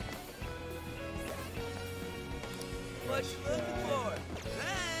 What you looking for?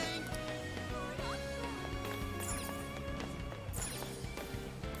 Thanks.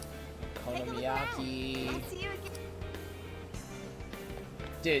 Okonomiyaki. See you again.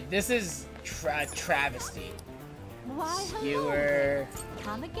 Dude, this is travesty. Why, Skewer.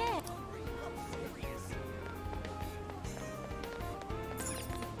 Come again.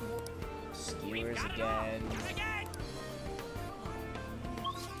 Skewers again.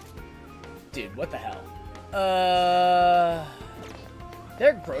 Dude, what the hell?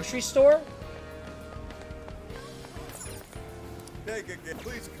 Their grocery store? Take again.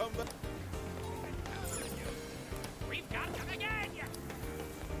 Please come back. We've got them again!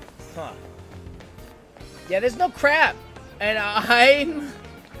 Huh. Yeah, there's no crab. And I'm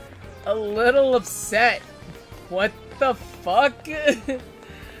a little upset. What the fuck?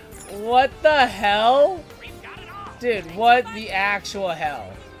 What the hell? We've got it Dude, what the actual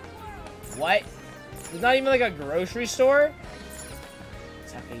hell? What? There's not even like a grocery store?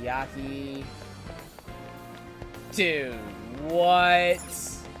 Takoyaki. Dude, what?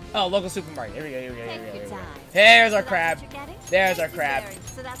 Oh, local supermarket. Here we go, here we go, here we go. Here we go. There's our crab. There's our crab.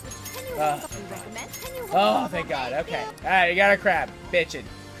 Oh, thank God. Okay. Alright, you got our crab. Bitchin'.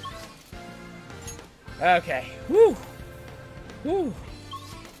 Okay. Woo. Woo.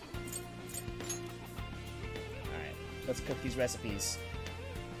 Alright, let's cook these recipes.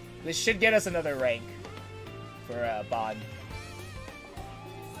 This should get us another rank for Bond.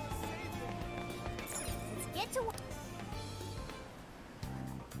 Get to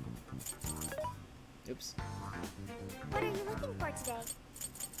Oops. What are you looking for today?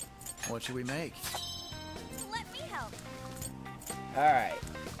 What should we make? Let me help. Alright.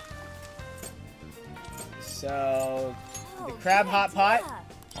 So, the crab hot pot.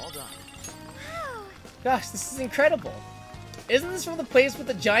 All done. Gosh, this is incredible. Isn't this from the place with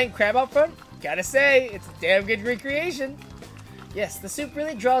the giant crab out front? Gotta say, it's a damn good recreation. Yes, the soup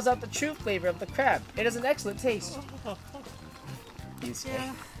really draws out the true flavor of the crab. It has an excellent taste.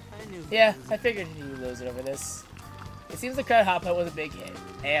 Yeah, I figured you would lose it over this. It seems the crab hot pot was a big hit.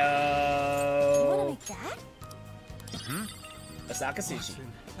 Ayo. You wanna make that? Osaka sushi.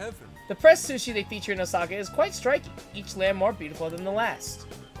 Heaven. The pressed sushi they feature in Osaka is quite striking, each lamb more beautiful than the last.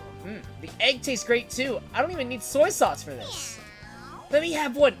 The egg tastes great too. I don't even need soy sauce for this. Let me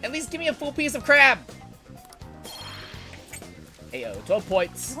have one. At least give me a full piece of crab. Ayo, 12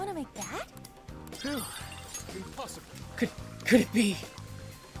 points. You wanna make that? Impossible. Could it be?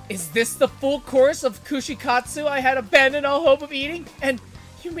 Is this the full course of kushikatsu I had abandoned all hope of eating? And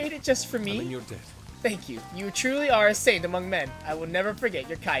you made it just for me? I'm in your debt. Thank you. You truly are a saint among men. I will never forget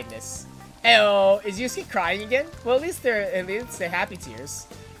your kindness. Ayo, is Yusuke crying again? Well, at least they're happy tears.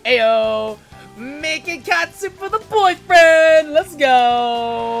 Ayo, making katsu for the boyfriend. Let's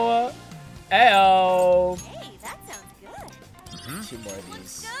go. Ayo. Hey, that sounds good. 2 more of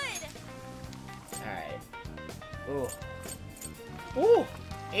these. Good. Alright. Ooh. Ooh.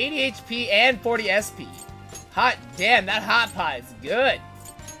 80 HP and 40 SP. Hot damn, that hot pot is good.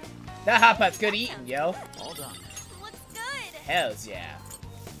 That hot pot's good eating, yo. All done. Looks good. Hells yeah.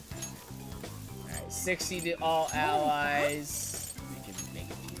 Alright, 60 to all allies. We can make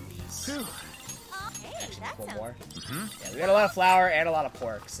a few of these. Hey, Actually, that one sounds more. Yeah, we got a lot of flour and a lot of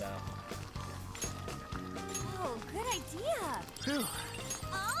pork, so. Oh, good idea.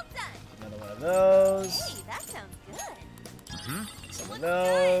 All done. Another one of those. Hey, that sounds good. Some of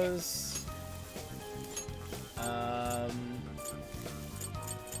those.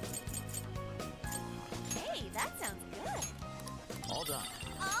 Hey, that sounds good. All done.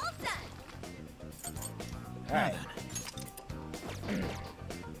 All done. Alright.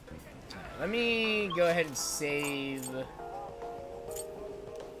 Let me go ahead and save.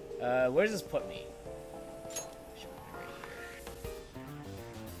 Where does this put me?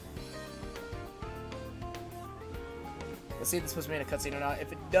 Let's see if this puts me in a cutscene or not.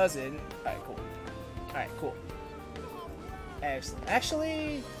 If it doesn't, alright, cool. Alright, cool. Excellent.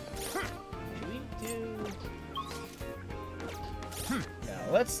 Actually, should we do?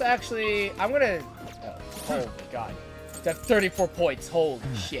 No, let's actually. I'm gonna. Oh, holy God. That's 34 points. Holy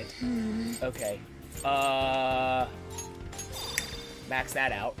shit. Okay. Max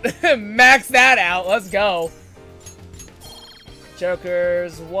that out. Max that out. Let's go.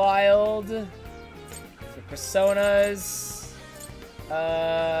 Joker's Wild. For Personas.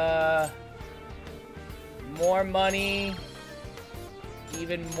 More money.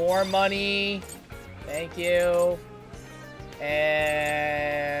 Even more money. Thank you. And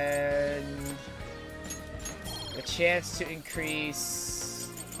a chance to increase.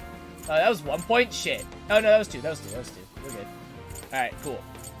 Oh, that was 1 point? Shit. Oh, no, that was 2. That was 2. That was 2. We're good. Alright, cool.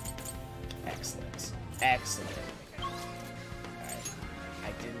 Excellent. Excellent. Alright.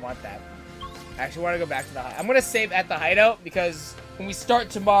 I didn't want that. I actually want to go back to the hideout. I'm going to save at the hideout because when we start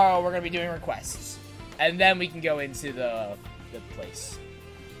tomorrow, we're going to be doing requests. And then we can go into the place.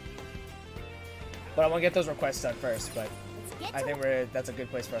 But I want to get those requests done first, but I think that's a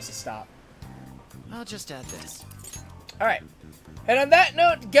good place for us to stop. I'll just add this. Alright. And on that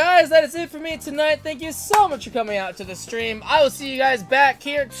note, guys, that is it for me tonight. Thank you so much for coming out to the stream. I will see you guys back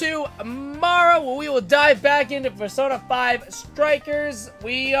here tomorrow where we will dive back into Persona 5 Strikers.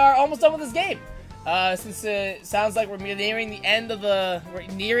 We are almost done with this game. Since it sounds like we're nearing the end of we're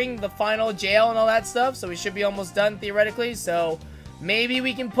nearing the final jail and all that stuff, so we should be almost done theoretically. So maybe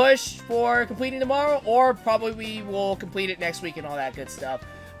we can push for completing tomorrow, or probably we will complete it next week and all that good stuff.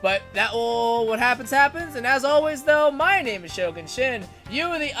 But what happens, happens. And as always, though, my name is Shogun Shin.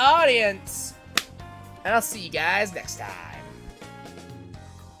 You, the audience, And I'll see you guys next time.